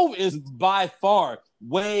 Hove is by far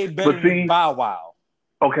way better than Bow Wow.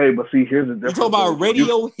 Okay, but see, here's the difference. You talk about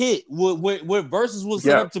radio hit, what Versus was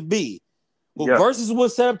set up to be. Versus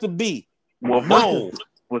was set up to be. Well, no.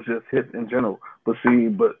 Was just hits in general. But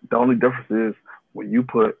the only difference is when you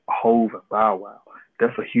put Hove and Bow Wow,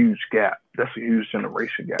 that's a huge gap. That's a huge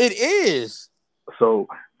generation gap. It is. So,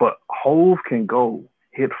 but Hove can go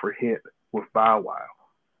hit for hit with Bow Wow.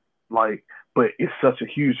 Like, but it's such a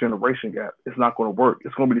huge generation gap. It's not going to work.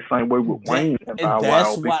 It's going to be the same way with Wayne and Bow Wow.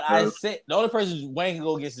 That's what I said. The only person Wayne can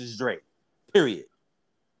go against is Drake. Period.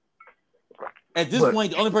 At this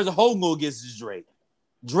point, the only person Hove can go against is Drake.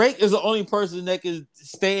 Drake is the only person that can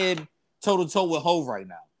stand toe to toe with Hove right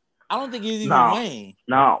now. I don't think it's even Wayne.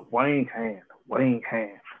 No, Wayne can.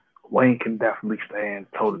 Wayne can definitely stand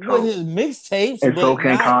toe to toe with his mixtapes, and so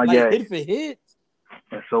can Kanye. Like hit for hit.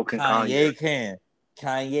 And so can Kanye.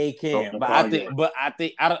 Kanye can. But I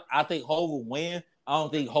think Hove will win. I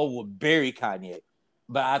don't think Hove will bury Kanye.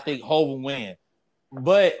 But I think Hove will win.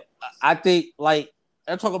 But I think like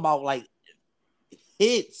I'm talking about like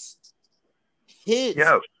hits.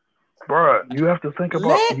 Yeah, bro. You have to think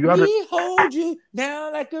about. Hold you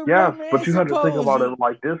down like a but you have to think about it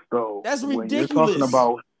like this though. That's ridiculous. When you're talking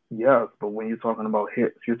about but when you're talking about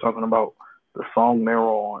hits, you're talking about the song they're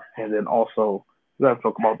on, and then also you have to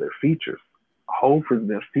talk about their features. Hove has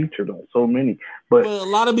been featured on so many, but a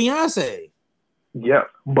lot of Beyonce. Yeah,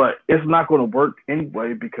 but it's not going to work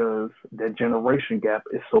anyway because that generation gap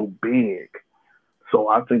is so big. So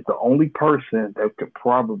I think the only person that could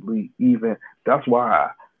probably that's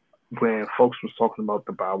why when folks was talking about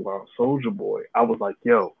the Bow Wow Soulja Boy, I was like,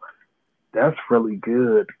 yo, that's really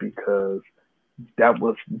good because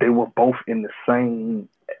they were both in the same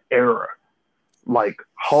era. Like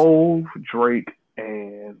Hove, Drake,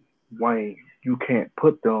 and Wayne, you can't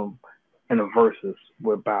put them in a versus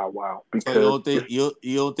with Bow Wow because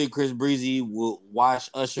you don't think Chris Breezy will wash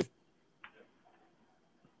Usher?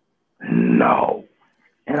 No.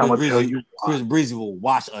 And I'm gonna tell you why. Chris Breezy will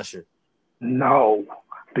wash Usher. No,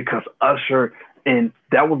 because Usher, and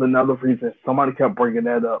that was another reason somebody kept bringing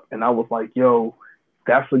that up, and I was like, "Yo,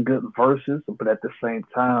 that's a good versus," but at the same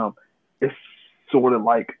time, it's sort of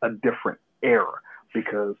like a different era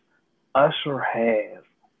because Usher has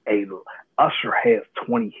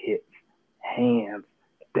 20 hits, hands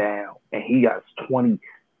down, and he got 20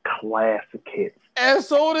 classic hits. And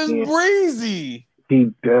so does Breezy.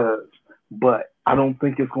 He does, but I don't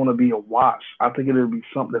think it's going to be a wash. I think it'll be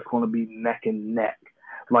something that's going to be neck and neck.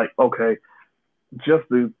 Like, okay, just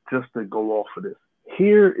to go off of this,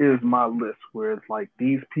 here is my list where it's like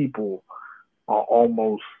these people are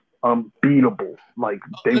almost unbeatable. Like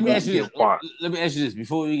they won't get washed. Let me ask you this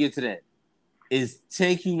before we get to that: is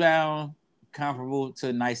Take You Down comparable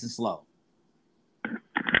to Nice and Slow? Oh,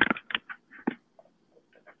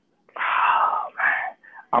 man.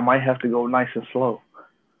 I might have to go Nice and Slow.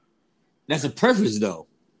 That's a preference, though.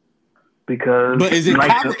 Because, but is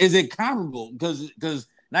it comparable? Because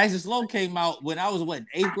Nice and Slow came out when I was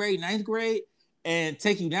 8th grade, 9th grade, and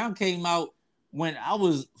Take You Down came out when I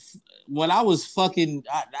was fucking.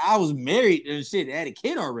 I was married and shit. I had a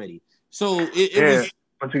kid already, so it was.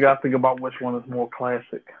 But you gotta think about which one is more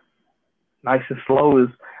classic. Nice and Slow is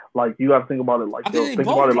like you gotta think about it like this. Think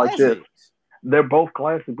about it like this. They're both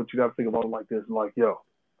classic, but you gotta think about it like this. Like yo.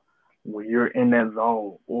 When you're in that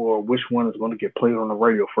zone, or which one is going to get played on the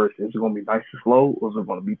radio first? Is it going to be Nice and Slow, or is it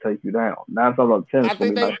going to be Take You Down? 9 times out of 10, it's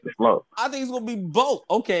going to be Nice and Slow. I think it's going to be both.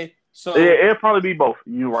 Okay, so it'll probably be both.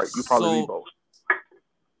 You're right. You'll probably be both.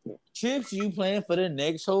 Chips, you playing for the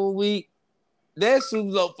next whole week? That's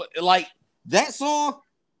like that song.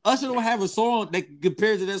 Usher don't have a song that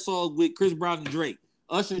compares to that song with Chris Brown and Drake.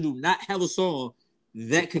 Usher do not have a song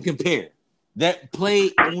that can compare. That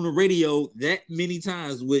played on the radio that many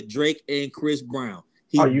times with Drake and Chris Brown.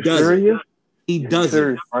 Are you serious? He doesn't.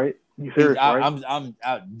 Serious, right? You serious, right? I'm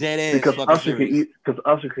dead ass Because fucking Usher serious.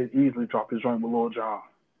 Usher could easily drop his joint with Lil Jon.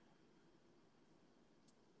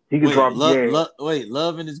 He could Wait, drop Yeah.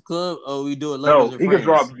 love in his club? Oh, we do it. Love No, is your he could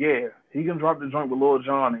drop friends. Yeah. He can drop the joint with Lil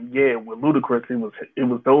Jon and Yeah with Ludacris. It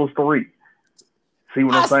was those three. See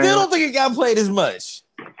what I I'm saying? still don't think it got played as much.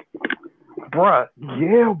 Bruh,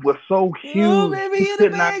 Yeah was so Yo, huge. baby, He in the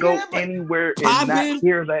could not bag, go in the bag. anywhere and not Poppin'.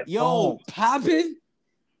 hear that Yo, song. poppin'.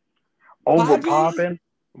 Over Poppin'. Poppin'.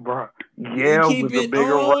 Bruh, You Yeah keep was a it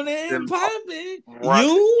bigger on record and than poppin'. Right.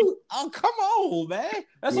 You? Oh, come on, man.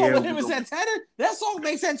 That song Yeah with him and was Santana, that song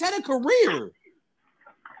makes Santana career.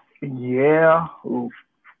 Yeah,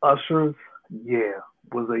 Usher's Yeah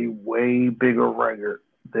was a way bigger record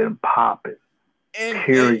than Poppin'.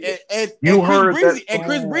 Period. You Chris heard that Breezy, and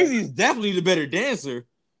Chris song. Breezy is definitely the better dancer.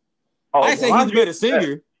 Oh, I say well, he's the better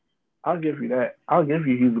singer. I'll give you that. I'll give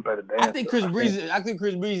you he's a better dancer. I think Chris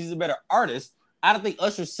Breezy is a better artist. I don't think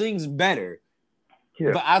Usher sings better.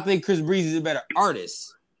 Yeah. But I think Chris Breezy is a better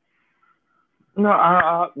artist.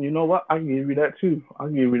 No, you know what? I can give you that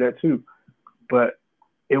too. But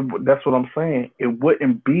that's what I'm saying. It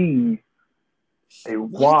wouldn't be a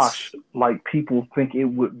wash like people think it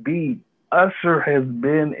would be. Usher has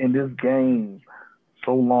been in this game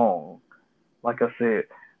so long. Like I said,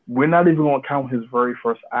 we're not even going to count his very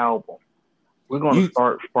first album. We're going to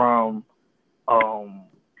start from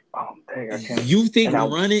You think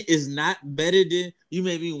Running is not better than You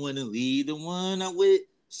Made Me Want to Leave the One I'm With,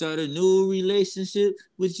 start a new relationship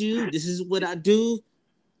with you? This is what I do.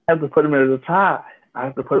 I have to put him as a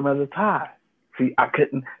tie. See, I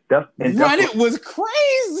couldn't. Running was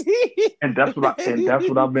crazy. And that's what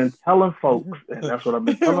I've been telling folks. And that's what I've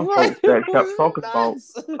been telling folks that kept talking about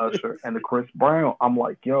Usher and the Chris Brown. I'm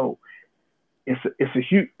like, yo, it's a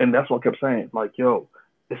huge, and that's what I kept saying. Like, yo,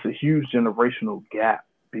 it's a huge generational gap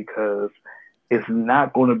because it's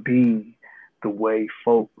not going to be the way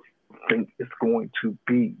folks think it's going to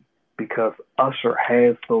be because Usher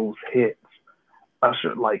has those hits.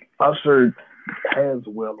 Usher has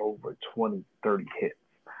well over 20, 30 hits.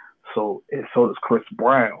 So does Chris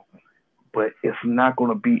Brown. But it's not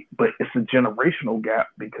going to be, but it's a generational gap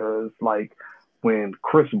because like when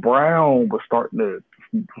Chris Brown was starting to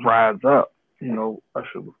rise up, you know,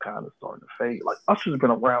 Usher was kind of starting to fade. Like Usher's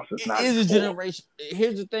been around since 94. It is a generation.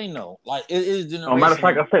 Here's the thing though. Like it is generational. Matter of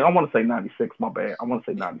fact, I want to say 96, my bad. I want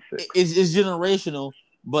to say 96. It's generational,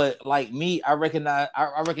 but like me, I recognize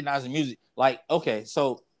the music. Like, okay,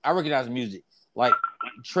 so I recognize the music. Like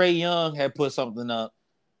Trae Young had put something up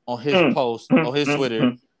on his post on his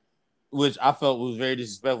Twitter, which I felt was very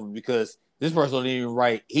disrespectful because this person don't even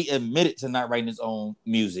write. He admitted to not writing his own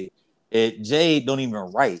music. Jay don't even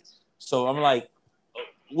write. So I'm like,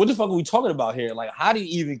 what the fuck are we talking about here? Like, how do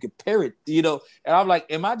you even compare it? You know? And I'm like,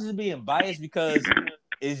 am I just being biased because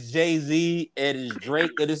it's Jay-Z and it's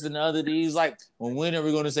Drake and this and the other? He's like, when are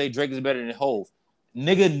we going to say Drake is better than Hov?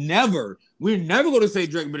 Nigga, never. We're never going to say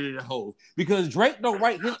Drake better than Hov because Drake don't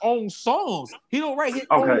write his own songs. He don't write his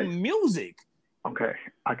own music. Okay,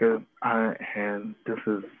 because I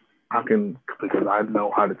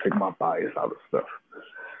know how to take my bias out of stuff.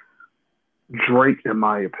 Drake, in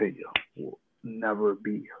my opinion, will never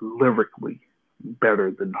be lyrically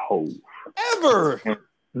better than Hov. Ever.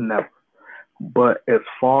 Never. But as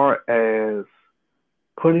far as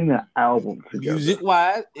putting an album together,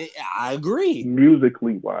 music-wise, I agree.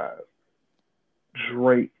 Musically wise,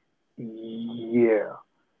 Drake, yeah.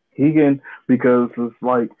 He can, because it's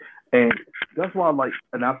like, and that's why I like,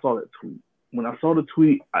 and I saw that tweet. When I saw the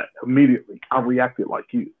tweet, I reacted like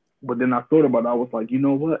you. But then I thought about it. I was like, you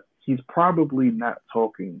know what? He's probably not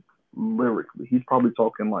talking lyrically. He's probably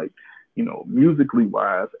talking like, you know, musically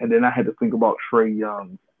wise. And then I had to think about Trae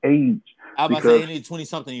Young's age. I was about to say any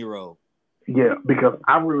 20-something-year-old. Yeah, because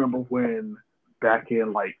I remember when back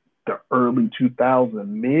in like the early 2000s,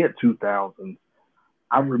 mid 2000s,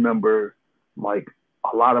 I remember like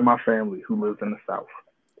a lot of my family who lives in the South,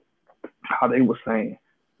 how they were saying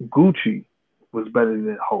Gucci was better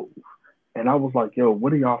than Hov. And I was like, yo,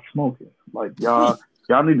 what are y'all smoking? Like, y'all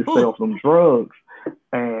need to stay off some drugs.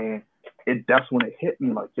 And that's when it hit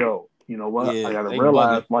me like, yo, you know what? I got to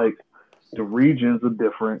realize, like, the regions are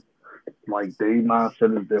different. Like, their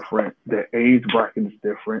mindset is different. Their age bracket is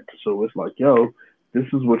different. So it's like, yo, this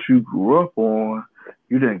is what you grew up on.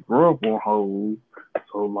 You didn't grow up on Hov.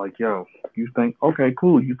 So, like, yo, you think, okay,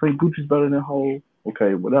 cool. You think Gucci's better than Hov?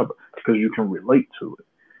 Okay, whatever. Because you can relate to it.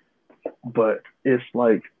 But it's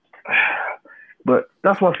like, but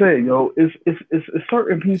that's what I said, yo. It's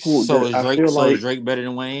certain people. So that I feel like is Drake better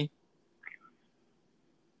than Wayne?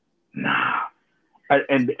 Nah.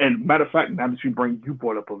 And matter of fact, now that you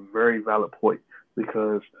brought up a very valid point,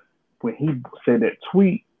 because when he said that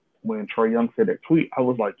tweet, when Trae Young said that tweet, I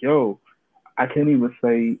was like, yo, I can't even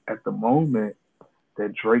say at the moment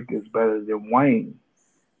that Drake is better than Wayne.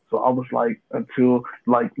 So I was like, until,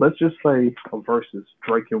 like, let's just say a versus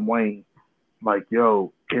Drake and Wayne, like,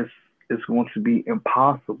 yo, it's going to be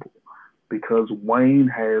impossible because Wayne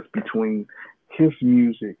has, between his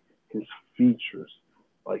music, his features,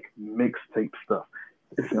 like mixtape stuff,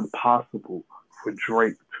 it's impossible for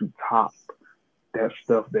Drake to top that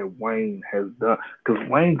stuff that Wayne has done. Because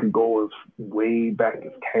Wayne could go as way back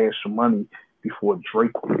as Cash Money before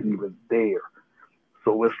Drake was even there.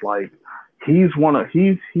 So it's like he's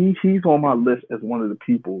on my list as one of the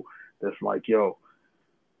people that's like, yo,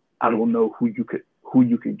 I don't know who you could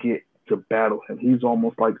get to battle him. He's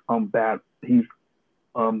almost like he's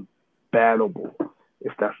unbattable.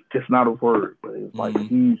 If that's, it's not a word, but it's like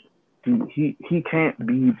he can't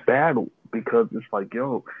be battled because it's like,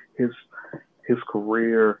 yo, his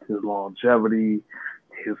career, his longevity,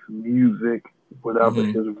 his music, whatever,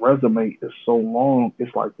 his resume is so long.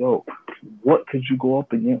 It's like, yo, what could you go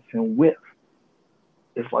up against him with?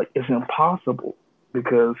 It's like, it's impossible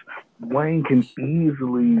because Wayne can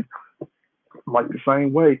easily, like the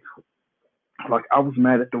same way, like I was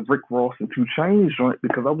mad at the Rick Ross and 2 Chainz joint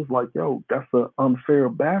because I was like, yo, that's an unfair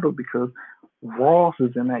battle because Ross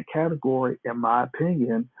is in that category, in my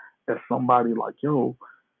opinion, as somebody like, yo,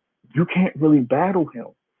 you can't really battle him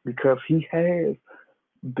because he has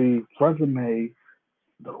the resume,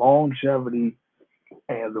 the longevity,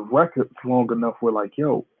 and the record's long enough where like,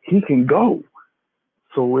 yo, he can go.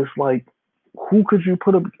 So it's like, who could you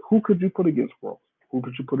put against Ross? Who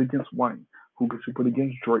could you put against Wayne? Who could you put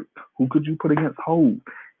against Drake? Who could you put against Hov?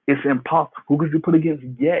 It's impossible. Who could you put against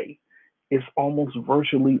Ye? It's almost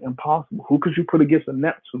virtually impossible. Who could you put against the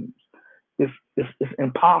Neptunes? It's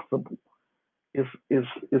impossible.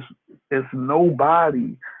 It's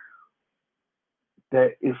nobody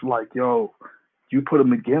that is like, yo, you put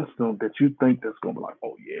them against them that you think that's gonna be like,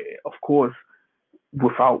 oh yeah, of course,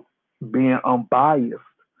 without being unbiased,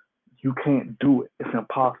 you can't do it. It's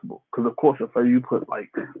impossible. Because of course, if you put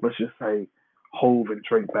like, let's just say, Hov and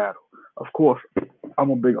Drake battle, of course, I'm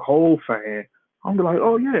a big Hov fan. I'm be like,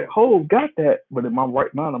 oh yeah, Hov got that. But in my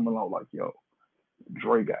right mind, I'm like, yo,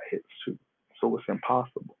 Drake got hits too. So it's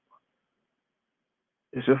impossible.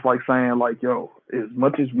 It's just like saying, like, yo, as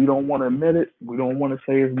much as we don't want to admit it, we don't want to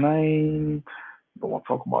say his name, don't want to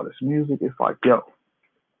talk about his music, it's like, yo,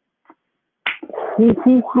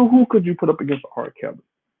 who could you put up against R. Kelly?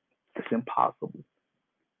 It's impossible.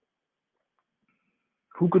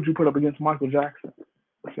 Who could you put up against Michael Jackson?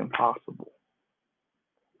 It's impossible.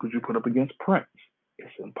 Could you put up against Prince?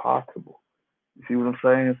 It's impossible. You see what I'm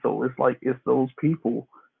saying? So it's like, it's those people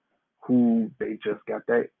who they just got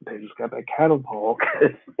that catalog.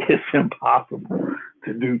 It's impossible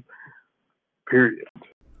to do. Period.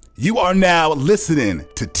 You are now listening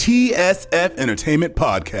to TSF Entertainment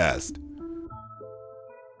Podcast.